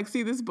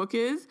unsexy this book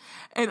is.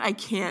 And I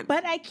can't.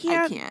 But I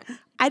can't.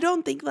 I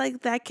don't think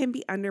like that can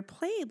be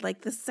underplayed.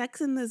 Like the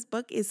sex in this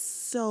book is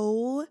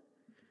so,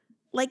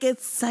 like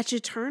it's such a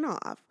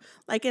turnoff.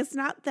 Like it's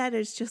not that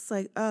it's just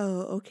like,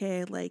 oh,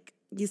 okay. Like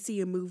you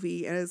see a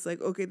movie and it's like,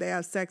 okay, they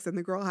have sex and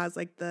the girl has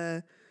like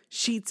the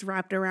sheets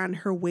wrapped around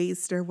her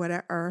waist or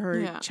whatever, or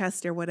her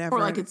chest or whatever.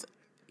 Or like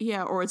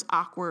or it's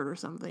awkward or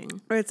something.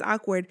 Or it's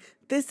awkward.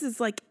 This is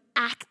like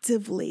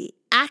actively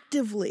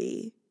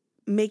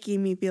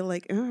making me feel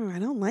like, oh, I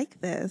don't like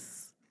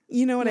this.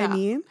 You know what I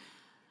mean?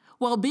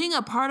 while being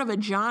a part of a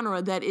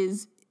genre that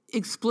is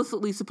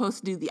explicitly supposed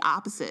to do the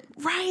opposite.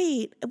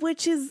 Right.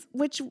 Which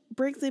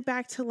brings me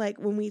back to like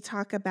when we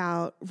talk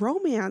about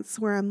romance,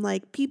 where I'm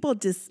like, people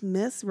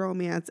dismiss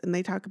romance and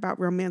they talk about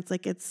romance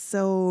like it's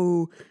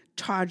so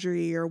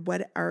tawdry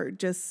or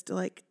just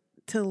like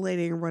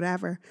titillating or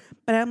whatever.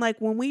 But I'm like,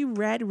 when we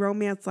read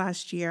romance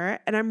last year,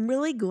 and I'm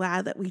really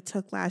glad that we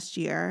took last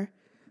year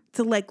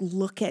to like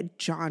look at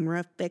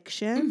genre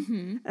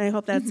fiction. And I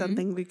hope that's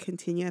something we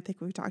continue. I think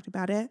we've talked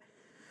about it.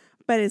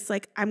 But it's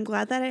like, I'm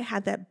glad that I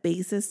had that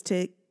basis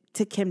to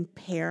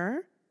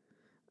compare,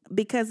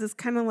 because it's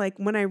kind of like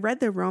when I read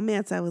the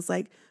romance, I was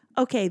like,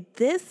 okay,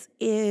 this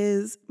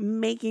is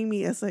making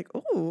me, it's like,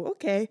 oh,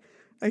 okay.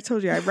 I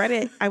told you, I read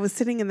it. I was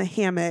sitting in the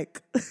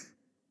hammock,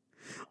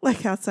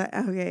 like outside.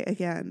 Okay,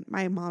 again,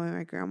 my mom and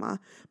my grandma.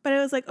 But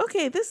I was like,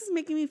 okay, this is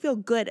making me feel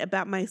good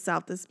about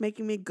myself. This is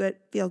making me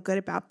feel good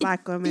about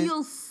Black women. It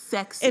feels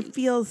sexy. It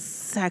feels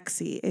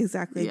sexy,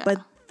 exactly. Yeah.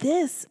 But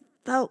this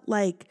felt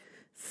like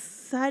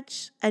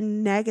such a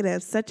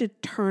negative, such a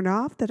turn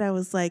off that I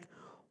was like,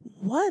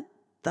 what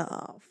the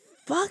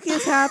fuck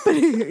is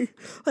happening?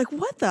 Like,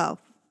 what the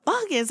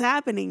fuck is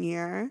happening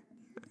here?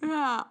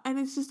 Yeah, and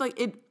it's just like,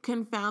 it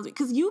confounds me.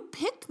 Because you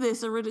picked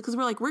this originally, because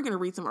we're like, we're going to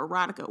read some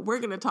erotica. We're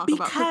going to talk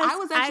about, because I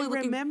was actually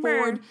looking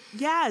forward.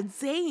 Yeah,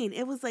 Zane.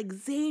 It was like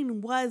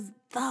Zane was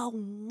the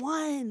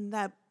one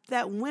that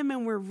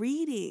women were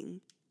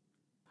reading.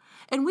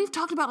 And we've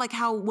talked about like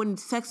how when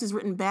sex is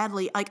written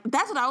badly, like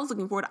that's what I was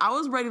looking forward to. I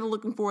was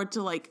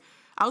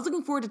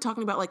looking forward to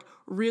talking about like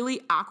really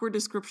awkward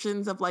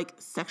descriptions of like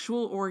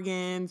sexual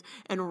organs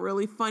and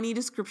really funny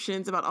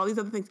descriptions about all these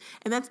other things.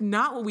 And that's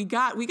not what we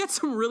got. We got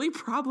some really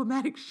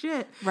problematic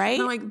shit. Right.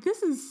 And I'm like,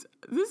 this is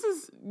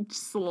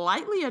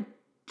slightly not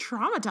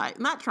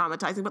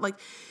traumatizing, but like,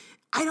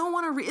 I don't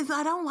want to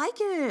I don't like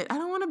it. I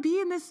don't want to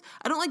be in this.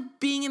 I don't like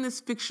being in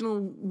this fictional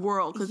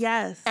world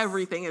because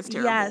everything is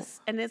terrible. Yes.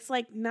 And it's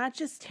like not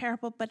just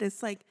terrible, but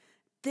it's like,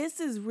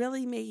 this is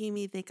really making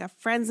me think of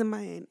friends of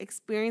mine,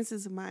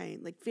 experiences of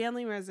mine, like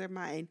family members of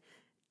mine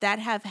that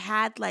have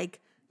had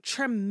like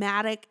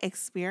traumatic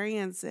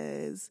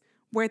experiences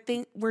where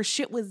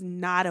shit was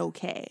not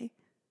okay.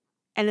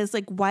 And it's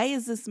like, why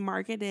is this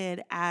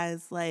marketed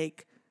as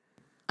like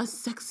a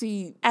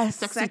sexy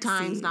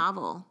times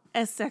novel?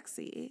 As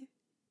sexy.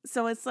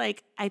 So it's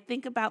like, I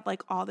think about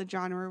like all the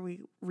genre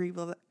we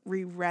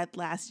reread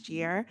last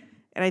year,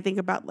 and I think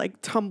about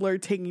like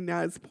Tumblr taking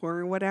that as porn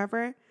or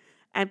whatever.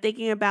 I'm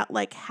thinking about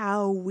like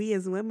how we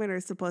as women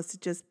are supposed to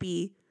just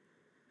be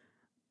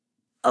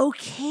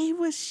okay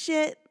with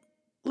shit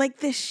like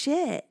this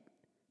shit.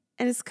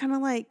 And it's kind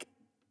of like,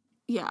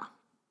 yeah,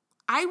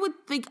 I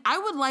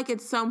would like at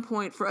some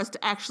point for us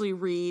to actually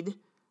read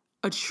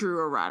a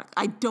true erotic.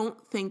 I don't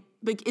think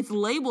like it's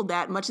labeled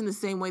that much in the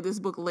same way this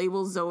book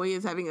labels Zoe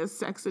as having a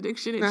sex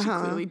addiction, and she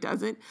clearly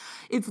doesn't.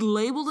 It's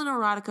labeled an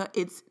erotica.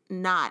 It's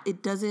not.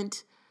 It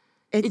doesn't.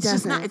 It's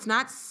just not. It's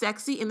not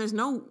sexy, and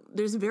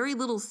there's very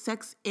little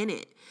sex in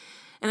it.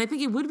 And I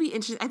think it would be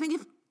interesting. I think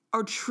if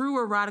a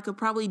true erotica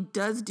probably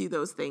does do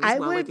those things I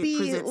well, would like it be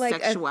presents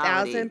like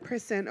sexuality.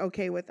 1,000%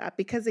 okay with that,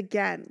 because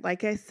again,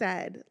 like I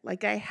said,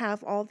 like I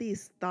have all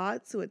these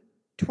thoughts with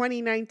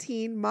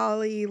 2019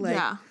 Molly, like.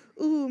 Yeah.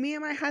 Ooh, me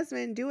and my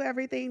husband do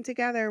everything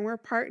together and we're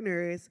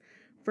partners,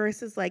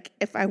 versus like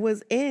if I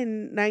was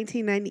in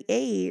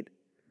 1998,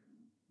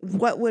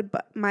 what would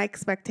my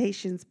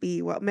expectations be?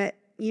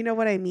 You know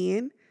what I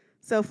mean?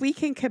 So if we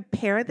can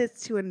compare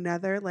this to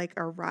another like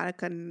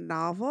erotica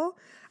novel,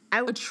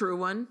 a true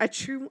one,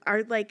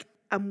 or like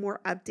a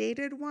more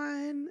updated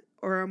one,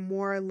 or a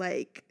more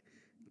like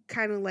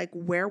kind of like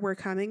where we're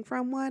coming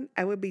from one,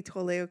 I would be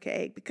totally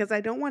okay, because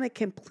I don't want to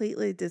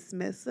completely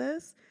dismiss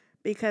this,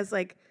 because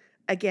like,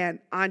 again,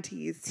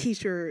 aunties,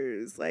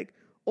 teachers, like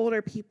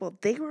older people,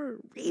 they were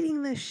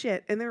reading this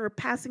shit and they were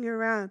passing it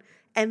around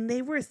and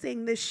they were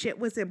saying this shit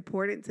was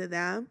important to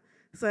them.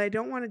 So I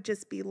don't want to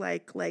just be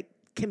like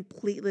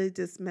completely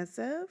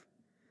dismissive,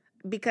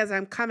 because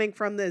I'm coming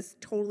from this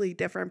totally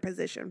different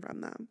position from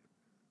them.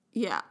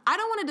 Yeah, I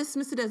don't want to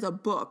dismiss it as a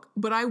book,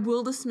 but I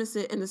will dismiss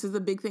it, and this is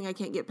the big thing I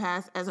can't get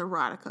past, as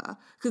erotica,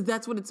 because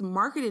that's what it's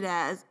marketed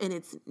as, and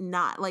it's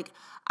not. Like,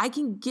 I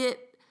can get...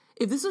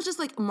 If this was just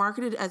like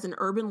marketed as an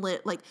urban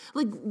lit, like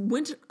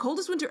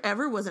Coldest Winter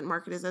Ever wasn't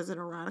marketed as an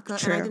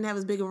erotica, and I didn't have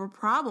as big of a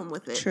problem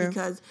with it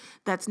because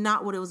that's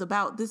not what it was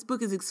about. This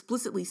book is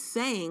explicitly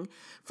saying,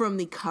 from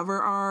the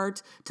cover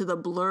art to the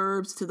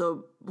blurbs to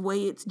the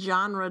way it's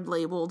genre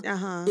labeled,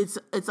 it's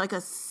like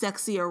a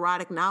sexy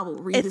erotic novel.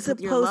 Read this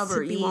with your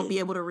lover; you won't be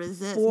able to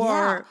resist.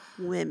 For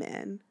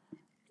women.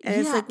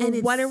 And it's like,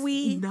 well, what are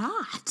we?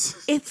 Not.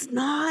 It's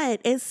not.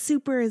 It's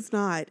super is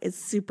not. It's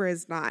super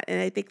is not. And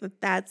I think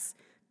that's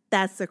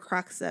the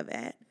crux of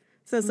it.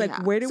 So it's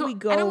like, where do we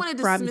go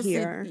from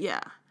here? Yeah,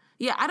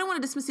 I don't want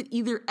to dismiss it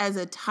either as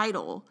a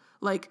title.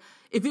 Like,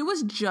 if it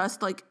was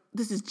just like,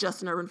 this is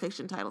just an urban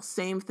fiction title,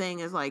 same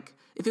thing as like,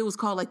 if it was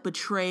called like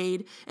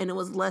Betrayed and it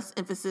was less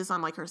emphasis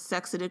on like her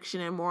sex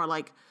addiction and more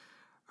like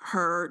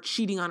her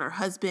cheating on her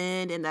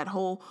husband and that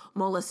whole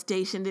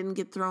molestation didn't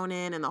get thrown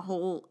in and the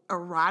whole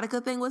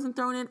erotica thing wasn't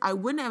thrown in, I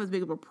wouldn't have as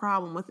big of a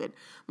problem with it.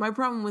 My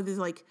problem with it is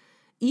like,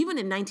 even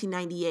in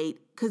 1998,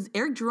 because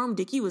Eric Jerome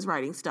Dickey was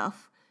writing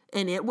stuff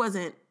and it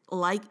wasn't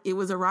like, it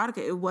was erotica.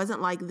 It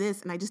wasn't like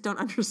this. And I just don't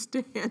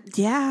understand.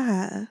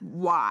 Yeah.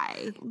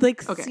 Why.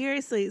 Like, Okay.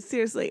 seriously,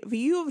 if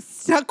you have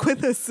stuck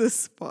with us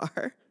this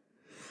far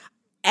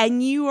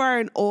and you are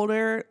an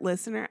older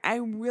listener, I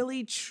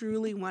really,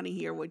 truly want to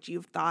hear what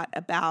you've thought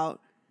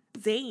about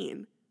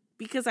Zane.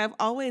 Because I've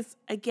always,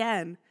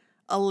 again,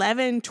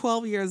 11,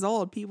 12 years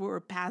old, people were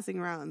passing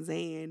around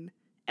Zane.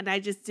 And I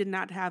just did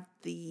not have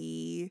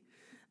the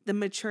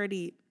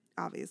maturity,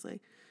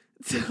 obviously,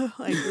 to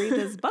like read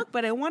this book.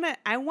 But I want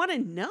to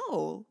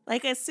know.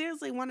 Like, I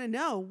seriously want to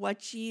know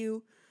what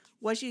you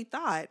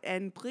thought.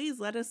 And please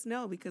let us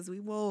know, because we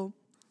will.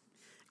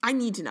 I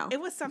need to know.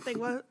 It was something,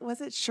 was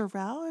it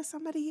Sherelle or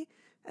somebody?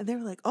 And they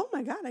were like, oh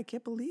my God, I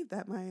can't believe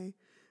that my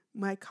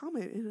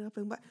comment ended up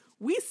in what?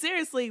 We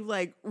seriously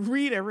like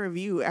read and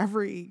review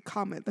every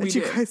comment that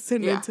you guys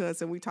send in to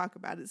us, and we talk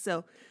about it.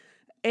 So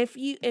if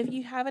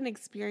you have an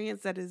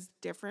experience that is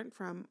different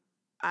from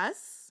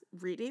us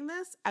reading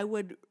this, I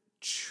would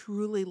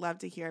truly love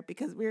to hear it,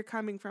 because we're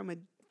coming from a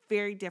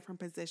very different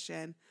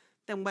position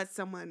than what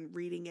someone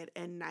reading it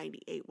in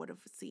 98 would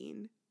have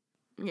seen.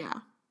 Yeah.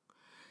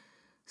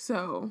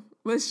 So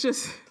let's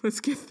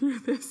get through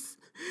this.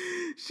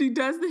 She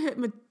does the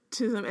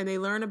hypnotism and they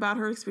learn about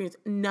her experience.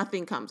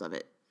 Nothing comes of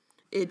it.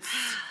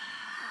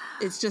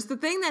 It's just the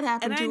thing that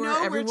happened to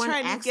her. Everyone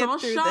acts all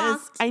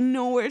shocked. I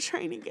know we're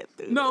trying to get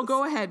through No, this.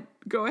 go ahead.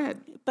 Go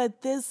ahead.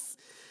 But this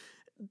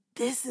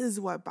is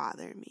what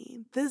bothered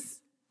me. This,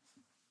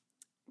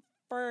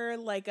 for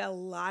like a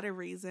lot of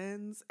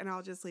reasons, and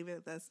I'll just leave it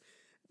at this.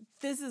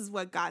 This is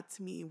what got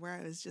to me, where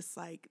I was just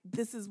like,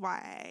 this is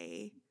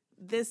why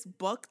this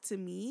book to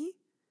me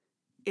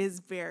is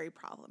very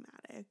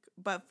problematic.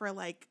 But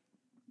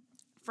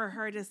for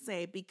her to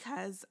say,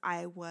 because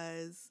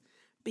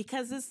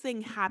this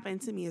thing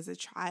happened to me as a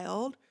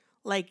child,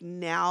 like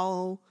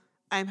now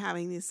I'm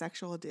having these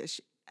sexual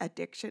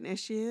addiction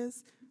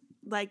issues,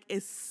 like,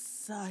 is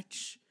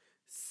such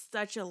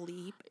a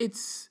leap.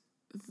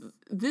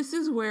 This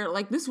is where,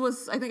 like, this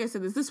was, I think I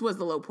said this was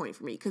the low point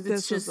for me, because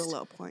it's just the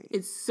low point.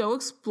 It's so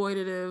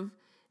exploitative.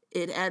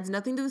 It adds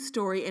nothing to the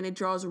story, and it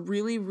draws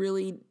really,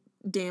 really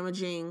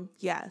damaging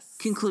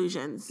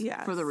conclusions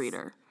for the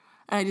reader.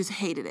 And I just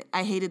hated it.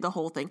 I hated the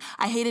whole thing.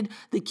 I hated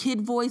the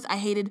kid voice. I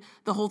hated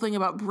the whole thing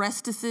about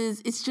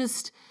breastises. It's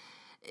just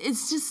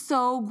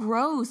so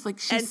gross. Like,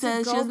 she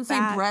doesn't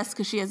say breast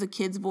because she has a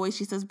kid's voice.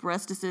 She says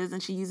breastises,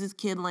 and she uses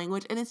kid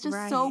language, and it's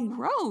just so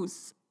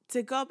gross.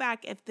 To go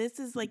back, if this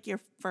is like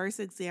your first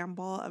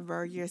example of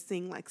where you're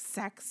seeing like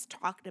sex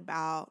talked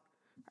about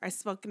or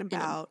spoken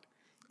about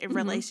in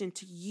relation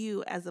to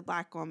you as a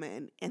Black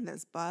woman in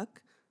this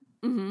book,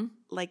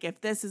 like, if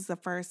this is the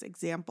first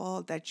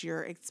example that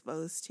you're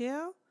exposed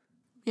to,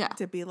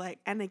 to be like,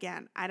 and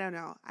again, I don't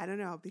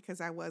know,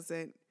 because I was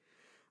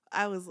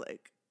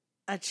like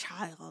a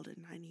child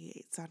in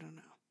 98, so I don't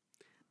know.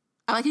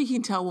 I like how you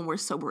can tell when we're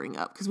sobering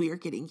up, because we are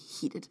getting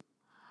heated.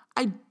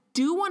 I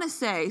do want to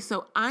say,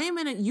 so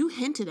you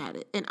hinted at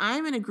it, and I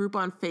am in a group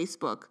on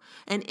Facebook,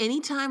 and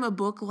anytime a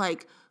book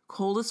like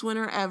Coldest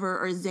Winter Ever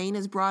or Zane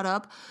is brought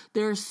up,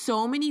 there are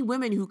so many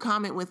women who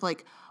comment with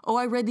like, oh,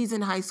 I read these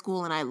in high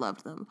school and I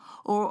loved them.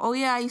 Or, oh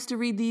yeah, I used to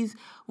read these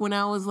when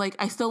I was like,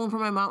 I stole them from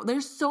my mom.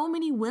 There's so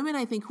many women,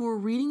 I think, who are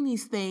reading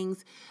these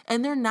things,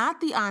 and they're not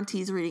the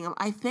aunties reading them.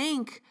 I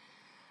think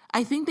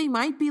they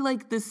might be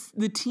like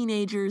the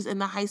teenagers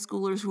and the high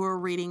schoolers who are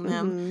reading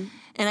them.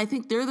 And I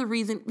think they're the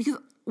reason, because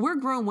we're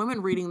grown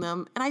women reading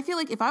them. And I feel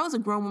like if I was a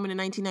grown woman in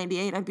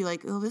 1998, I'd be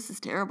like, oh, this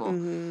is terrible.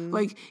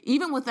 Like,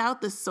 even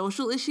without the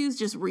social issues,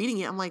 just reading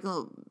it, I'm like,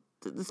 oh,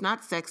 it's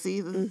not sexy.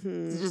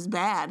 It's just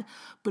bad.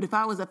 But if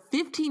I was a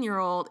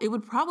 15-year-old, it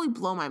would probably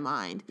blow my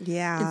mind.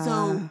 Yeah. And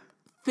so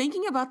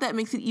thinking about that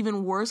makes it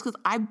even worse, because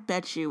I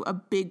bet you a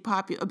big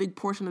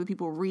portion of the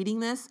people reading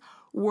this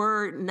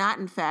were not,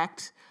 in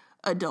fact,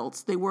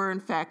 adults. They were,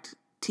 in fact,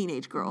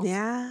 teenage girls.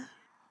 Yeah.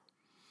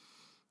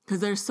 Because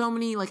there's so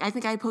many, like, I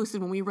think I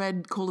posted when we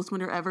read Coldest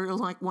Winter Ever, it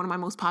was like one of my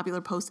most popular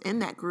posts in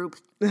that group.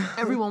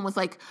 Everyone was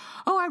like,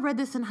 oh, I read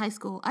this in high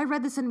school. I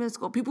read this in middle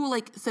school. People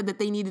like said that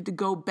they needed to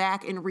go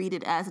back and read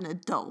it as an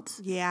adult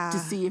to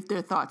see if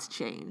their thoughts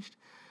changed.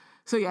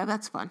 So yeah,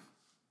 that's fun.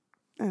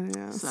 I don't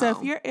know.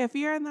 So if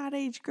you're in that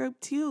age group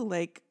too,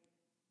 like,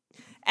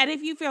 and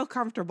if you feel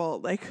comfortable,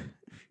 like,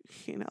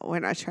 you know, we're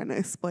not trying to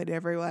exploit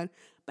everyone,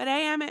 but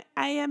I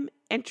am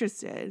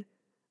interested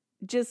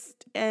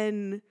just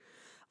in,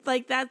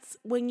 like, that's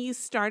when you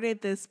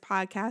started this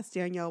podcast,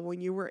 Danielle, when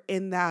you were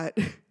in that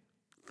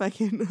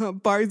fucking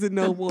Barnes and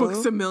Noble.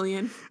 Books A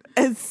Million.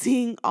 And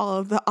seeing all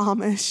of the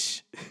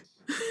Amish.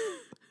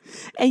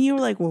 And you were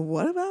like, well,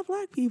 what about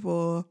Black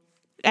people?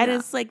 And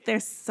it's like,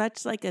 there's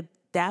such like a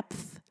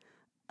depth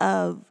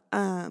of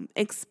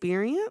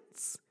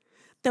experience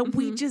that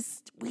we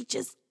just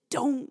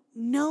don't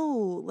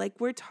know.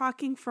 Like, we're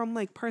talking from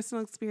like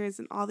personal experience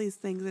and all these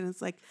things. And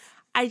it's like,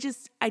 I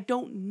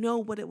don't know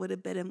what it would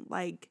have been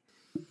like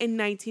in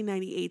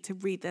 1998 to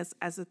read this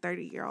as a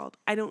 30-year-old.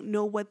 I don't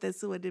know what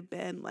this would have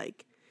been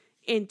like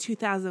in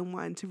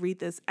 2001 to read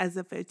this as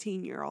a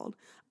 15-year-old.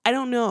 I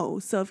don't know.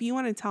 So if you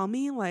want to tell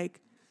me,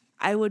 like,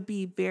 I would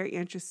be very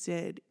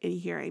interested in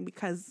hearing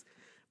because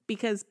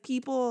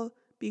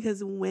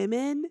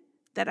women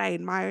that I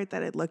admired,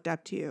 that I looked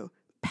up to,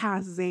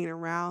 passed Zayn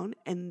around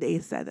and they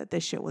said that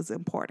this shit was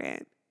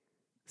important.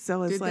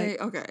 So it's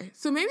okay.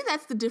 So maybe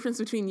that's the difference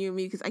between you and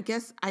me, because I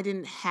guess I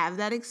didn't have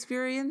that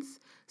experience.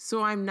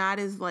 So I'm not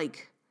as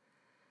like,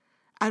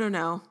 I don't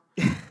know.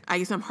 I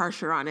guess I'm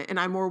harsher on it, and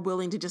I'm more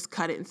willing to just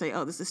cut it and say,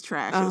 oh, this is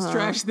trash. It was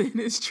trash then,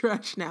 it's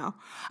trash now.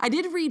 I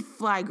did read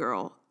Fly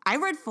Girl. I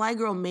read Fly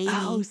Girl maybe.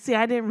 Oh, see,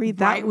 I didn't read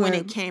that when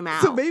it came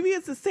out. So maybe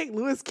it's a St.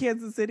 Louis,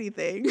 Kansas City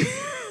thing.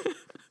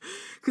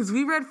 Because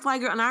we read Fly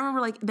Girl, and I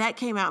remember like that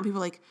came out, and people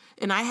like,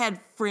 and I had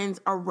friends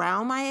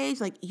around my age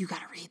like, you got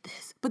to read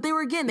this. But they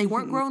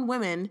weren't grown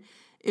women.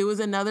 It was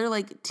another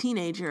like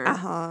teenager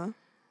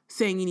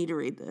saying you need to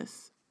read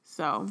this.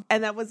 So,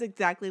 and that was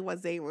exactly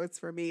what Zayn was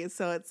for me.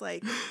 So it's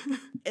like,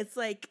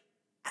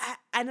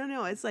 I don't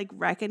know. It's like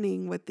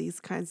reckoning with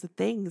these kinds of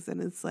things.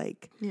 And it's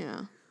like,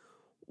 yeah,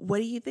 what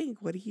do you think?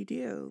 What do you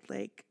do?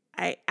 Like,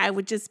 I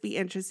would just be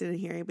interested in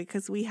hearing,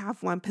 because we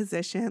have one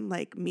position,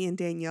 like me and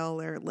Danielle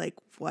are like,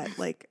 what,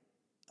 like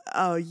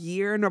a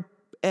year and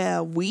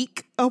a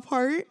week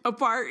apart?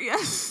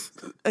 Yes.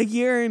 A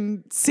year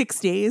and 6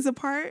 days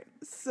apart.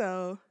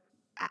 So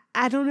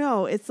I don't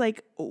know. It's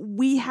like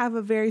we have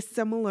a very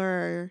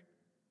similar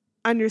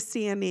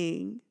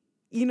understanding.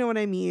 You know what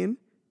I mean?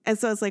 And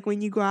so it's like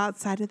when you go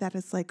outside of that,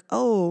 it's like,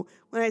 oh,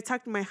 when I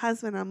talk to my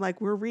husband, I'm like,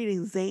 we're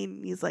reading Zayn.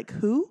 And he's like,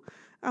 who?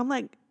 I'm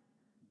like,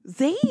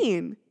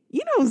 Zayn.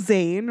 You know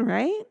Zayn,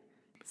 right?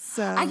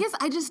 So I guess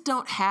I just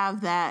don't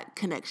have that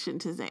connection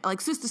to Zayn.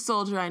 Like Sister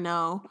Soldier, I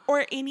know.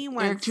 Or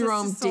anyone. Eric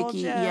Jerome Dickey,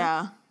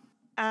 yeah.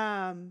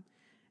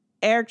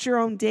 Eric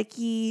Jerome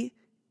Dickey.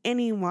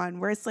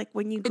 Anyone, where it's like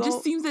when you go... It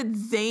just seems that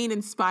Zayn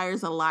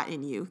inspires a lot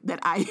in you that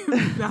I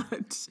am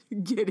not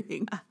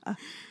getting.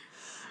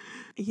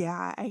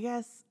 Yeah, I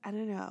guess, I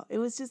don't know. It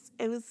was just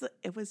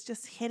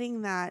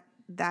hitting that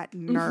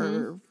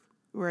nerve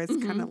where it's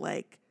kind of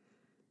like,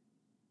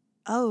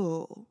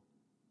 oh,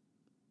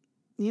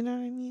 you know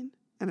what I mean?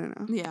 I don't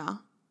know. Yeah.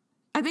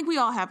 I think we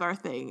all have our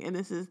thing, and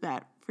this is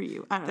that for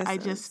you. I don't know. And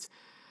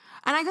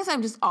I guess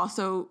I'm just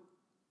also...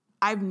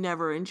 I've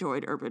never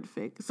enjoyed urban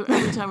fic. So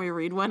every time we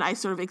read one, I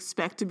sort of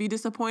expect to be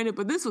disappointed,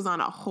 but this was on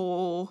a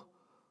whole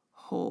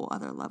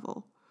other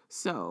level.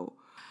 So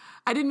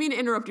I didn't mean to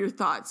interrupt your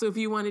thoughts. So if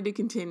you wanted to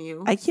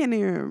continue. I can't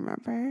even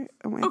remember.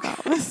 Oh my gosh.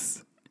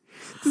 This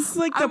is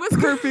like the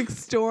perfect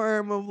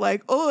storm of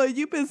like, oh,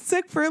 you've been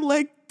sick for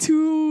like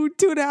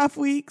 2.5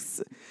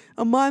 weeks,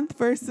 a month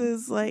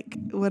versus like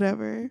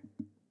whatever.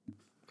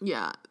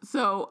 Yeah.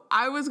 So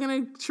I was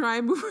going to try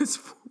and move us.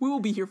 We will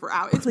be here for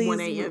hours. It's 1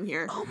 a.m.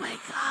 here. Oh my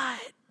God.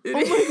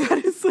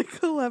 It's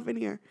like 11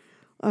 here.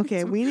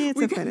 Okay, we need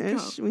to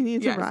finish. We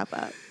need to wrap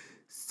up.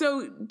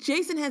 So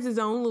Jason has his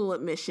own little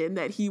admission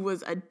that he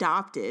was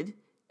adopted,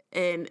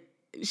 and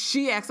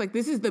she acts like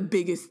this is the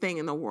biggest thing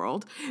in the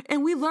world.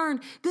 And we learned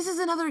this is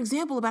another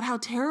example about how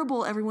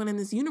terrible everyone in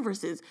this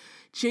universe is.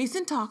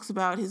 Jason talks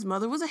about his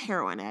mother was a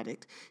heroin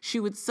addict.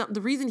 So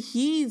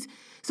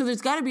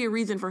there's got to be a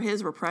reason for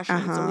his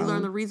repression. So we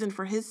learn the reason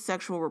for his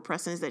sexual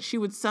repression is that she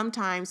would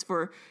sometimes,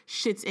 for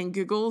shits and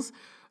giggles,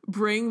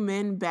 bring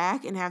men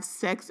back and have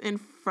sex in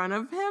front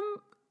of him.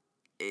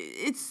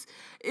 It's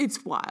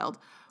wild.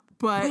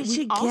 But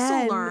we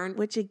also learn...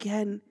 Which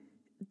again,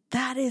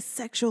 that is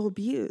sexual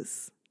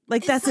abuse.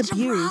 Like, that's such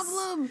abuse. A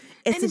problem.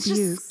 It's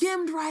abuse. Just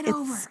skimmed right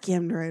over. It's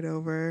skimmed right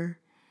over.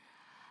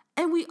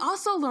 And we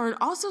also learned,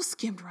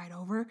 skimmed right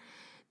over,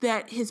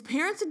 that his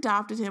parents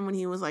adopted him when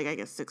he was like, I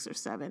guess 6 or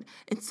 7.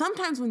 And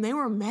sometimes when they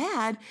were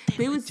mad,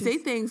 they would say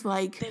things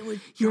like,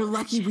 you're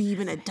lucky we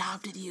even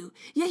adopted you.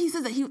 Yeah, he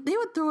says that they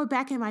would throw it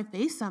back in my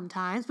face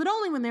sometimes, but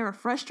only when they were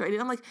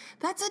frustrated. I'm like,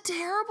 that's a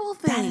terrible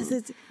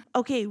thing.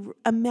 Okay,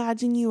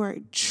 imagine you are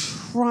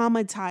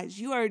traumatized.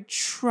 You are a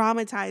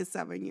traumatized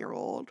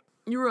 7-year-old.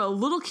 You were a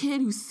little kid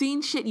who's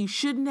seen shit you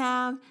shouldn't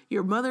have.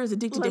 Your mother is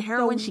addicted to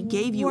heroin. She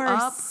gave you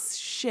up.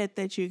 Shit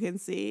that you can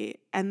see.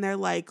 And they're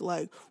like,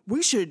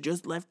 we should have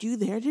just left you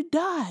there to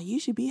die. You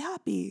should be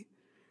happy.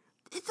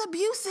 It's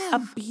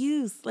abusive.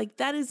 Abuse. Like,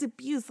 that is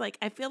abuse. Like,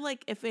 I feel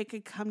like if it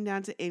could come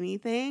down to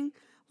anything,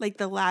 like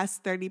the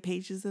last 30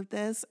 pages of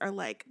this are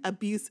like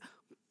abuse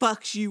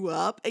fucks you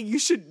up and you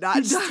should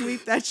not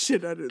sweep that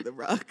shit under the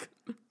rug.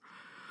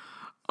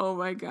 Oh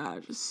my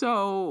gosh.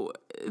 So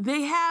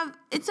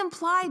it's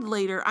implied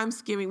later. I'm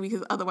skimming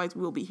because otherwise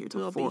we'll be here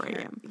till 4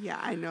 a.m. Yeah,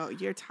 I know.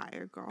 You're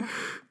tired, girl.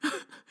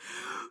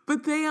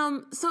 But they,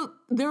 so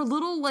their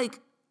little like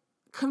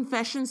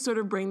confessions sort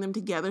of bring them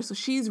together. So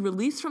she's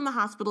released from the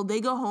hospital. They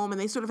go home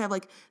and they sort of have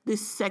like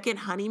this second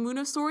honeymoon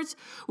of sorts,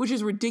 which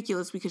is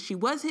ridiculous because she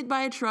was hit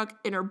by a truck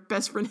and her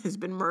best friend has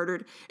been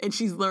murdered. And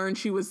she's learned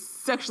she was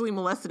sexually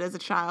molested as a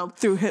child.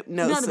 Through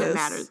hypnosis. None of it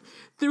matters.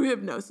 Through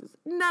hypnosis.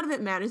 None of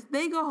it matters.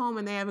 They go home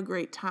and they have a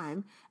great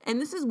time. And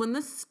this is when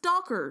the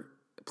stalker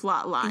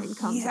plot line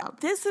comes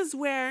out. This is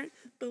where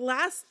the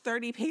last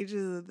 30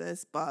 pages of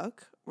this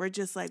book were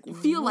just like,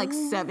 feel like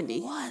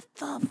 70. What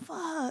the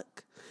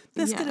fuck?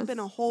 This could have been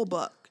a whole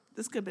book.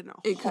 This could have been a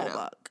whole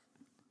book.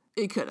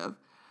 It could have.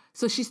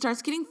 So she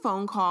starts getting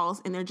phone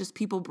calls and they're just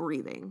people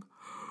breathing.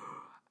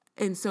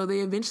 And so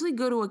they eventually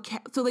go to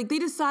so like they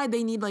decide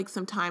they need like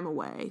some time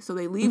away. So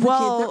they leave the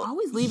kids. They're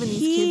always leaving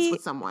these kids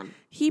with someone.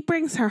 He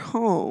brings her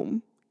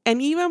home.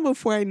 And even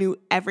before I knew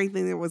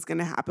everything that was going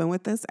to happen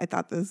with this, I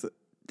thought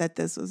that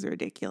this was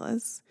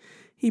ridiculous.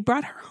 He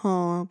brought her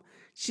home.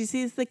 She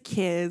sees the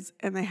kids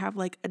and they have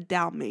like a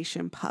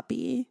Dalmatian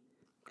puppy.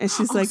 And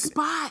she's like,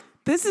 Spot.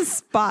 This is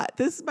Spot.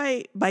 This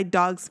is my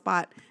dog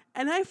Spot.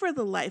 And I, for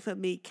the life of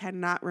me,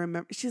 cannot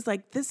remember. She's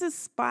like, this is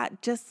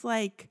Spot, just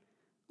like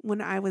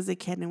when I was a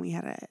kid and we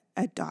had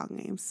a dog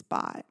named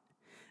Spot.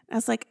 And I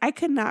was like, I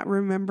could not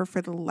remember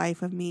for the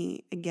life of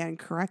me. Again,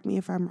 correct me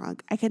if I'm wrong.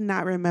 I could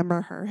not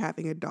remember her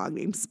having a dog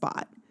named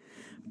Spot.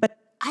 But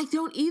I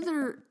don't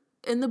either.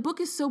 And the book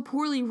is so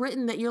poorly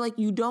written that you're like,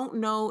 you don't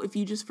know if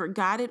you just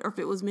forgot it or if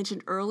it was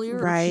mentioned earlier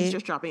or if she's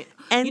just dropping it.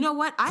 And you know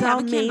what? I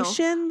have a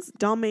Kindle.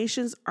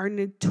 Dalmatians are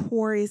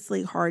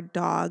notoriously hard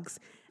dogs.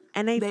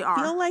 And I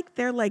feel like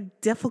they're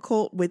like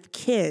difficult with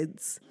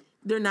kids.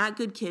 They're not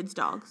good kids'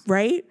 dogs.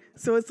 Right?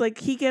 So it's like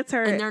he gets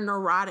her. And they're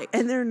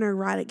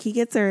neurotic. He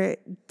gets her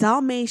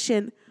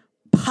Dalmatian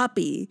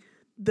puppy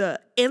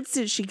the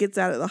instant she gets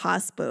out of the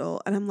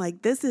hospital. And I'm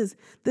like, this is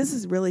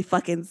really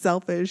fucking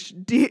selfish,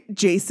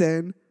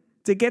 Jason.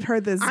 To get her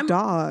this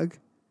dog.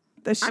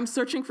 I'm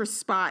searching for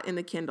Spot in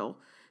the Kindle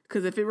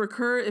because if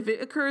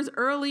it occurs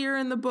earlier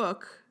in the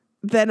book,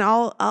 then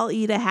I'll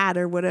eat a hat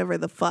or whatever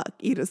the fuck,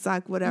 eat a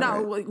sock, whatever.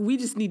 No, like, we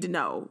just need to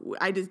know.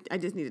 I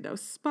just need to know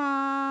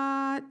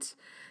Spot,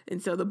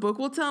 and so the book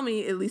will tell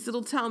me. At least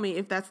it'll tell me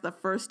if that's the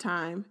first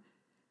time.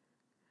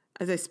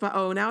 As I spot.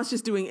 Oh, now it's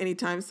just doing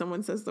anytime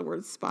someone says the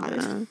word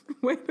spotted. Yeah.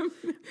 Wait a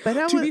minute.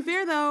 But to be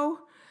fair though.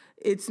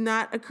 It's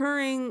not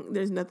occurring.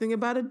 There's nothing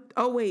about it.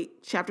 Oh,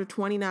 wait. Chapter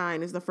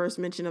 29 is the first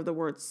mention of the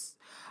words.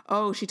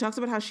 Oh, she talks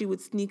about how she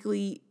would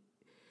sneakily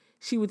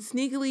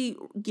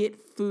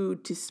get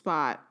food to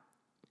Spot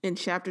in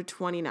chapter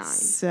 29.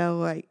 So,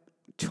 like,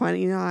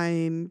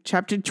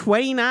 chapter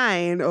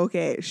 29.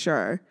 Okay,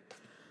 sure.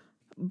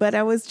 But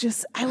I was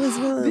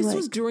really This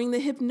was during the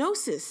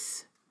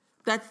hypnosis.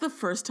 That's the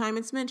first time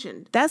it's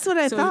mentioned. That's what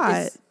I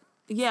thought.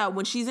 Yeah,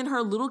 when she's in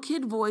her little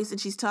kid voice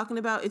and she's talking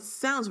about, it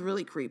sounds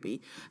really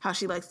creepy, how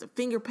she likes to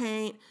finger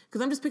paint.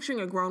 Because I'm just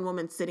picturing a grown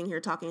woman sitting here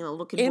talking in a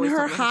little kid voice. In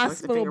her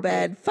hospital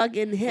bed,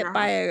 fucking hit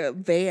by a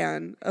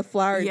van, a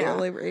flower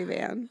delivery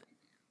van.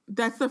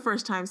 That's the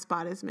first time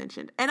Spot is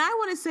mentioned. And I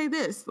want to say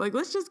this, like,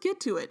 let's just get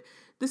to it.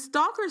 The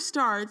stalker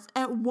starts,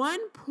 at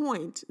one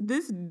point,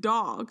 this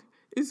dog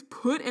is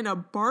put in a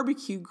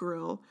barbecue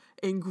grill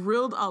and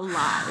grilled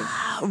alive.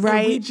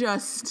 Right.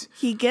 And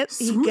he gets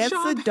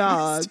the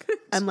dog.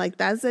 I'm like,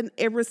 that's an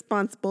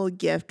irresponsible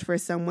gift for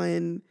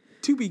someone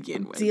to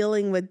begin with.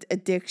 Dealing with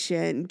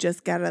addiction,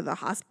 just got out of the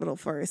hospital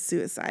for a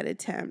suicide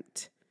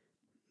attempt.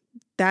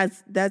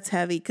 That's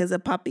heavy because a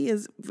puppy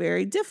is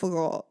very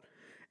difficult.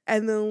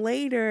 And then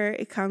later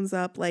it comes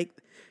up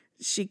like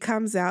she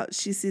comes out,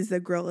 she sees the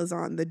grill is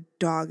on, the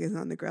dog is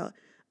on the grill.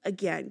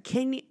 Again,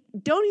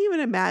 don't even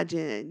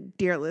imagine,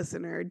 dear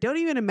listener, don't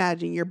even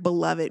imagine your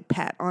beloved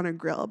pet on a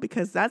grill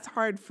because that's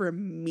hard for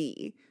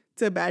me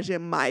to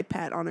imagine my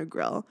pet on a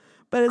grill.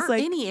 But it's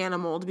like any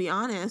animal, to be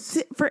honest.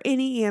 For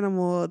any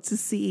animal to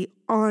see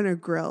on a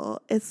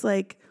grill, it's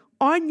like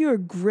on your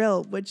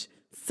grill, which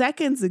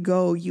seconds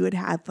ago you had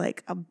had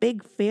like a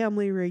big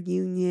family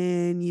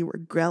reunion, you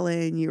were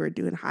grilling, you were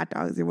doing hot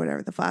dogs or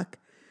whatever the fuck.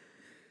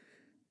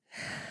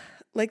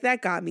 Like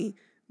that got me.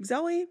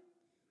 Zoe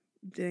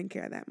didn't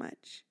care that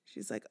much.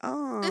 She's like,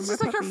 oh, it's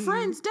just like her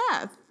friend's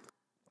death.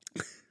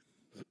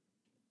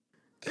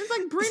 It's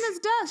like Brina's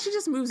death. She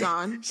just moves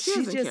on.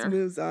 She just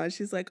moves on.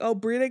 She's like, oh,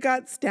 Brina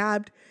got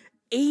stabbed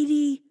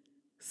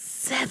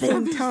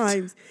 87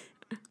 times.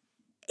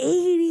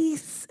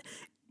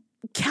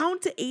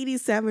 Count to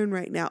 87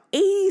 right now.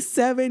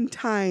 87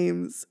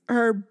 times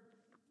her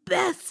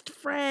best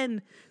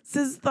friend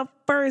since the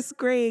first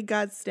grade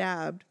got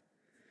stabbed.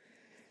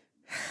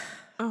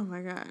 Oh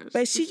my gosh.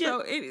 But she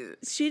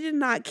did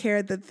not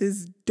care that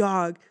this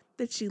dog,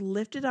 that she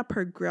lifted up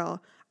her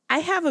grill. I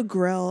have a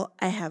grill.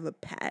 I have a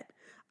pet.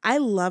 I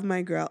love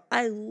my grill.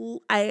 I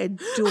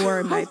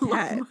adore my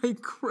pet. Love my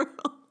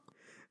grill.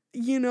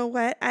 You know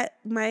what?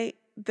 The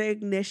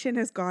ignition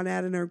has gone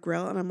out in her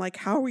grill and I'm like,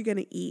 how are we going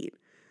to eat?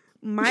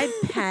 My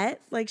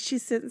pet, like she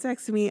sits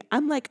next to me.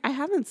 I'm like, I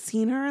haven't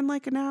seen her in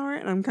like an hour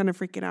and I'm kind of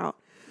freaking out.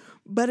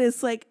 But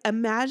it's like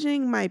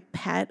imagining my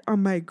pet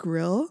on my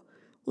grill,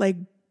 like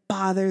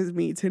bothers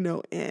me to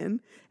no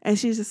end. And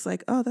she's just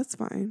like, oh, that's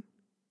fine.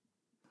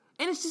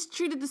 And it's just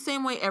treated the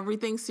same way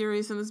everything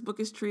serious in this book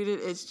is treated.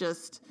 It's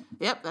just,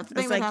 yep, that's the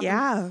thing It's that like,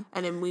 happened. yeah.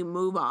 And then we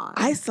move on.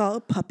 I saw a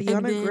puppy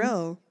on a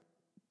grill.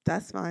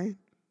 That's fine.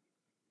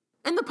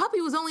 And the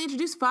puppy was only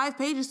introduced 5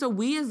 pages, so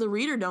we as the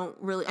reader don't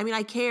really, I mean,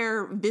 I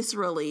care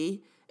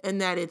viscerally in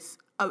that it's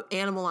an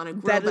animal on a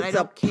grill, but I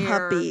don't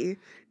care. Puppy.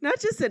 Not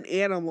just an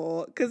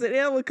animal, because an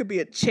animal could be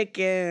a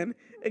chicken.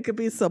 It could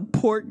be some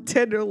pork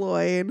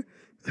tenderloin.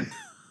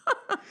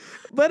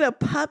 But a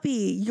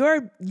puppy,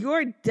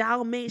 your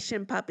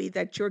Dalmatian puppy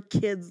that your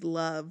kids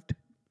loved.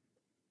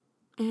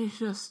 It's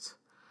just,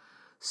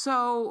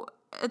 so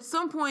at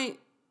some point,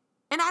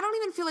 and I don't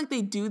even feel like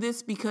they do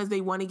this because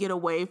they want to get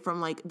away from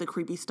like the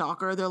creepy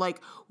stalker. They're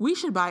like, we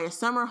should buy a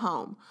summer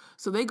home.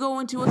 So they go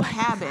into a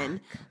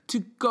cabin to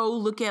go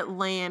look at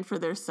land for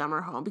their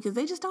summer home because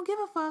they just don't give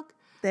a fuck.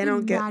 They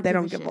don't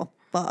give a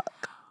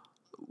fuck.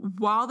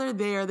 While they're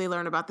there, they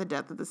learn about the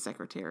death of the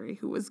secretary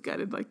who was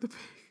gutted like the pig.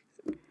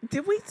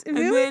 Did we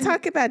really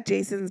talk about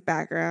Jason's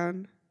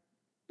background?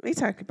 We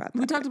talked about that.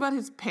 We talked about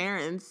his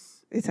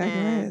parents. We talked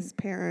about his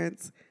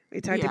parents.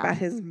 We talked about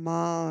his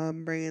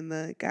mom bringing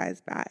the guys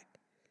back.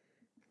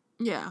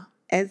 Yeah.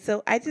 And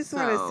so I just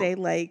want to say,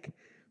 like,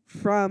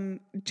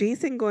 from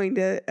Jason going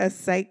to a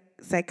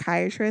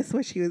psychiatrist,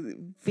 which he was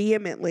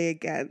vehemently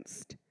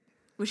against.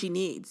 Which he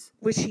needs.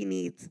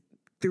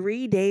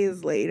 3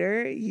 days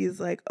later, he's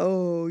like,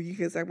 oh, you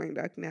can suck my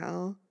duck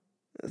now.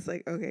 It's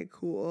like, okay,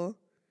 cool.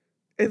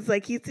 It's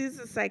like he sees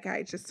a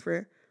psychiatrist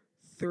for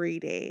 3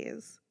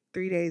 days.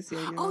 3 days,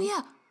 Daniel. Oh, yeah.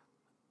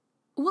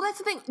 Well, that's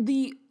the thing.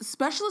 The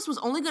specialist was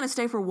only going to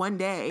stay for 1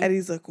 day. And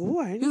he's like, oh,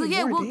 I need more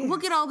days. We'll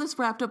get all this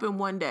wrapped up in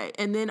 1 day.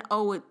 And then,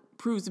 it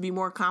proves to be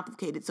more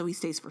complicated, so he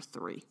stays for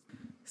 3.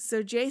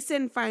 So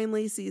Jason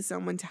finally sees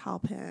someone to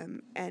help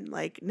him. And,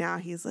 like, now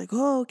he's like,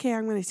 oh, okay,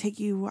 I'm going to take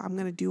you. I'm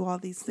going to do all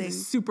these things.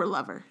 He's a super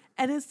lover.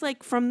 And it's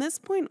like, from this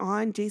point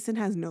on, Jason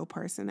has no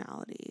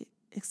personality.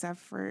 Except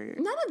for...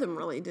 None of them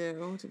really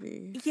do, to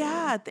be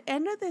fair. The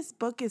end of this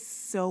book is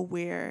so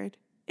weird.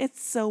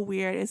 It's so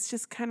weird. It's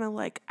just kind of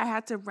like I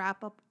had to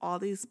wrap up all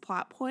these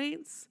plot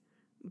points,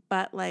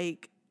 but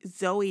like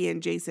Zoe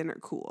and Jason are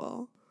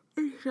cool.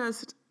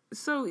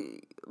 So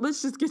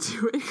let's just get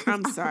to it.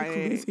 I'm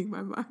sorry. I'm losing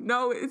my mind.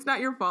 No, it's not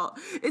your fault.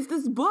 It's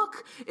this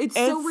book. It's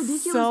so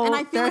ridiculous. And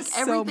I feel like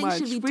everything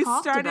should be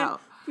talked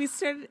about. We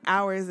started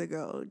hours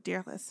ago,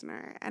 dear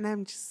listener. And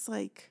I'm just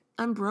like...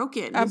 I'm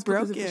broken. This book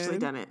has officially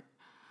done it.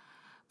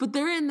 But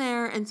they're in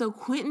there, and so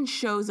Quentin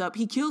shows up.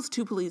 He kills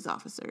 2 police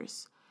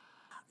officers.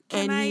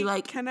 Can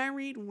I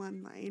read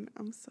one line?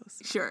 I'm so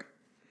sorry. Sure.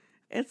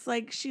 It's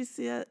like she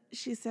says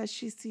she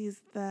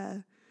sees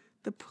the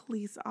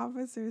police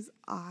officer's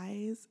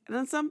eyes. And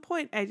at some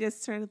point, I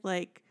just started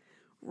like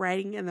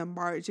writing in the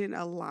margin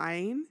a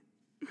line.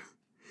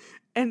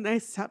 And I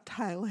stopped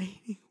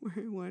highlighting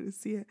where I wanted to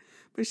see it.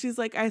 But she's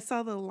like, I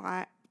saw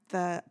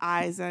the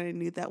eyes, and I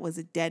knew that was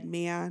a dead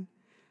man.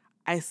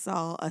 I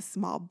saw a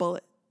small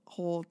bullet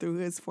hole through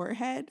his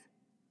forehead.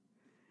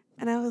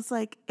 And I was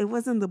like, it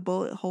wasn't the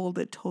bullet hole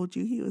that told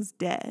you he was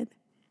dead.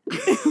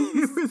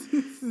 It was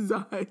his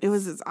eyes. It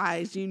was his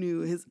eyes. You knew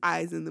his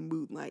eyes in the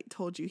moonlight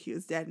told you he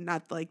was dead,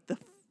 not like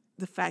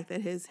the fact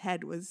that his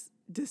head was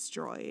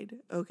destroyed.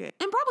 Okay.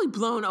 And probably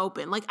blown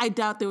open. Like, I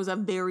doubt there was a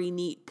very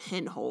neat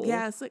pinhole.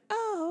 Yeah, it's like,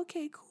 oh,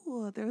 okay,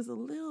 cool. There was a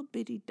little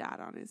bitty dot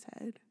on his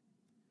head.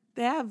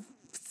 They have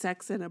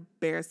sex in a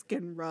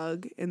bearskin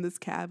rug in this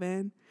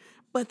cabin.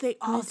 But they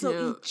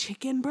also eat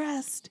chicken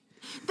breast.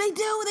 They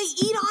do.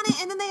 They eat on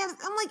it, and then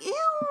I'm like,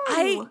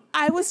 ew.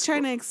 I was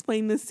trying to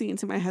explain this scene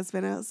to my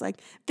husband. I was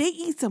like, they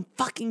eat some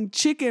fucking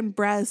chicken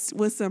breast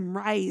with some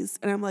rice.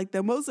 And I'm like,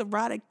 the most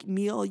erotic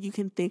meal you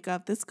can think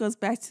of. This goes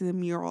back to the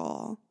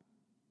mural,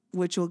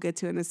 which we'll get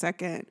to in a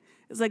second.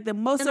 It's like the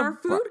most... In our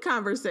food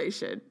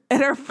conversation.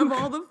 Of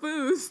all the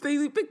foods,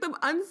 they pick the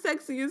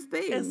unsexiest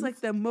things. It's like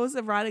the most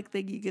erotic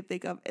thing you could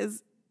think of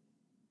is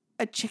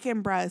a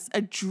chicken breast,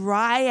 a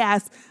dry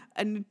ass,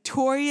 a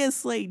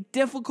notoriously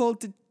difficult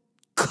to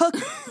cook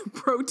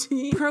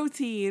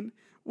protein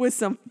with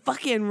some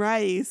fucking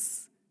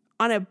rice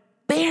on a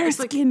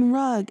bearskin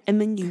rug,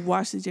 and then you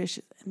wash the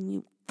dishes and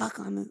you fuck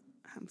on the...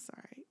 I'm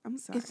sorry.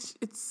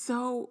 It's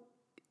so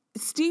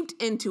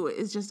steeped into it.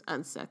 It's just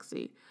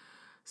unsexy.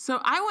 So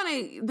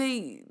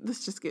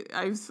let's just get...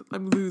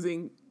 I'm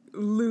losing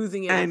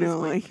it. I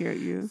know. I hear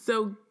you.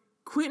 So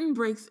Quentin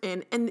breaks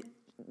in, and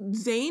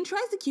Zane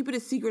tries to keep it a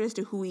secret as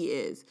to who he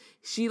is.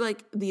 She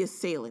like the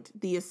assailant.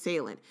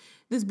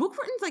 This book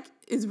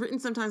is written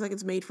sometimes like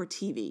it's made for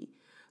TV.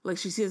 Like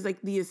she says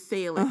like the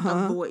assailant,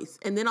 a voice.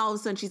 And then all of a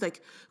sudden she's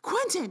like,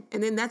 Quentin.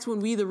 And then that's when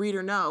we, the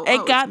reader, know.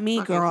 It got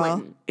me, girl.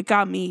 Quentin. It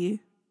got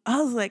me.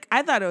 I was like,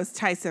 I thought it was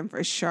Tyson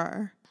for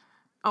sure.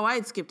 Oh, I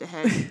had skipped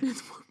ahead.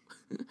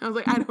 I was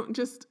like,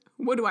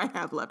 what do I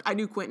have left? I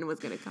knew Quentin was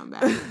going to come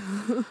back.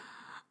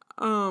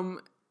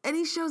 And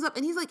he shows up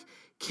and he's like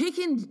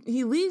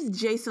he leaves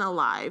Jason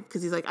alive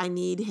because he's like, I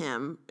need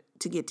him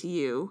to get to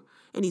you.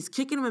 And he's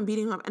kicking him and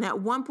beating him up. And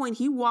at one point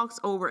he walks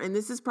over, and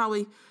this is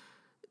probably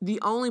the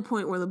only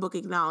point where the book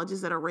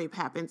acknowledges that a rape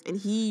happens, and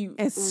he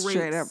It's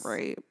straight up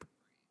rape.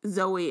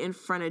 Zoe in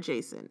front of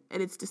Jason,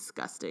 and it's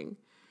disgusting.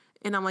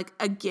 And I'm like,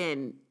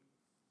 again,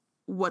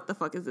 what the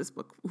fuck is this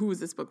book? Who is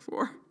this book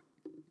for?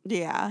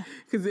 Yeah.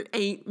 Because it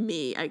ain't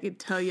me. I can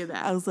tell you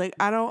that. I was like,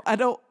 I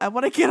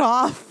want to get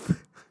off.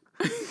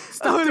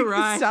 Stop the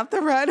ride. Stop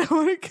the ride. I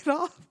want to get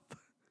off.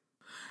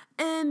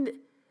 And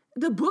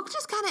the book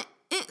just kind of,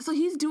 so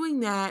he's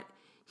doing that.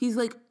 He's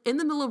like in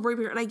the middle of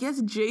raping her. And I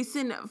guess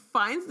Jason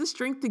finds the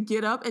strength to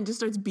get up and just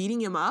starts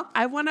beating him up.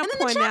 I want to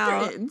point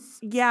out.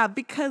 Yeah,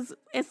 because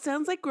it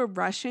sounds like we're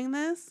rushing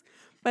this.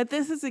 But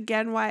this is,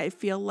 again, why I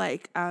feel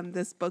like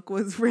this book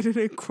was written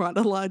in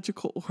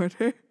chronological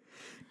order.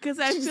 Because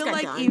I feel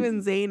like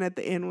even Zane at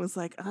the end was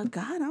like, oh,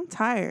 God, I'm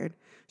tired.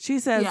 She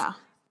says,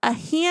 a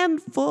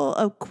handful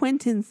of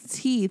Quentin's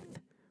teeth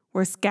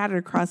were scattered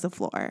across the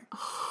floor.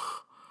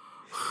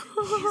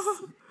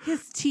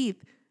 His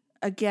teeth,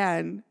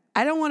 again,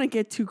 I don't want to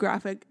get too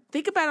graphic.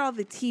 Think about all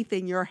the teeth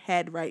in your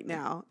head right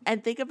now.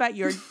 And think about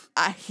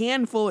a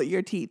handful of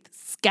your teeth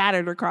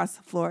scattered across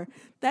the floor.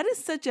 That is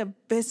such a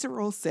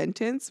visceral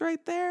sentence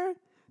right there.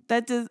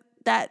 That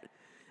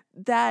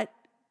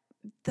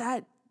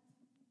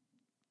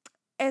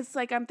it's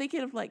like I'm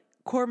thinking of like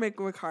Cormac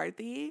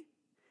McCarthy.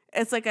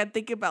 It's like I'm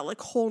thinking about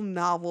like whole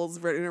novels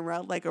written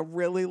around like a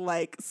really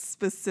like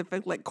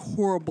specific like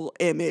horrible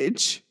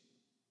image.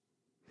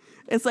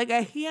 It's like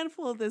a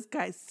handful of this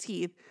guy's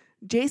teeth.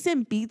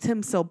 Jason beats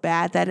him so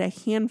bad that a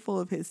handful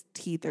of his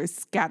teeth are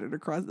scattered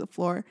across the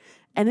floor.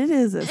 And it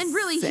is a And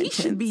really, sentence.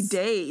 he should be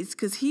dazed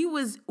because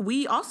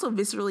we also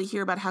viscerally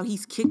hear about how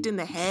he's kicked in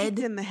the head.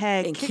 Kicked in the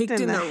head. And kicked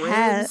in the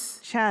ribs.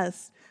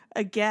 Chest.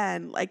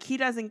 Again, like he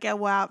doesn't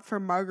go out for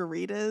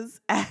margaritas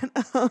at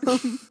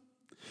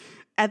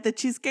the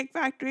Cheesecake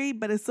Factory,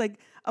 but it's like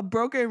a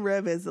broken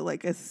rib is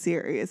like a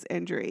serious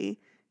injury.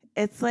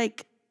 It's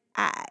like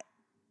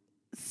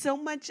so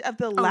much of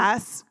the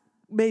last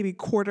maybe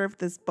quarter of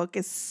this book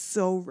is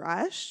so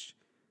rushed.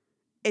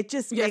 It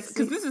just makes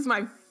because this is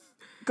my.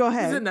 Go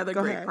ahead. This is another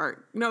great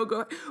part. No,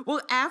 go ahead.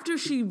 Well, after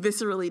she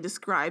viscerally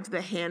describes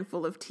the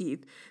handful of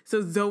teeth,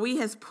 so Zoe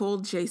has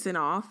pulled Jason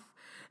off.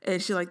 And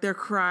they're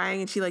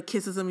crying, and she like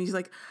kisses him, and she's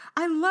like,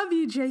 "I love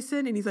you,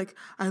 Jason," and he's like,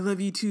 "I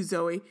love you too,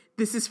 Zoe.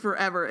 This is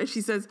forever." And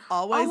she says,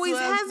 "Always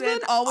has been,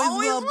 always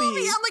will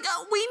be." I'm like,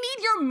 we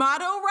need your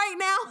motto right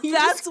now.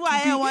 That's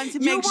why I wanted to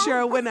make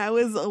sure when I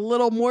was a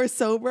little more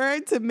sober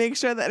to make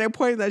sure that I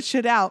pointed that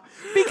shit out,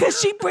 because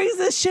she brings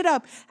this shit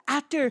up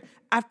after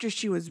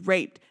she was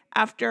raped,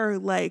 after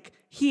like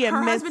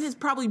her husband has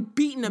probably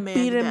beaten a man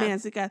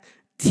to death.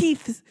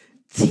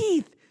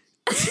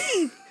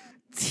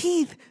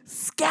 Teeth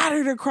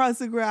scattered across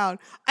the ground.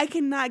 I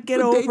cannot get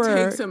over.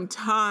 They take some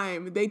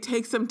time. They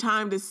take some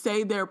time to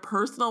say their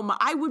personal.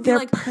 I would be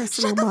like,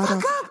 shut the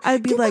fuck up.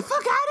 I'd be like, get the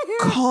fuck out of here.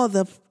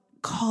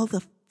 Call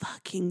the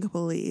fucking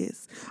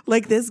police.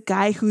 Like this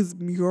guy whose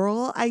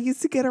mural I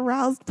used to get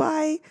aroused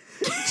by,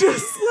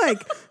 just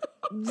like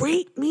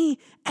raped me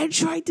and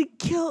tried to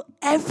kill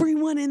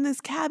everyone in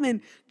this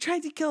cabin.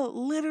 Tried to kill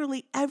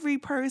literally every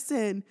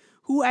person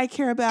who I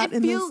care about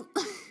in this.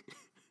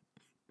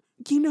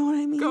 You know what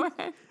I mean? Go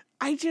ahead.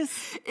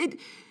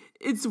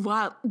 It's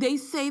wild. They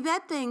say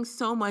that thing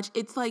so much.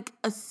 It's like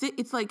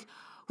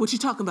what you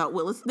talking about,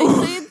 Willis? They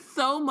say it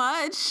so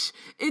much.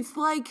 It's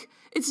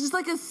just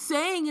like a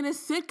saying in a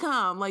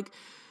sitcom. Like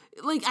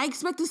I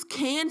expect this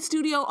canned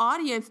studio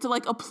audience to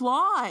like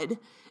applaud.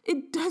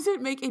 It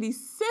doesn't make any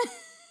sense.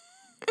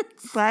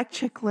 Black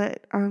chick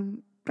lit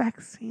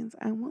vaccines.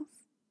 I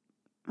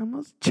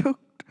almost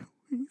choked.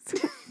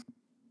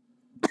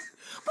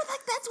 But like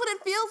that's what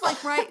it feels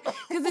like, right?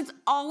 Because it's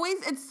always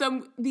at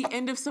the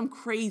end of some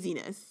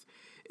craziness.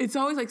 It's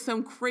always like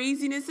some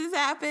craziness has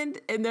happened,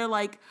 and they're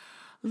like,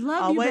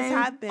 "Love always you, babe.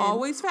 Have been.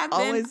 Always have been.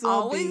 Always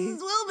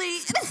will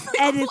be."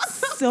 And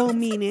it's so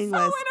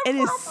meaningless. It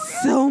is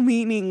so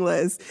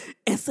meaningless.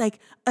 It's like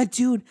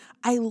dude.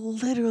 I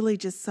literally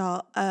just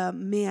saw a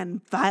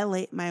man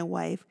violate my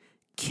wife,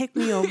 kick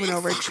me over and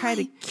over, try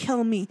to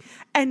kill me.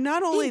 And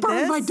not only he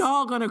burned my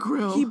dog on a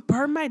grill. He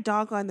burned my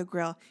dog on the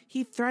grill.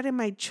 He threatened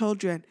my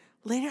children.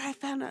 Later, I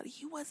found out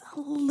he was a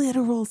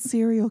literal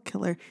serial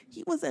killer.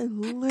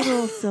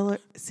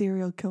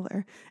 Serial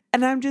killer.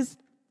 And I'm just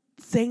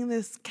saying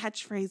this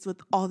catchphrase with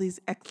all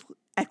these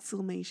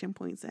exclamation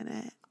points in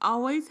it.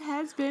 Always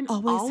has been,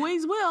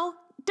 always will.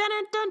 Dun,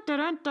 dun, dun,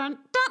 dun, dun,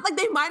 dun. Like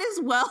they might as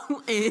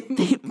well end.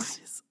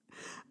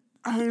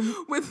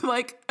 With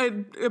like a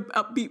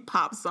upbeat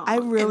pop song. I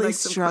really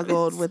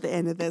struggled with the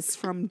end of this,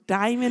 from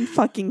Diamond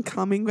fucking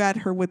coming at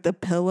her with the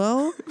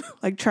pillow,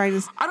 like trying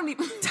to. I don't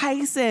even.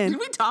 Tyson. Did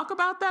we talk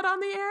about that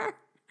on the air?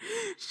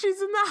 She's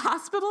in the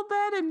hospital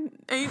bed and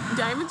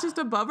Diamond's just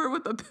above her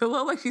with a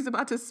pillow, like she's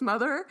about to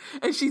smother her,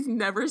 and she's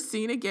never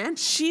seen again.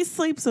 She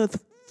sleeps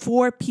with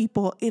 4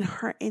 people in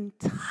her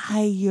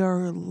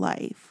entire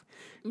life.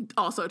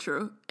 Also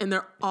true. And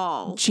they're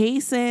all.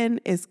 Jason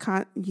is,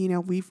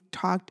 we've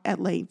talked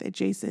at length at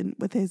Jason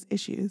with his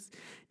issues.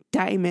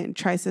 Diamond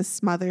tries to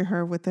smother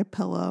her with a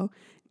pillow.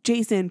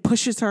 Jason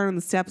pushes her on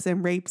the steps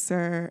and rapes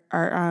her,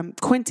 or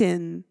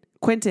Quentin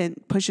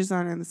pushes her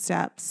on the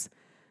steps,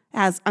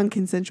 has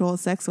unconsensual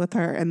sex with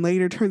her, and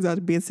later turns out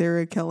to be a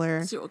serial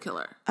killer.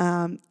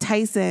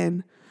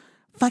 Tyson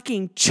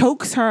fucking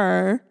chokes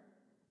her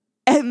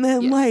and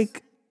then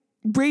like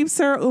rapes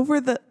her over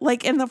the,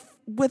 like,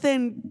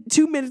 within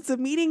 2 minutes of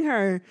meeting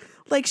her.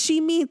 Like,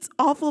 she meets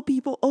awful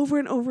people over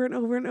and over and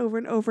over and over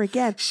and over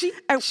again. She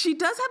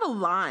does have a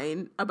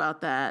line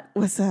about that.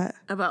 What's that?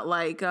 About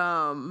like, hold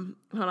on,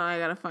 I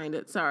gotta find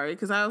it. Sorry,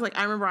 because I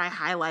remember I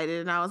highlighted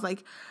it and I was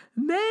like,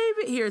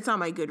 maybe here, it's on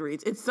my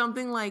Goodreads. It's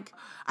something like,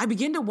 I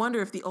begin to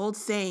wonder if the old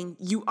saying,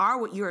 "You are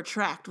what you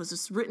attract," was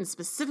just written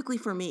specifically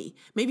for me.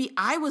 Maybe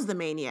I was the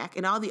maniac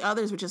and all the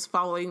others were just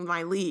following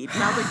my lead.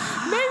 And I was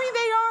like, maybe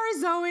they are,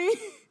 Zoe.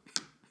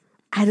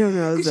 I don't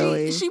know,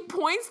 Zoe. She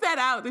points that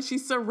out, that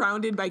she's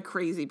surrounded by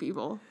crazy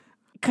people.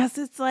 Because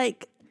it's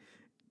like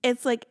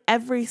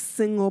every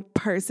single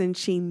person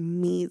she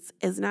meets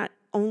is not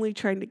only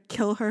trying to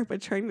kill her, but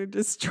trying to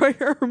destroy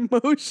her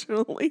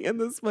emotionally in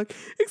this book,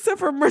 except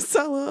for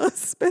Marcella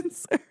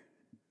Spencer,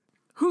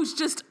 who's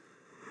just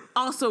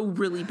also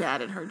really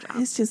bad at her job.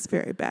 She's just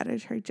very bad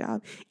at her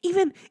job.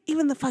 Even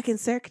the fucking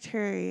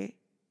secretary,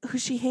 who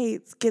she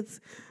hates,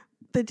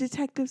 the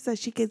detective says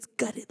she gets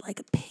gutted like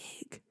a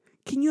pig.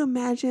 Can you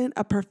imagine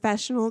a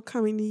professional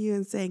coming to you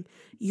and saying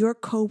your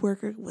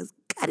coworker was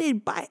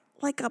gutted by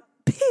like a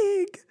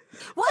pig?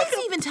 Why is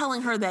he even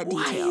telling her that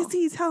detail? Why is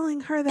he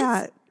telling her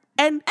that?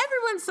 And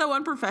everyone's so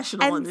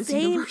unprofessional in this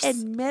universe. And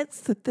Zane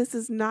admits that this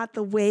is not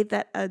the way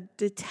that a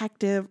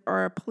detective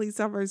or a police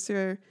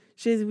officer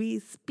should be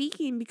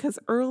speaking, because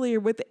earlier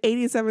with the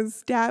 87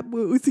 stab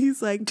wounds,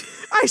 he's like,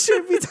 I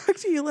shouldn't be talking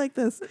to you like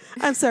this.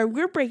 I'm sorry,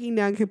 we're breaking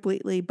down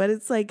completely, but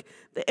it's like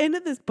the end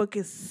of this book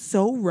is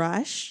so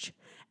rushed.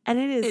 And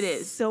it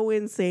is so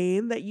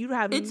insane that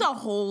it's a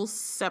whole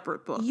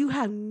separate book. You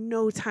have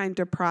no time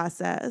to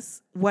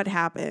process what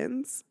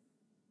happens.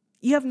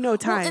 You have no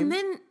time.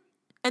 Well,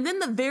 and then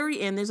the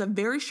very end, there's a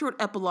very short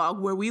epilogue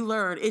where we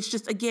learn it's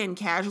just, again,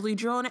 casually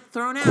thrown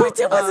out.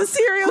 Quentin was a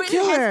serial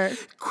killer.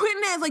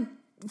 Quentin has like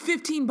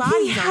 15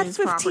 bodies on his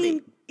property.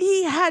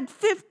 He had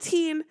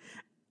 15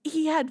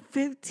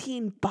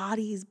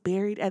 bodies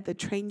buried at the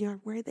train yard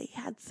where they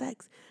had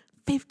sex.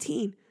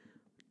 15.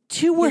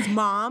 Two were his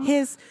mom.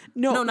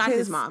 Not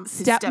his mom.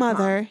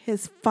 Stepmother,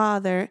 his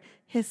father,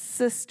 his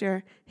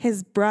sister,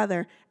 his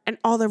brother, and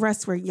all the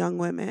rest were young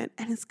women.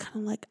 And it's kind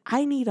of like,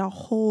 I need a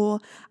whole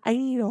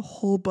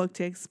book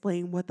to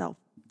explain what the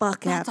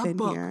fuck happened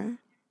here.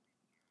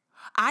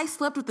 I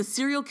Slept with the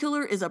Serial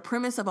Killer is a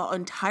premise of an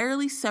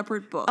entirely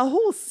separate book. A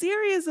whole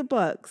series of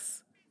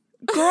books.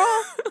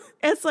 Girl,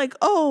 it's like,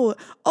 oh,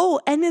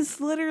 and it's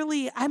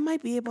literally, I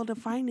might be able to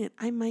find it.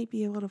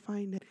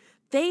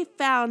 They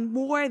found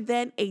more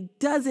than a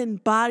dozen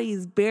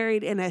bodies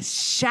buried in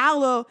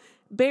shallow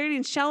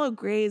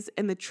graves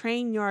in the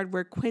train yard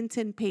where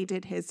Quentin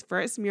painted his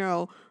first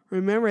mural.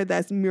 Remember,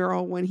 that's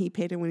mural when he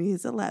painted when he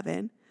was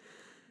 11.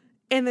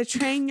 In the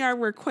train yard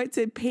where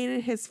Quentin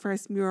painted his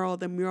first mural,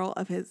 the mural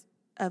of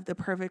the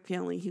perfect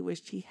family he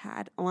wished he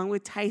had, along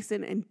with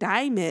Tyson and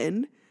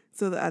Diamond,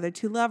 so the other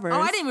two lovers. Oh,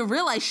 I didn't even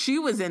realize she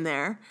was in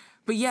there.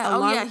 But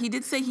yeah, he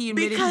did say he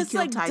admitted he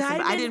killed Tyson,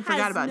 but I didn't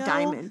forget about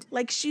Diamond.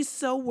 Like, she's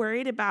so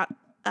worried about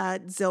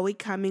Zoe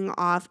coming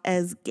off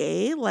as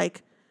gay.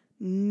 Like,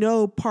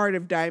 no part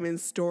of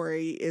Diamond's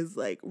story is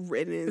like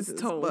written in this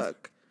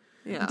book.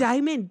 Yeah.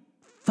 Diamond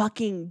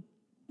fucking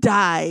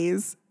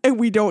dies, and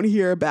we don't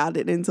hear about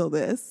it until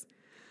this.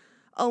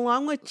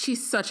 Along with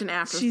she's such an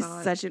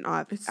afterthought.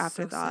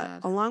 So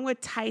along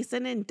with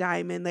Tyson and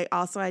Diamond, they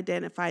also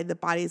identified the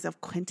bodies of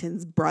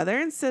Quentin's brother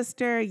and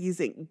sister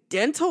using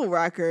dental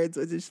records,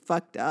 which is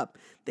fucked up.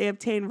 They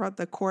obtained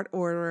from court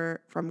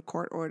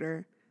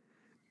order.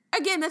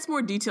 Again, that's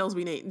more details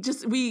we need.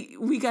 Just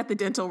we got the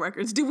dental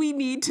records. Do we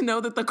need to know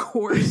that the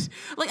court,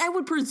 like, I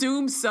would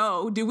presume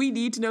so. Do we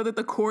need to know that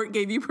the court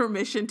gave you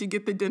permission to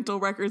get the dental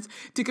records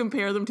to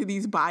compare them to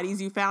these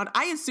bodies you found?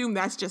 I assume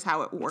that's just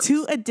how it works.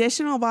 2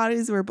 additional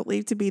bodies were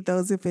believed to be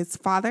those of his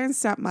father and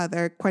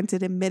stepmother.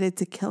 Quentin admitted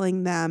to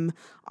killing them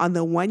on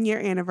the 1-year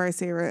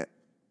anniversary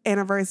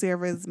of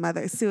his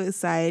mother's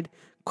suicide.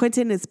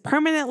 Quentin is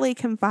permanently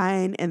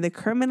confined in the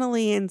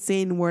criminally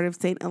insane ward of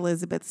St.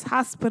 Elizabeth's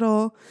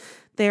Hospital.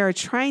 They are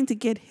trying to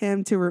get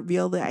him to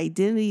reveal the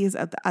identities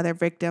of the other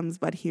victims,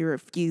 but he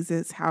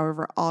refuses.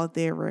 However, all of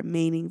their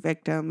remaining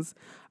victims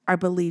are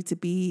believed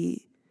to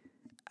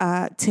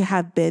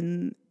have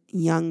been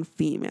young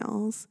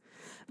females.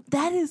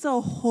 That is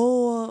a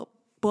whole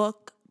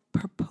book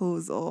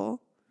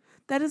proposal.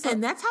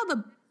 And that's how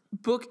the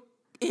book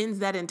ends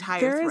that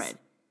entire thread.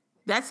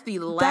 That's the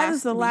last. That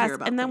is the last.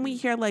 And then we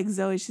hear like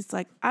Zoe, she's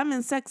like, I'm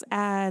in sex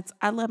ads.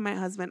 I love my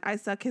husband. I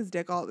suck his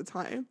dick all the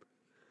time.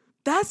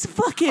 That's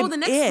fucking the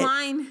next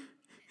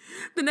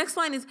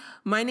line is,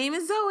 my name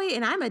is Zoe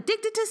and I'm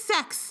addicted to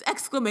sex! !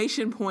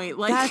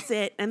 Like, that's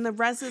it. And the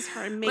rest is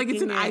her making like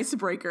it's an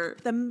icebreaker.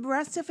 The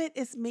rest of it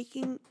is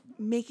making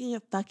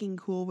it fucking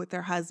cool with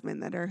her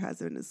husband, that her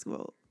husband is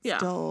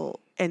still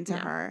into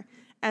her.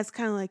 As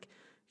kind of like,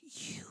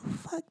 you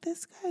fuck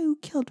this guy who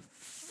killed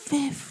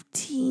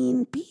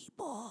 15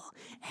 people,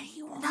 and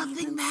he won't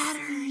Nothing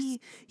matters.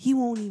 He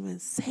won't even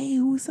say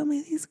who some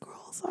of these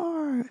girls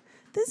are.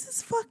 This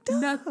is fucked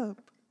up.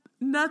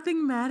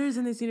 Nothing matters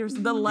in this universe.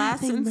 The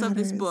last Nothing sentence of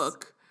this matters.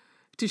 book,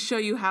 to show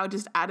you how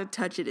just out of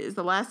touch it is,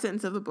 the last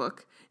sentence of the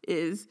book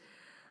is,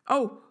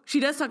 she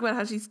does talk about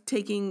how she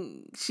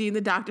and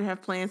the doctor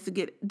have plans to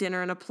get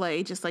dinner and a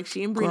play, just like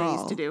she and Brina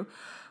used to do.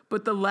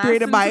 But the last Brina,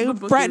 sentence my of the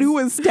book friend is, who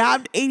was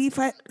stabbed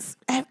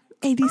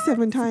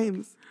 87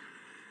 times.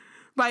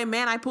 by a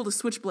man I pulled a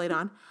switchblade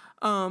on.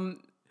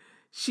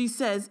 She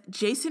says,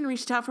 Jason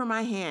reached out for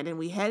my hand and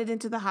we headed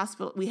into the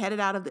hospital. We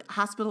headed out of the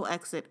hospital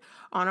exit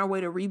on our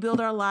way to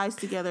rebuild our lives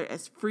together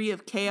as free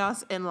of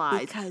chaos and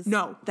lies. Because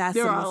no, that's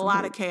there the are a most lot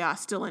of important.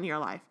 chaos still in your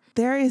life.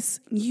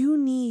 You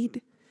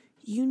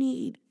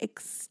need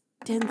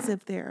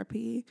extensive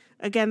therapy.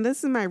 Again,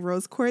 this is my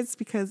rose quartz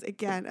because,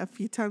 again, a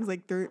few times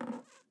like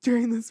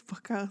during this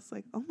book, I was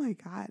like, oh my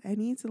God, I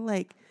need to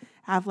like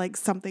have like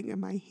something in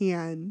my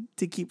hand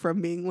to keep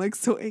from being like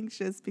so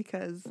anxious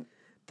because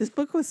this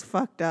book was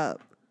fucked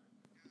up.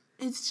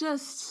 It's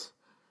just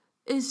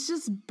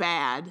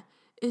bad.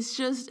 It's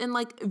just, and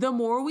like the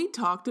more we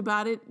talked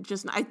about it,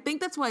 I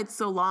think that's why it's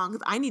so long,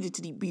 because I needed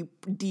to be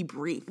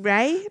debriefed.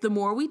 Right? The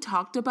more we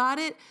talked about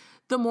it,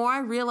 the more I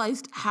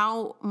realized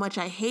how much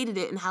I hated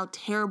it and how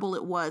terrible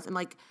it was. And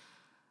like,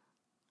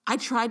 I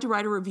tried to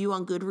write a review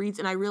on Goodreads,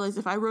 and I realized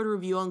if I wrote a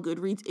review on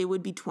Goodreads, it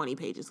would be 20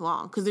 pages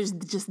long because there's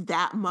just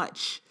that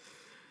much.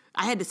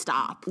 I had to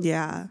stop.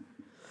 Yeah.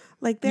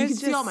 Like You there's can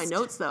see all my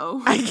notes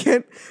though.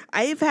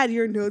 I've had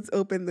your notes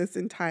open this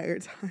entire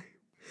time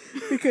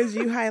because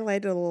you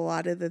highlighted a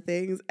lot of the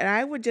things, and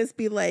I would just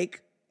be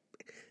like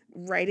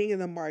writing in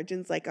the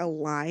margins like a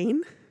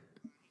line.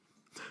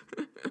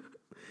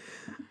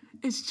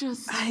 It's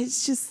just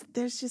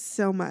there's just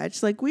so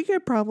much. Like we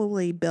could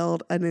probably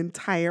build an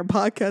entire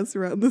podcast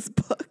around this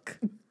book.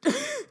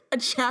 a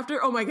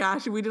chapter. Oh my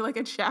gosh, we did like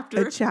a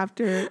chapter.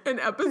 An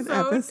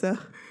episode.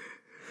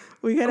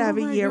 We could have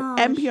a year. Gosh.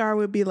 NPR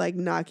would be like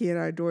knocking at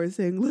our door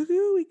saying, look,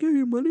 we give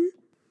you money.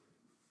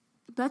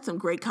 That's some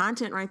great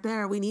content right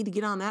there. We need to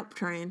get on that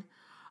train.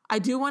 I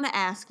do want to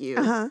ask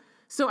you.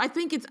 So I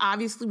think it's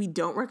obviously we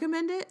don't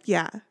recommend it.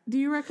 Yeah. Do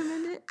you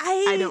recommend it?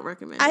 I don't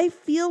recommend it. I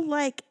feel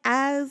like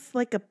as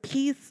like a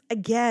piece,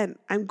 again,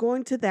 I'm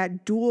going to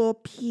that dual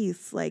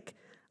piece. Like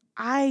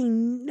I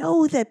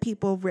know that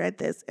people read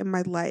this in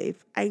my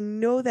life. I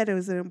know that it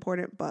was an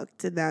important book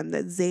to them,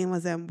 that Zane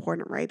was an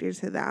important writer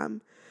to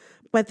them.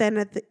 But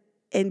then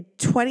in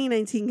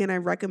 2019, can I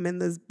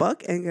recommend this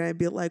book? And can I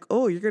be like,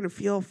 oh, you're going to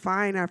feel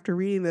fine after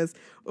reading this.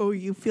 Oh,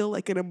 you feel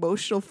like an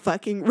emotional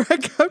fucking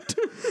wreck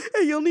after.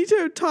 And you'll need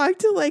to talk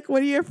to like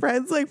one of your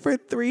friends like for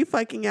 3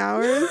 fucking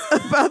hours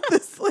about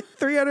this like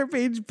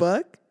 300-page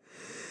book.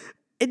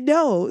 And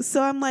no.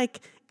 So I'm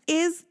like,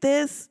 is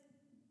this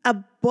a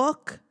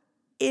book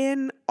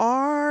in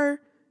our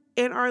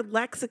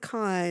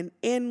lexicon,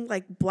 in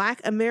like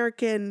Black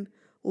American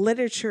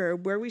literature,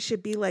 where we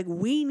should be like,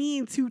 we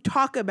need to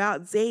talk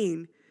about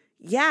Zane?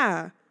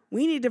 Yeah,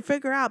 we need to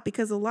figure out,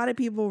 because a lot of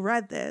people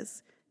read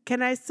this.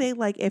 Can I say,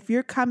 like, if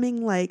you're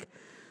coming like,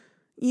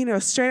 you know,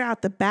 straight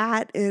out the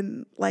bat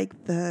in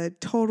like the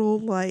total,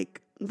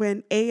 like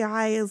when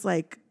AI is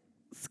like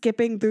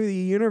skipping through the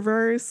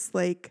universe,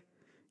 like,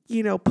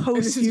 you know,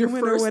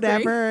 post-human or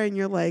whatever, and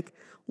you're like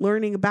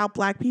learning about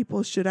Black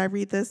people, should I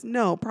read this?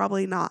 No,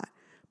 probably not.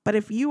 But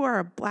if you are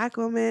a Black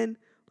woman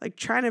like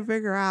trying to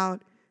figure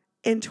out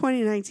in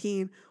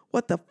 2019,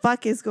 what the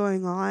fuck is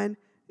going on?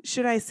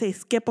 Should I say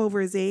skip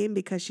over Zane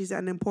because she's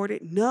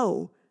unimportant?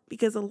 No,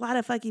 because a lot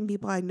of fucking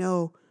people I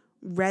know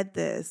read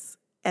this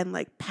and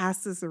like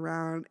passed this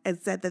around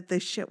and said that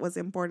this shit was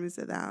important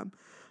to them.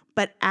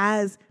 But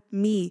as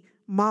me,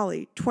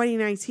 Molly,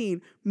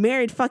 2019,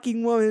 married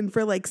fucking woman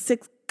for like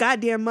 6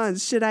 goddamn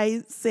months, should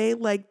I say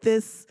like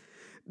this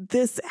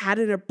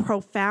added a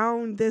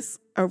profound, this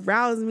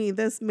aroused me,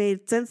 this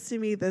made sense to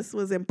me, this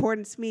was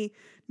important to me?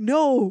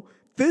 No.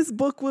 This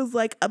book was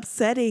like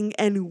upsetting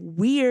and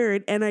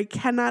weird, and I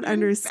cannot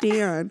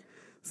understand.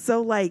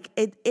 So like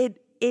it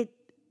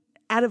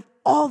out of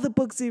all the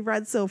books we've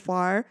read so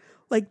far,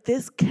 like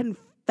this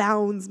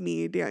confounds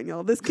me,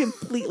 Daniel. This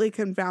completely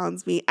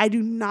confounds me. I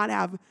do not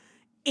have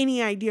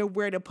any idea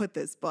where to put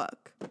this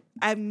book.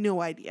 I have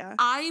no idea.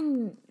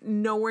 I'm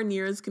nowhere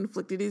near as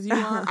conflicted as you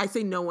are. I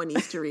say no one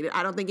needs to read it.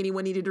 I don't think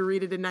anyone needed to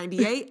read it in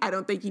 98. I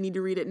don't think you need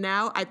to read it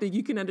now. I think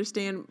you can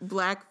understand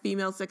Black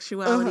female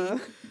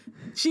sexuality.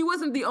 She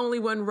wasn't the only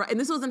one, and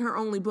this wasn't her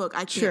only book.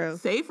 I can't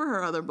say for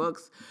her other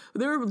books.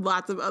 There are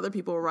lots of other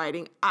people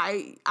writing.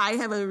 I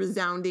have a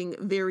resounding,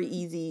 very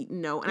easy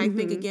no. And I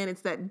think, again,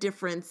 it's that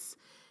difference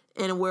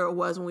in where it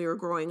was when we were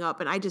growing up.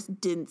 And I just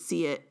didn't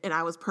see it. And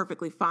I was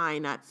perfectly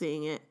fine not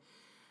seeing it.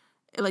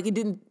 Like, it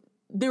didn't,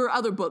 there were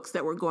other books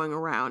that were going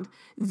around.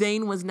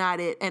 Zane was not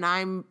it. And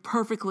I'm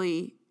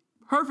perfectly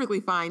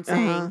fine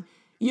saying,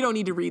 you don't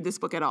need to read this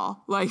book at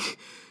all. Like,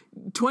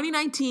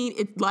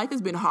 2019, life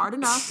has been hard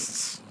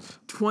enough.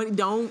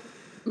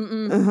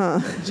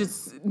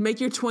 Just make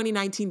your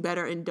 2019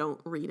 better and don't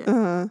read it.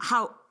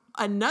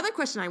 Another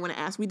question I want to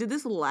ask, we did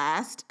this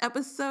last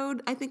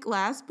episode, I think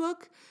last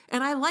book,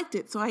 and I liked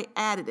it, so I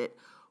added it.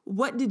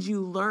 What did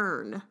you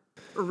learn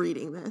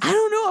reading this? I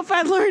don't know if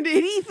I learned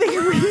anything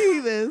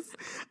reading this.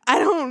 I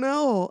don't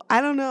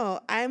know.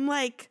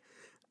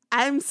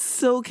 I'm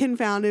so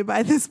confounded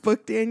by this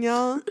book,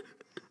 Danielle.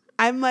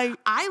 I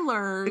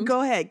learned.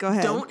 Go ahead.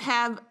 Don't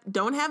have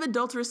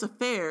adulterous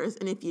affairs,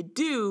 and if you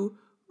do,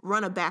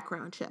 run a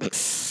background check.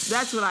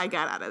 That's what I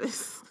got out of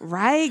this.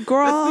 Right,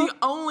 girl. That's the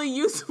only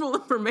useful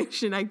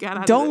information I got out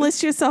of this. Don't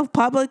list yourself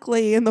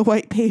publicly in the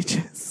white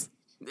pages.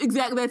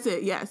 Exactly, that's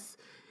it. Yes.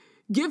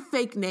 Give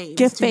fake names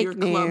to your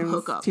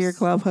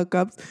club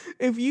hookups.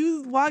 If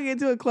you walk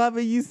into a club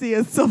and you see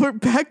a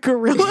silverback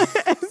gorilla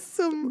and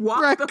some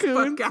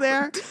raccoons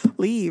there,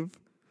 leave.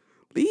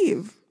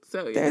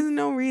 So yeah. There's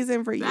no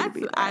reason for you to be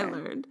there. That's what I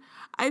learned.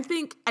 I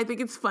think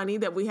it's funny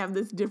that we have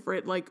this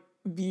different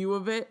view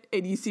of it,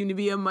 and you seem to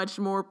be a much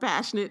more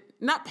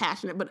not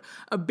passionate, but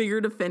a bigger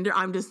defender.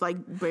 I'm just burn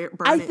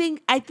I it.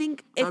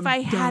 think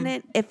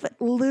if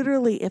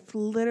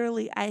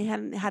literally I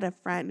hadn't had a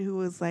friend who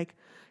was like,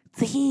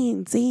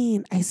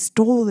 Zane, I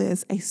stole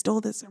this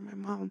from my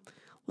mom,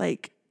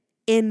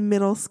 in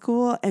middle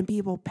school, and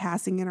people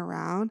passing it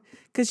around.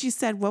 Because she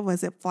said, what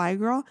was it, Fly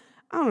Girl?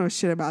 I don't know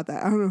shit about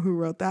that. I don't know who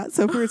wrote that.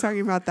 So if we were talking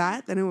about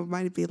that, then it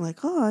might be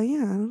oh,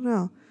 yeah, I don't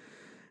know.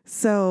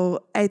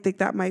 So I think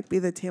that might be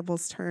the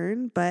table's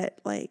turn. But,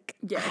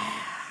 yes.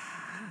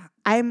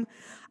 I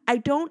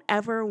don't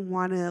ever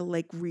want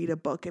to, read a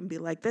book and be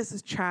like, this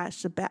is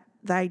trash. The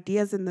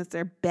ideas in this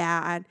are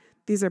bad.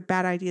 These are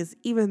bad ideas,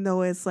 even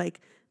though it's,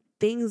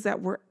 things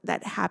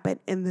that happen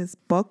in this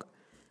book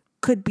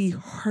could be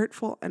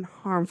hurtful and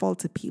harmful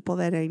to people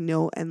that I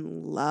know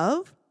and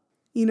love.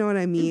 You know what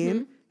I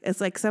mean? Mm-hmm.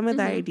 It's some of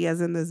the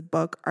ideas in this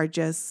book are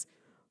just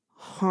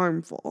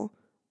harmful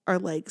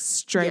or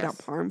straight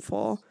up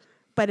harmful.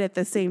 But at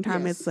the same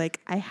time, it's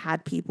I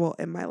had people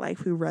in my life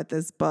who read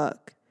this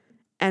book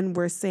and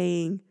were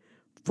saying,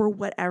 for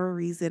whatever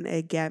reason,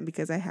 again,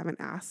 because I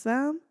haven't asked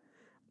them,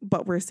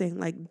 but we're saying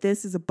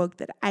this is a book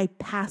that I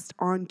passed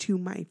on to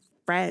my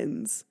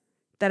friends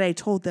that I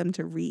told them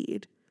to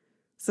read.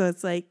 So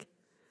it's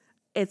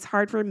it's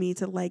hard for me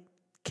to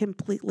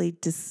completely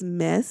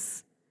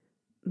dismiss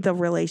the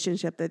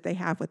relationship that they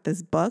have with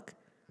this book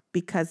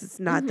because it's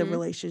not the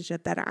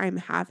relationship that I'm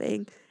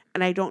having.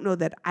 And I don't know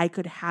that I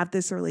could have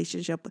this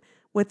relationship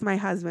with my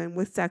husband,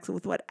 with sex,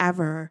 with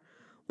whatever,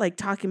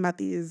 talking about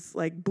these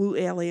blue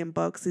alien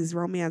books, these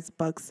romance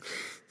books,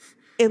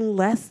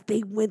 unless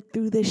they went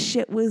through this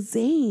shit with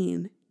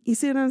Zane. You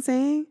see what I'm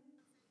saying?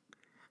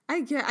 I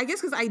guess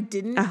because I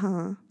didn't,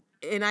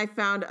 and I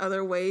found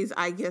other ways,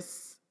 I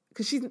guess,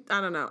 because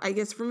I don't know, I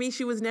guess for me,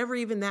 she was never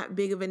even that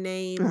big of a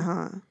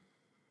name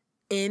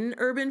in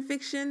urban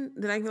fiction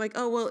that I can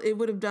oh, well, it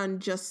would have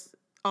done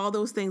all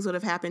those things would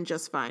have happened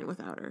just fine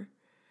without her.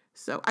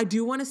 So I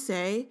do want to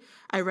say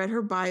I read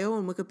her bio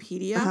on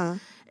Wikipedia,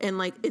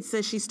 and it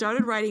says she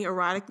started writing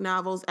erotic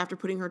novels after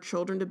putting her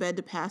children to bed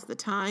to pass the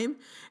time.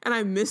 And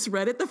I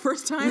misread it the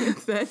first time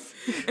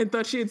and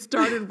thought she had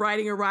started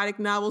writing erotic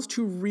novels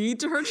to read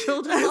to her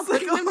children while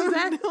putting them to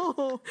bed.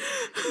 No,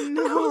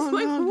 I was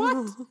what?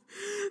 No.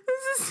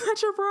 This is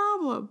such a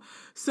problem.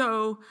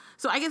 So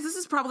I guess this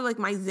is probably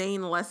my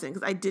Zane lesson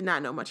because I did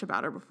not know much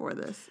about her before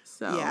this.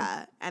 So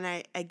yeah, and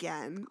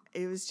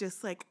it was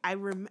just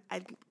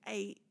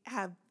I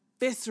have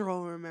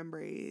visceral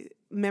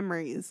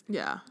memories.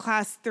 Yeah.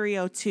 Class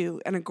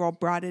 302, and a girl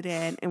brought it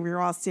in, and we were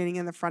all standing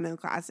in the front of the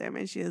classroom,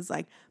 and she was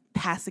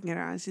passing it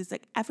around. She's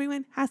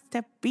everyone has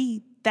to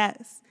read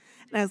this.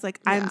 And I was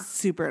I'm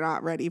super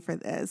not ready for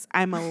this.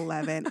 I'm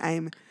 11.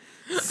 I'm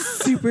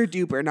super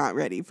duper not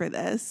ready for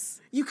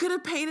this. You could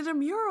have painted a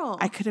mural.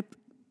 I could have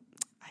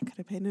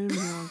painted a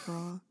mural,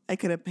 girl. I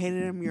could have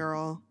painted a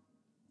mural.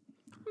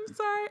 I'm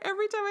sorry.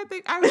 Every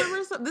time I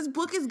remember this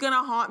book is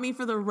gonna haunt me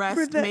for the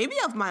rest, maybe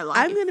of my life.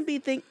 I'm gonna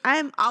be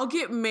I'll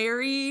get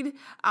married.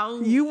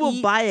 You will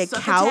buy a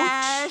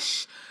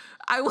couch.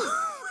 I will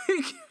buy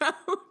a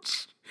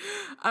couch.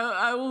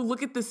 I will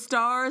look at the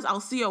stars.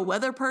 I'll see a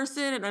weather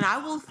person, and I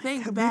will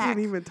think back.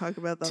 We didn't even talk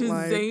about that to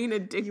line. Zane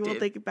Addicted. You will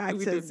think back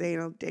to Zane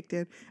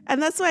Addicted,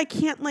 and that's why I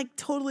can't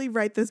totally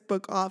write this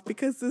book off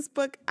because this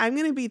book I'm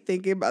gonna be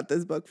thinking about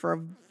this book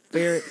I'm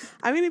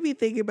gonna be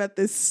thinking about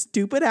this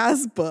stupid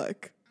ass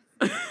book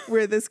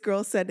where this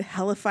girl said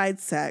hellified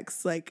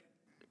sex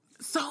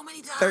so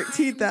many times,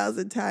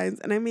 13,000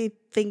 times, and I'm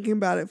thinking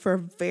about it for a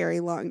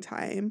very long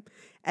time,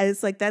 and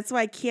it's that's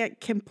why I can't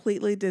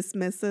completely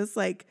dismiss this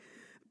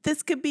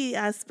this could be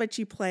us, but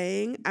you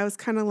playing. I was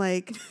kind of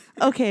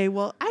okay,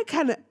 well,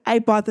 I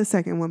bought the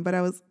second one, but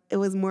it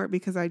was more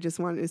because I just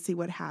wanted to see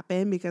what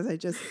happened because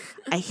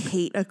I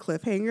hate a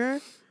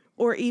cliffhanger.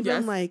 Or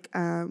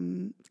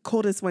even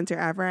Coldest Winter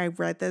Ever. I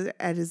read that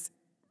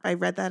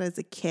as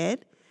a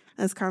kid.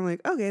 I was kind of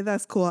okay,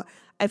 that's cool.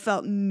 I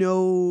felt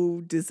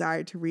no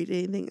desire to read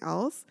anything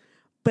else.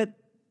 But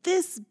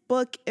this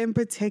book in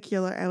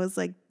particular, I was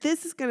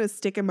this is going to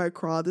stick in my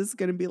craw. This is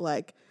going to be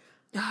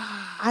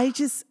I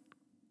just,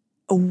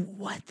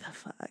 what the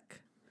fuck?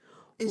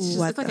 It's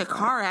like a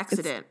car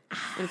accident.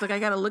 And it's like I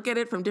got to look at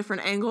it from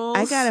different angles.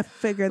 I got to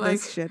figure like,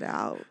 this shit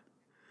out.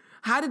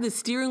 How did the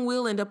steering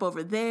wheel end up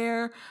over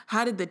there?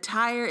 How did the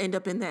tire end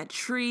up in that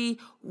tree?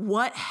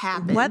 What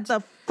happened? What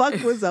the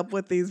fuck was up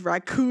with these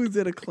raccoons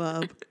in a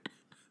club?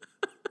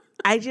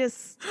 I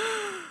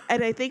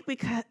think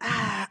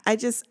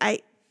because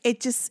I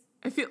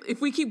feel if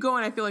we keep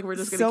going, I feel like we're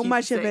just going to so keep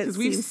much saying, of it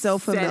seems so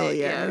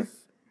familiar.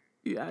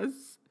 Yes.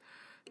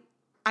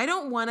 I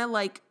don't want to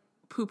like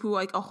poo-poo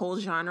like a whole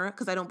genre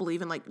because I don't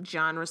believe in like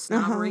genre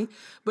snobbery,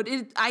 but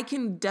I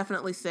can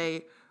definitely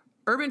say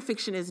urban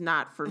fiction is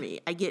not for me.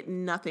 I get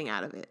nothing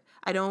out of it.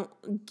 I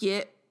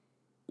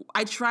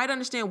try to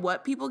understand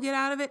what people get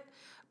out of it,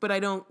 but I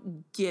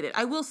don't get it.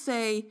 I will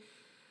say,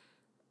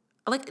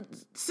 like,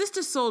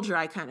 Sister Soldier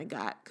I kind of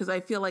got because I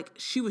feel like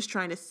she was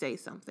trying to say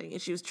something,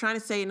 and she was trying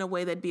to say it in a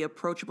way that'd be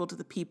approachable to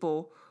the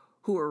people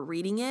who are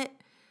reading it.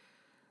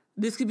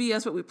 This could be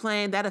us what we're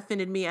playing. That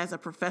offended me as a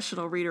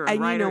professional reader and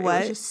writer. You know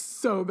what? It was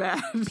just so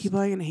bad. People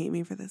are going to hate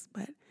me for this,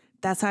 but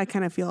that's how I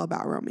kind of feel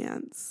about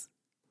romance.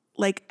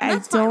 Like,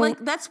 that's I don't... fine.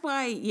 Like, that's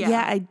why,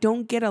 Yeah, I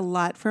don't get a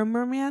lot from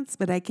romance,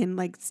 but I can,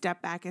 like,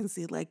 step back and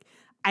see, like,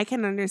 I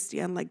can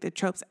understand, like, the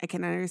tropes. I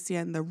can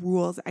understand the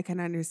rules. I can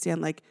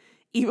understand, like,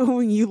 even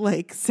when you,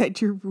 like,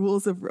 set your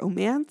rules of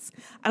romance,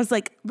 I was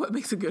like... What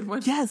makes a good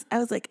one? Yes. I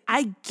was like,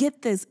 I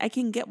get this. I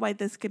can get why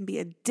this can be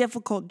a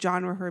difficult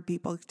genre for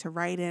people to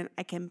write in.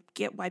 I can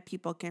get why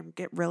people can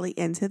get really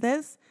into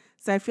this.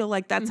 So I feel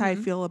like that's how I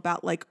feel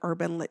about, like,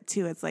 urban lit,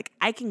 too. It's like,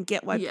 I can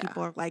get why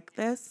people are like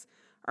this,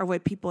 or why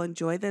people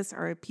enjoy this,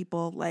 or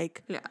people,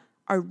 like,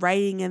 are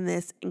writing in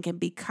this and can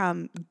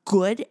become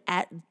good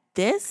at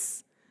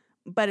this.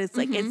 But it's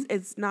like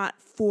it's not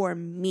for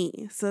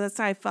me. So that's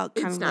how I felt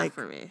kind of like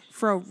for me.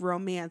 For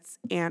romance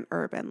and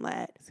urban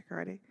lit.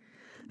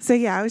 So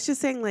yeah, I was just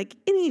saying, like,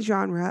 any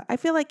genre, I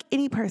feel like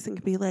any person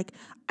could be like,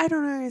 I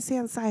don't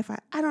understand sci-fi.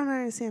 I don't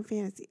understand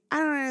fantasy. I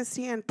don't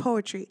understand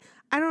poetry.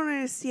 I don't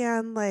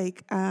understand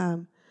like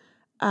romance.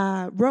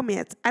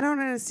 I don't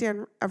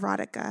understand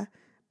erotica.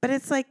 But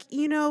it's like,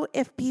 you know,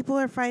 if people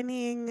are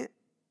finding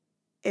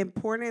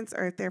importance,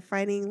 or if they're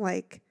finding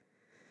like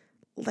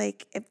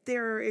if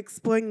they're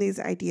exploring these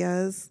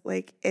ideas,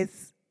 like,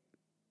 it's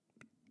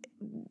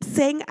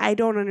saying I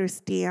don't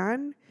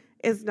understand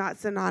is not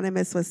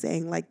synonymous with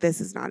saying like this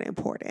is not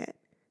important,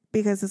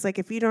 because it's like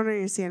if you don't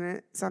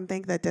understand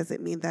something, that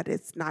doesn't mean that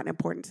it's not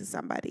important to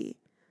somebody.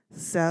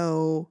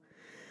 So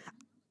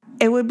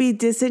it would be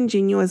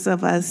disingenuous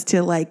of us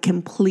to like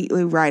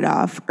completely write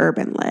off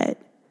urban lit,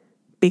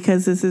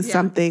 because this is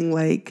something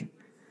like,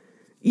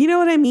 you know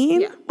what I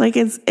mean? Yeah. Like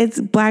it's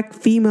Black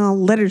female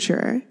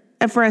literature.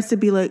 And for us to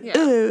be like,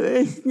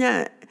 it's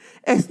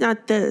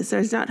not this, or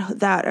it's not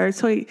that, or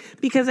so,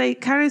 because I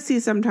kind of see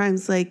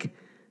sometimes like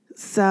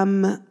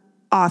some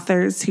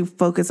authors who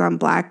focus on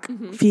Black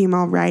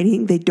female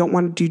writing, they don't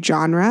want to do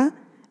genre.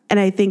 And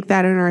I think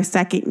that in our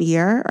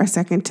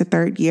second to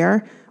third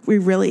year, we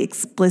really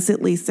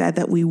explicitly said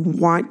that we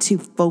want to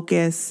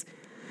focus,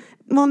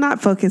 well,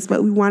 not focus,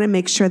 but we want to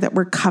make sure that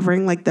we're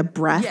covering like the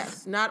breadth.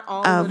 Yes, not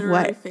all of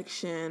literary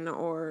fiction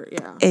or,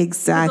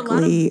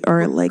 Exactly.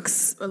 Or like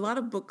a lot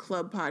of book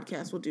club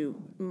podcasts will do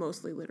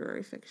mostly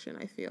literary fiction,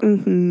 I feel.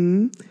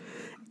 And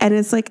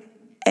it's like,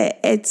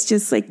 it's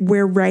just like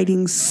we're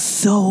writing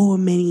so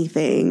many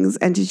things,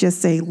 and to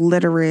just say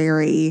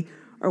literary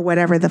or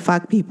whatever the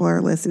fuck people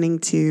are listening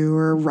to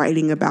or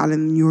writing about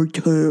in the New York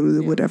Times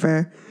or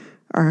whatever,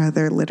 our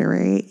other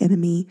literary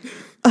enemy.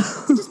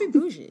 It'd just be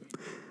bougie.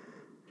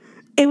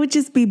 It would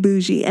just be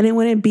bougie, and it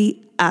wouldn't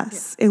be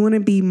us. Yeah. It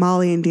wouldn't be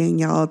Molly and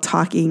Danielle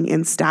talking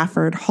in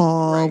Stafford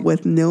Hall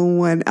with no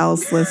one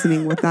else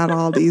listening, without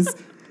all these,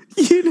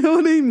 you know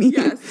what I mean?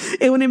 Yes.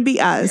 It wouldn't be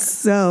us. Yes.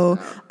 So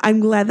I'm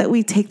glad that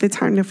we take the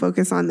time to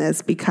focus on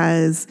this,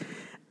 because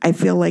I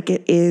feel like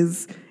it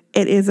is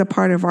a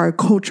part of our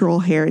cultural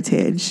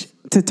heritage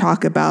to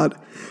talk about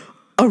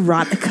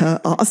erotica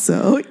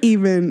also,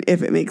 even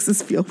if it makes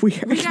us feel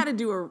weird. I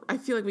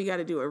feel like we got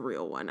to do a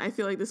real one. I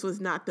feel like this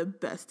was not the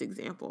best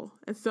example.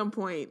 At some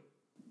point.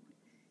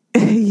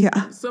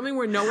 Something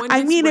where no one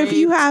gets raped, if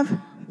you have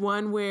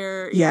one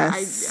where,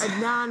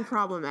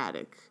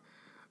 non-problematic.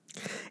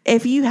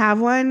 If you have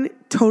one,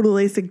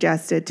 totally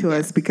suggest it to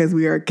us, because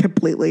we are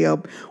completely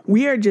open.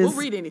 We'll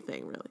read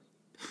anything, really.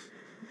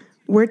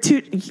 We're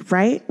two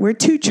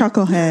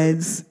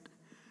chuckleheads.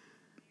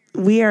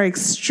 We are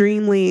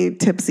extremely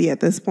tipsy at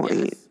this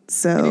point. Yes.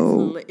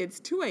 So it's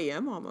 2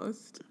 a.m.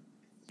 almost.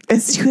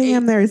 It's 2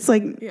 a.m. there. It's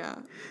like,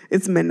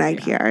 it's midnight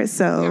here.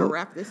 So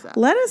wrap this up.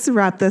 Let's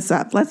wrap this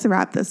up.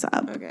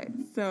 Okay.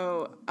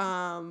 So,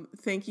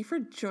 thank you for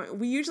joining.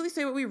 We usually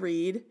say what we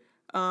read.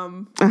 I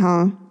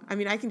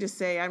mean, I can just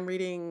say I'm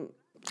reading.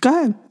 Go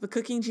ahead. The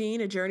Cooking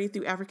Gene: A Journey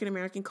Through African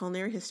American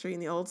Culinary History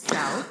in the Old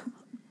South.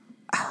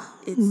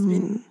 It's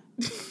been.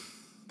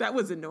 That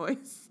was a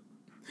noise.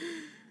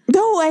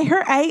 No,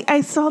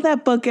 I saw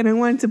that book and I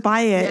wanted to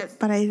buy it,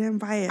 but I didn't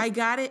buy it. I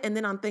got it, and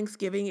then on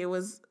Thanksgiving, it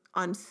was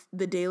on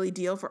the daily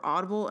deal for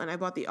Audible, and I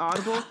bought the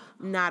Audible.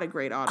 Not a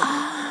great Audible.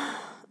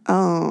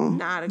 Oh,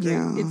 Not a great.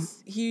 yeah.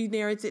 He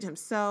narrates it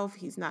himself.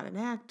 He's not an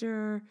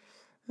actor.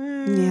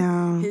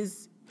 Yeah.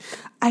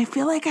 I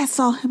feel like I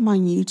saw him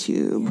on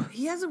YouTube.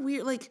 He has a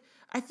weird, like,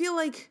 I feel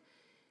like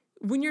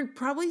when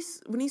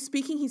he's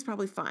speaking, he's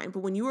probably fine. But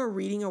when you are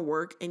reading a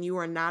work and you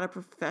are not a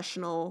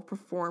professional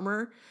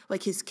performer,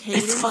 like his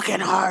cadence. It's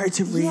fucking hard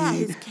to read. Yeah,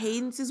 his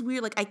cadence is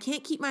weird. Like, I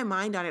can't keep my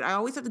mind on it. I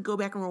always have to go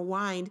back and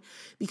rewind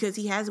because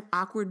he has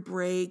awkward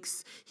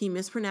breaks. He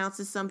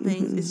mispronounces some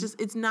things.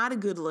 It's not a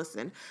good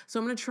listen. So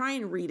I'm going to try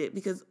and read it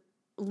because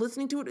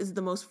listening to it is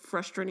the most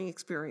frustrating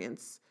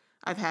experience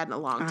I've had in a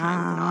long time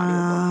with an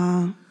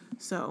audiobook.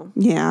 So.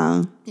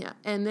 Yeah. Yeah.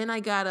 And then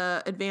I got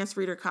a advanced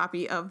reader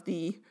copy of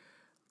the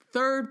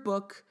third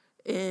book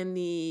in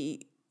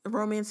the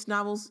romance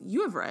novels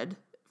you have read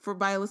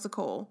by Alyssa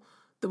Cole,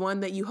 the one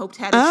that you hoped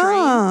had a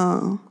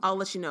train. I'll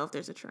let you know if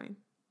there's a train.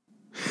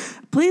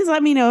 Please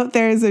let me know if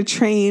there's a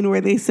train where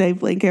they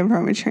save Lincoln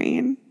from a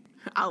train.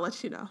 I'll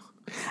let you know.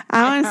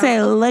 I want to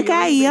say, look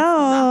at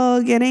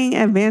yo getting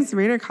advanced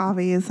reader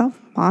copy. It's so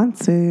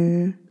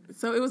fancy.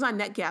 So it was on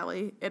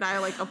NetGalley, and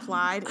I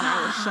applied, and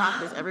I was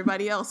shocked as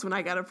everybody else when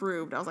I got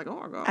approved. I was like, oh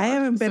my God. I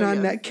haven't been on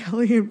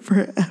NetGalley in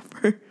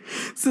forever.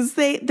 Since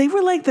they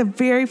were like the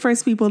very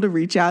first people to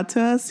reach out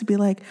to us to be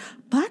like,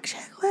 Black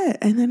Chick Lit.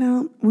 And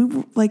then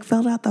we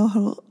filled out the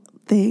whole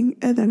thing,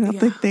 and then I don't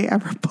think they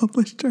ever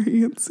published our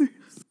answers.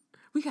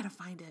 We got to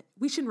find it.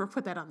 We shouldn't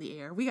put that on the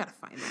air. We got to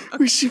find it. Okay.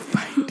 We should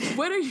find it.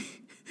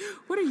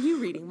 What are you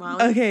reading,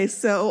 Molly? Okay,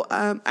 so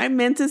I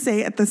meant to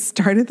say at the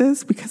start of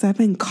this, because I've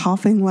been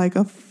coughing like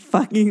a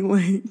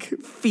fucking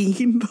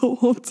fiend the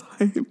whole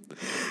time.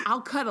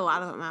 I'll cut a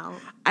lot of them out.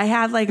 I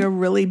had a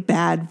really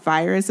bad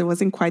virus. It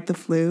wasn't quite the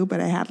flu, but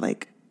I had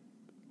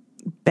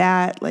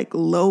bad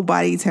low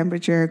body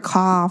temperature,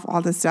 cough,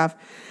 all this stuff.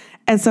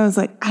 And so I was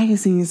like, I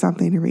just need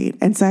something to read.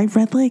 And so I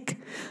read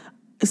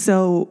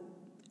so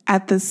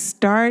at the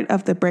start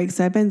of the break,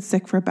 so I've been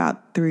sick for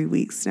about 3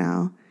 weeks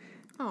now.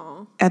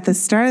 Oh. At the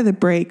start of the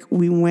break,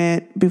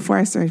 before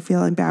I started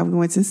feeling bad, we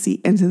went to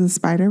see Into the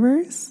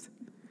Spider-Verse.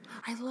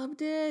 I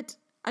loved it.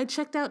 I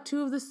checked out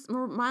 2 of the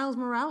Miles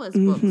Morales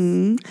books.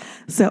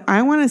 So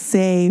I want to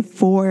say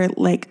for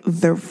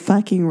the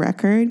fucking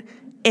record,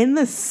 in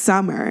the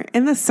summer,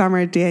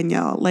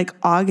 Danielle,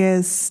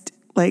 August,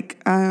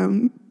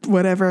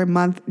 whatever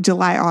month,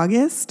 July,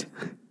 August,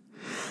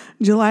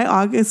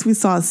 we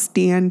saw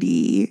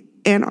Standee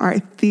in our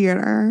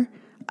theater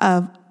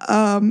of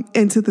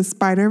Into the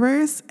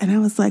Spider-Verse. And I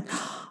was like,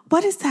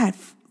 what is that?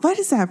 What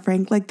is that,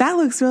 Frank? That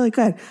looks really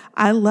good.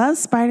 I love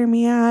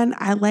Spider-Man.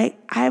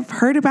 I've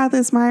heard about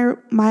this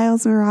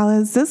Miles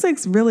Morales. This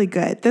looks really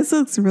good. This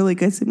looks really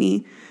good to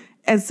me.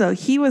 And so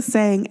he was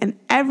saying, and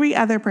every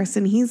other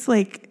person,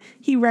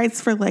 he writes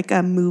for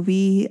a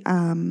movie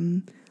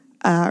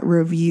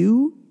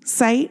review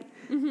site.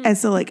 Mm-hmm. And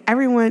so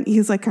everyone,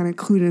 he's kind of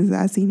clued into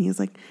that scene.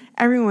 He's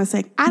everyone was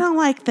saying, I don't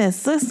like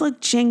this. This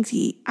looks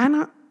janky. I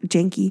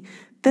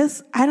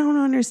don't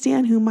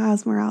understand who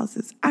Miles Morales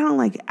is. I don't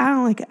like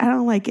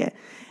it.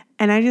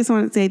 And I just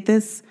want to say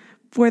this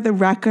for the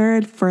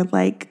record, for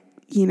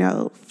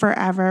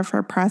forever,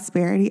 for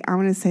prosperity. I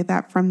want to say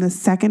that from the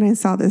second I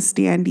saw this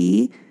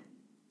Standee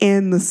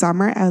in the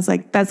summer, I was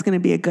like, that's going to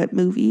be a good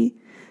movie.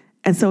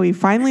 And so we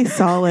finally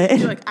saw it.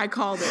 You're I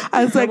called it.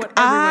 I was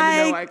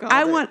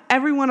I want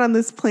everyone on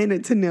this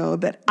planet to know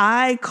that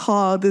I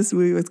called this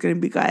movie was going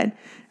to be good.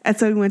 And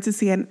so we went to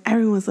see it, and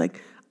everyone was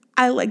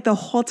the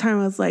whole time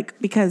I was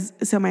because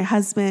my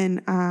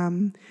husband,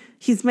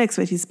 he's mixed,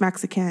 but he's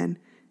Mexican,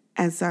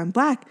 and so I'm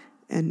Black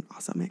and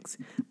also mixed.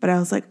 But I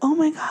was oh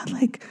my God,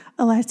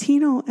 a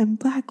Latino and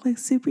Black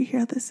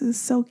superhero. This is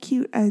so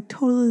cute. I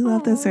totally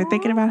love this. Or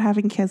thinking about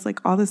having kids,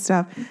 all this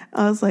stuff.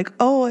 I was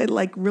oh, it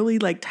really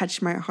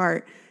touched my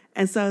heart.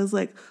 And so I was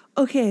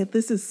okay,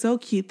 this is so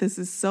cute. This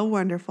is so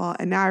wonderful.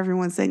 And now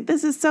everyone's saying,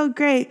 this is so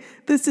great.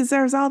 This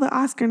deserves all the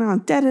Oscar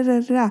noms. Da da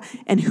da da.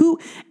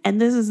 And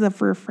this is the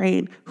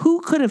refrain. Who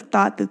could have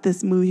thought that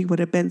this movie would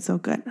have been so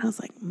good? And I was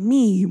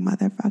me, you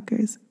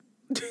motherfuckers.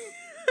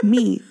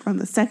 Me, from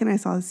the second I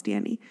saw the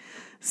Standee.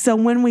 So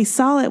when we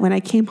saw it, when I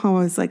came home,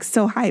 I was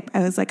so hype. I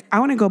was I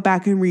want to go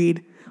back and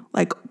read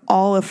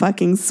all of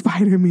fucking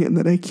Spider-Man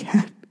that I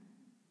can.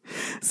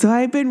 So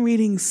I've been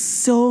reading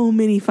so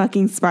many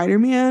fucking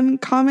Spider-Man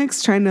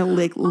comics trying to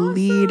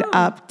lead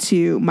up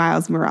to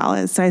Miles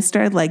Morales. So I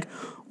started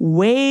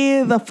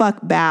way the fuck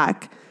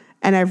back,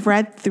 and I've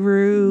read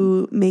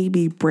through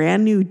maybe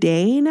Brand New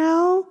Day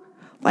now.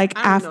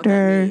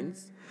 After,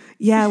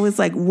 yeah, it was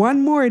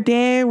one more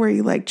day where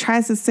he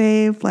tries to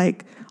save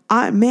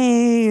Aunt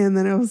May, and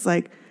then it was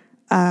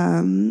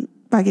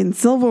fucking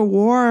Civil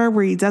War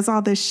where he does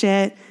all this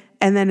shit,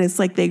 and then it's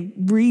they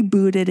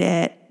rebooted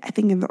it. I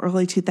think in the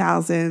early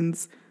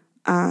 2000s,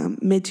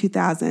 mid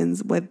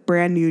 2000s with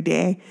Brand New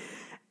Day.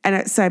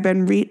 And so I've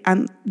been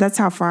that's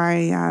how far I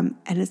am.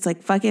 And it's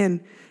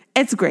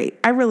it's great.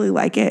 I really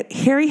like it.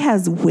 Harry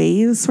has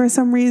waves for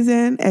some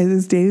reason and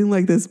is dating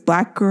this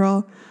Black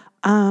girl.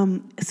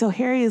 So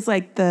Harry is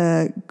like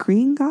the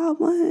Green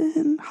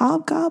Goblin,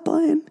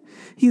 Hobgoblin.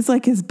 He's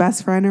like his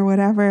best friend or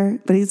whatever,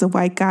 but he's a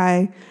white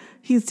guy.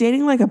 He's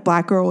dating like a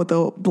black girl with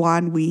a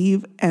blonde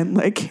weave, and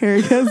like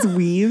Harry has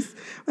waves,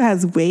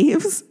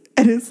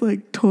 and it's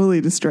like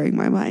totally destroying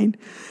my mind.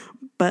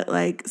 But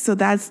like, so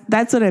that's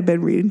what I've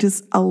been reading.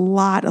 Just a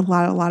lot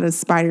of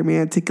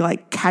Spider-Man to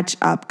like catch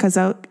up. Cause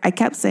I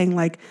kept saying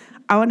like,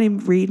 I want to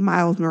read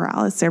Miles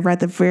Morales. So I read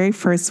the very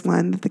first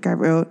one that the guy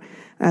wrote.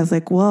 And I was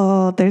like,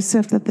 well, there's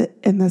stuff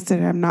in this that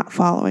I'm not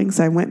following.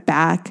 So I went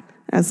back.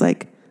 I was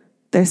like,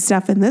 there's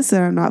stuff in this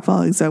that I'm not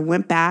following. So I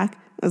went back.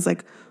 I was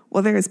like,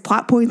 well, there's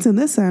plot points in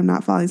this that I'm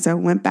not following. So I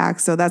went back.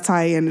 So that's how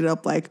I ended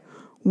up like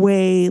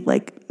way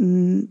like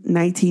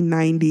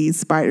 1990s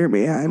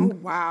Spider-Man. Oh,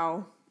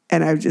 wow.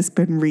 And I've just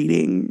been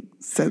reading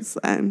since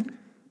then.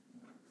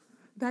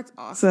 That's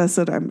awesome. So that's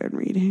what I've been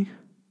reading.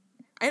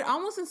 It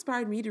almost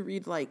inspired me to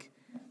read like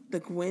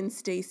the Gwen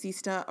Stacy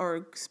stuff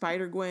or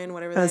Spider-Gwen,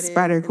 whatever that is.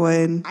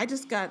 Spider-Gwen. I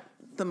just got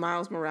the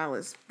Miles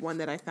Morales one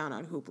that I found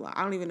on Hoopla.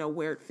 I don't even know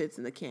where it fits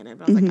in the canon,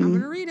 but I was like, I'm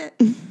going to read it.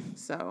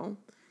 So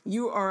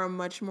you are a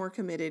much more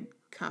committed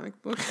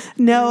comic book.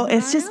 No,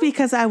 it's just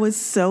because I was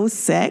so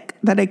sick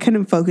that I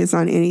couldn't focus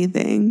on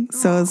anything.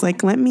 So I was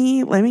like, let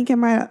me get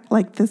my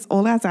like this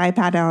old ass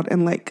iPad out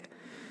and like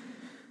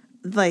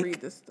read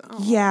this stuff.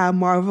 Yeah,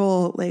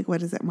 Marvel, like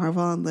what is it?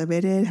 Marvel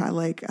Unlimited had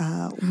like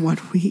 1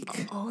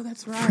 week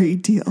that's right. free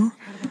deal.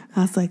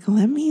 I was like,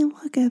 let me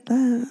look at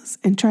this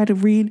and try to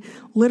read.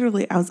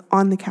 Literally, I was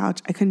on the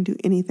couch. I couldn't do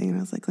anything. And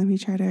I was like, let me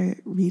try to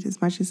read as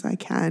much as I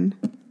can.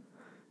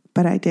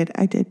 But I did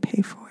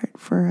pay for it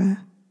for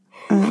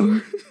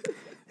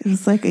it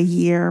was like a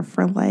year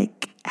for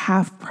like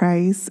half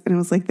price, and it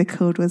was like the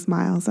code was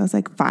Miles. I was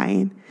like,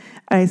 fine.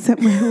 And I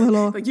sent my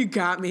little like, you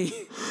got me.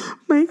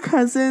 My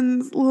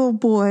cousin's little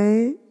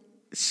boy.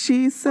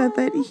 She said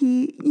that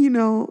he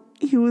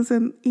was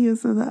in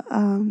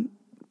the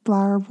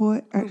flower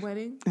boy. The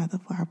wedding? Not the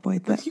flower boy.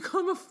 You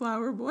call him a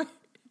flower boy?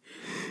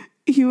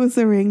 He was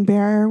a ring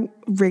bearer,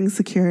 ring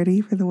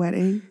security for the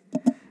wedding.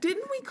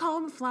 Didn't we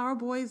call them flower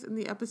boys in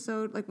the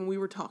episode, like when we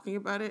were talking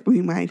about it?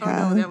 We might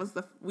have. No,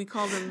 we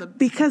called them the...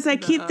 Because I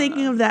keep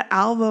thinking of that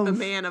album. The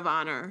Man of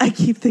Honor. I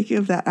keep thinking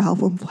of that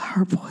album,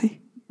 Flower Boy.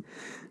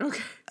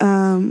 Okay.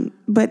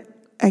 But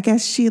I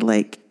guess he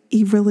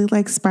really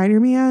liked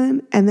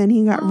Spider-Man, and then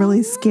he got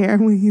really scared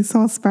when he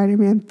saw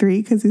Spider-Man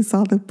 3 because he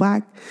saw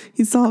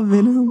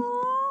Venom.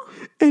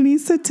 And he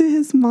said to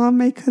his mom,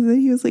 my cousin,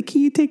 he was like,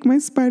 can you take my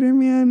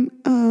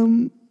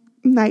Spider-Man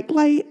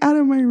nightlight out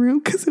of my room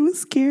because it was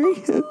scary?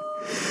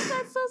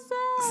 That's so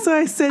sad. So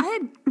I said,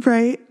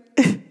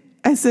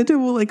 I sent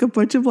him like a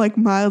bunch of like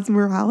Miles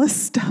Morales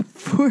stuff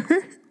for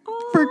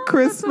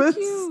Christmas.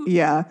 That's so cute.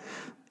 Yeah.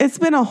 It's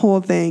been a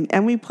whole thing.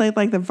 And we played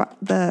like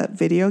the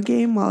video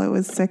game while I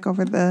was sick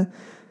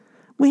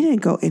we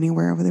didn't go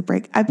anywhere over the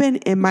break. I've been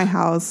in my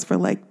house for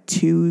like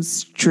 2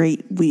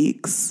 straight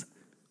weeks.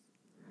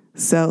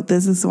 So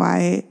this is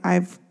why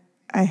I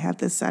have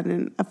this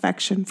sudden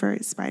affection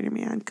for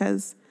Spider-Man,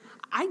 because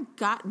I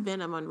got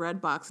Venom on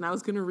Redbox, and I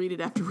was going to read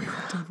it after we were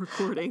done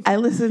recording. I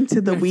listened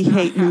to the We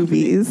Hate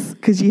Movies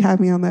because you have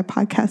me on that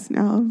podcast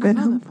now.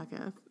 Venom. I love that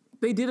podcast.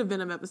 They did a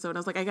Venom episode. I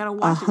was like, I got to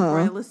watch it before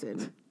I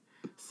listen.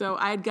 So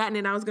I had gotten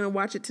it. I was going to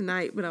watch it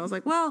tonight, but I was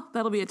like, well,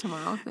 that'll be a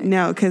tomorrow thing.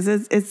 No, because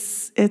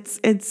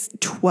it's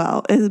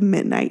 12. It's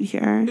midnight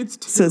here. It's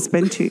 2. So it's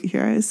been 2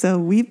 here. So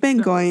we've been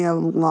going a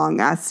long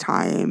ass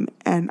time,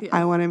 and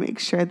I want to make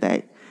sure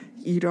that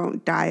you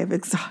don't die of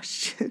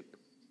exhaustion.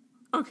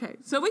 Okay,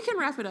 so we can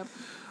wrap it up.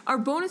 Our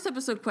bonus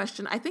episode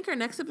question, I think our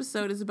next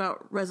episode is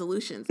about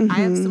resolutions. Mm-hmm. I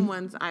have some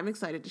ones I'm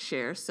excited to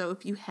share. So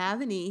if you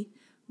have any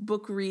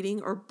book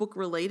reading or book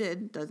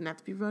related, doesn't have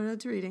to be related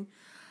to reading,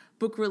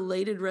 book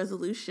related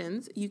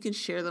resolutions, you can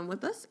share them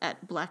with us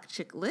at Black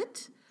Chick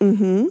Lit.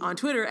 Mm-hmm. On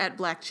Twitter at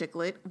Black Chick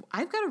Lit.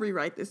 I've got to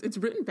rewrite this. It's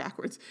written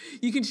backwards.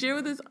 You can share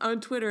with us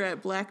on Twitter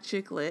at Black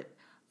Chick Lit.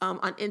 On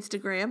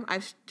Instagram,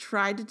 I've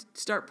tried to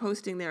start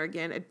posting there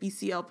again at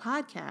BCL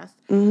Podcast.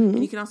 Mm-hmm.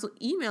 And you can also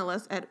email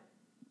us at,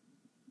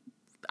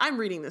 I'm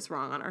reading this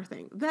wrong on our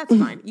thing. That's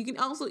fine. You can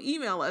also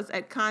email us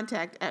at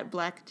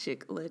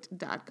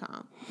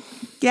contact@blackchicklit.com.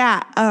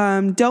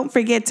 Yeah. Don't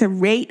forget to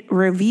rate,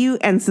 review,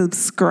 and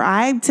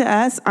subscribe to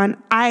us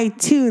on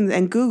iTunes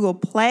and Google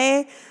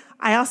Play.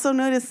 I also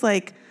noticed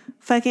like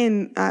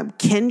fucking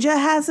Kinja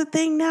has a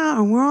thing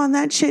now, and we're on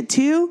that shit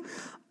too.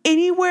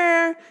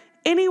 Anywhere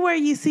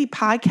you see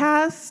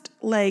podcast,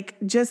 like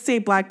just say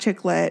Black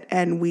Chick Lit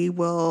and we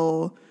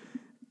will,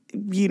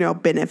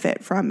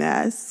 benefit from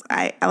this.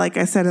 Like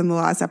I said in the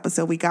last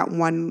episode, we got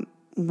one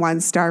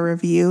star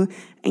review,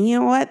 and you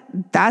know what?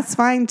 That's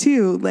fine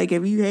too. Like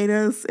if you hate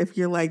us, if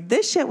you're like,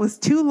 this shit was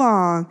too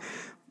long,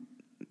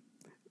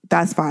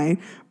 that's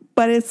fine.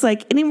 But it's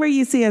like anywhere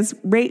you see us,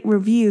 rate,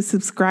 review,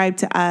 subscribe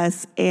to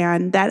us,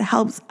 and that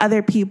helps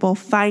other people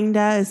find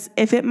us.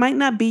 If it might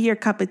not be your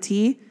cup of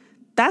tea,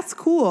 that's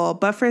cool.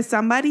 But for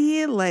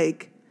somebody,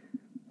 like,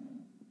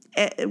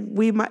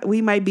 we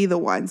might be the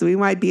ones. We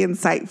might be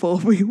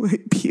insightful. We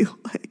might be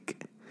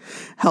like,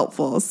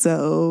 helpful.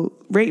 So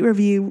rate,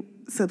 review,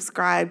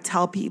 subscribe,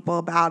 tell people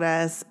about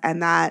us,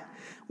 and that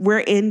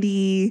we're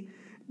indie.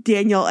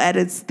 Daniel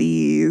edits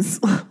these.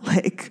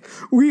 Like,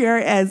 we are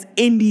as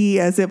indie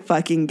as it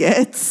fucking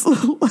gets.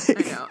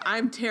 Like, I know.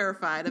 I'm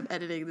terrified of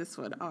editing this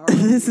one already.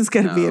 This is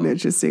going to be an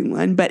interesting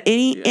one. But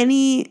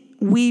we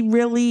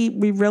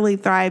really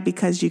thrive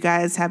because you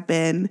guys have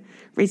been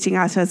reaching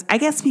out to us. I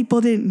guess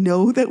people didn't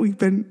know that we've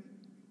been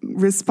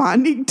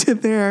responding to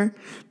their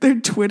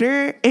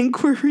Twitter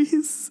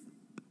inquiries.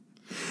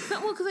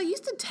 Well, because I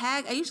usually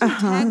tag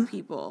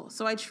people,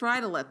 so I try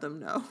to let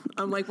them know.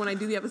 Like when I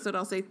do the episode,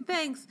 I'll say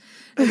thanks,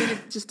 and then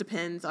it just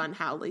depends on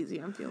how lazy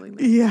I'm feeling.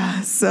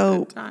 Yeah,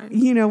 so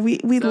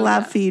we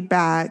love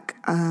feedback.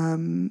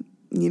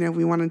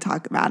 We want to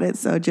talk about it.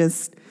 So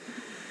just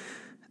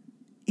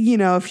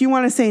if you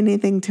want to say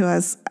anything to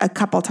us, a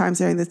couple times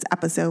during this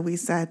episode, we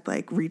said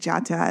like reach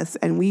out to us,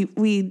 and we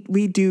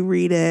do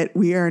read it.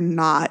 We are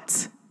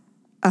not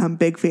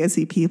big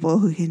fancy people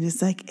who can just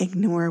like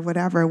ignore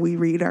whatever. We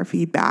read our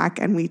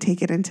feedback and we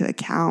take it into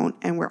account,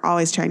 and we're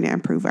always trying to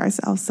improve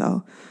ourselves.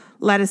 So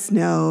let us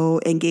know,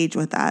 engage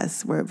with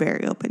us. We're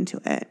very open to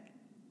it.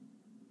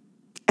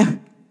 And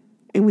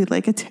we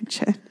like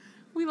attention.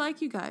 We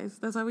like you guys.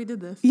 That's why we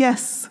did this.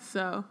 Yes.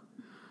 So,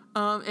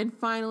 and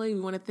finally,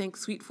 we want to thank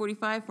Sweet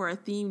 45 for our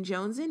theme,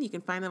 Jonesin. You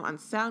can find them on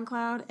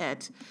SoundCloud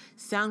at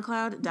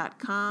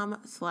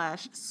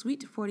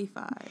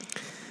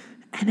soundcloud.com/sweet45.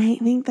 And I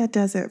think that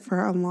does it for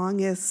our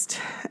longest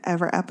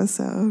ever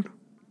episode.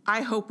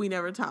 I hope we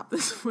never top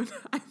this one.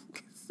 I'm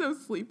so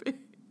sleepy.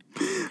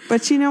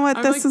 But you know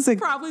what? This is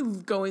probably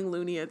going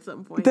loony at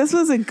some point. This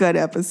was a good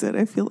episode.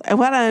 I feel.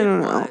 What I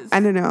don't know.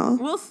 I don't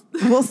know.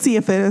 We'll see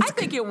if it is. I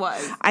think it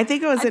was. I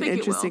think it was an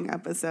interesting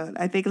episode.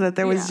 I think that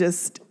there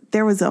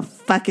was a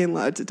fucking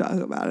lot to talk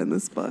about in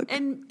this book.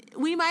 And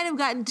we might have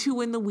gotten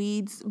too in the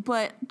weeds,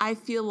 but I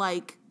feel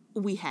like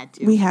we had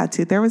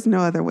to. There was no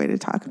other way to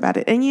talk about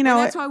it. And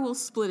that's why we'll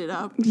split it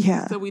up.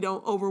 Yeah. So we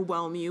don't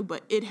overwhelm you,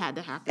 but it had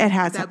to happen.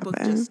 That book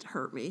just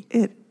hurt me.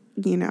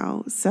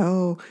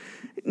 So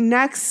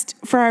next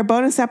for our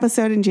bonus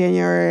episode in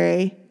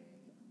January,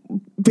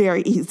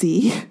 very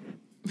easy.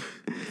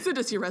 Send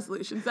us your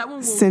resolutions. That one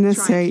will send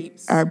us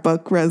our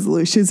book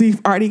resolutions.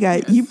 We've already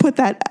got, you put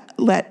that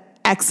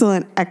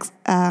excellent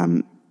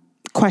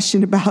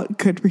question about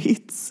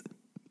Goodreads.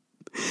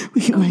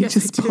 We might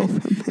just pull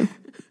from there.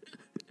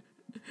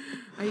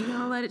 Are you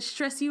gonna let it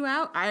stress you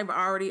out? I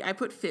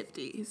put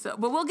 50. So,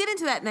 but we'll get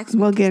into that next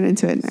week. We'll get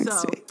into it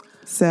next week.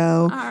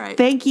 So, all right.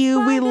 Thank you.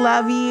 Bye, we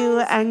love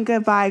you, and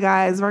goodbye,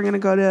 guys. We're gonna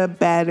go to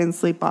bed and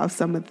sleep off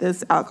some of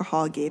this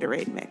alcohol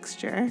Gatorade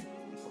mixture.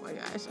 Oh my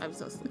gosh, I'm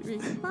so sleepy.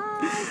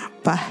 Bye.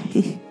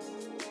 Bye.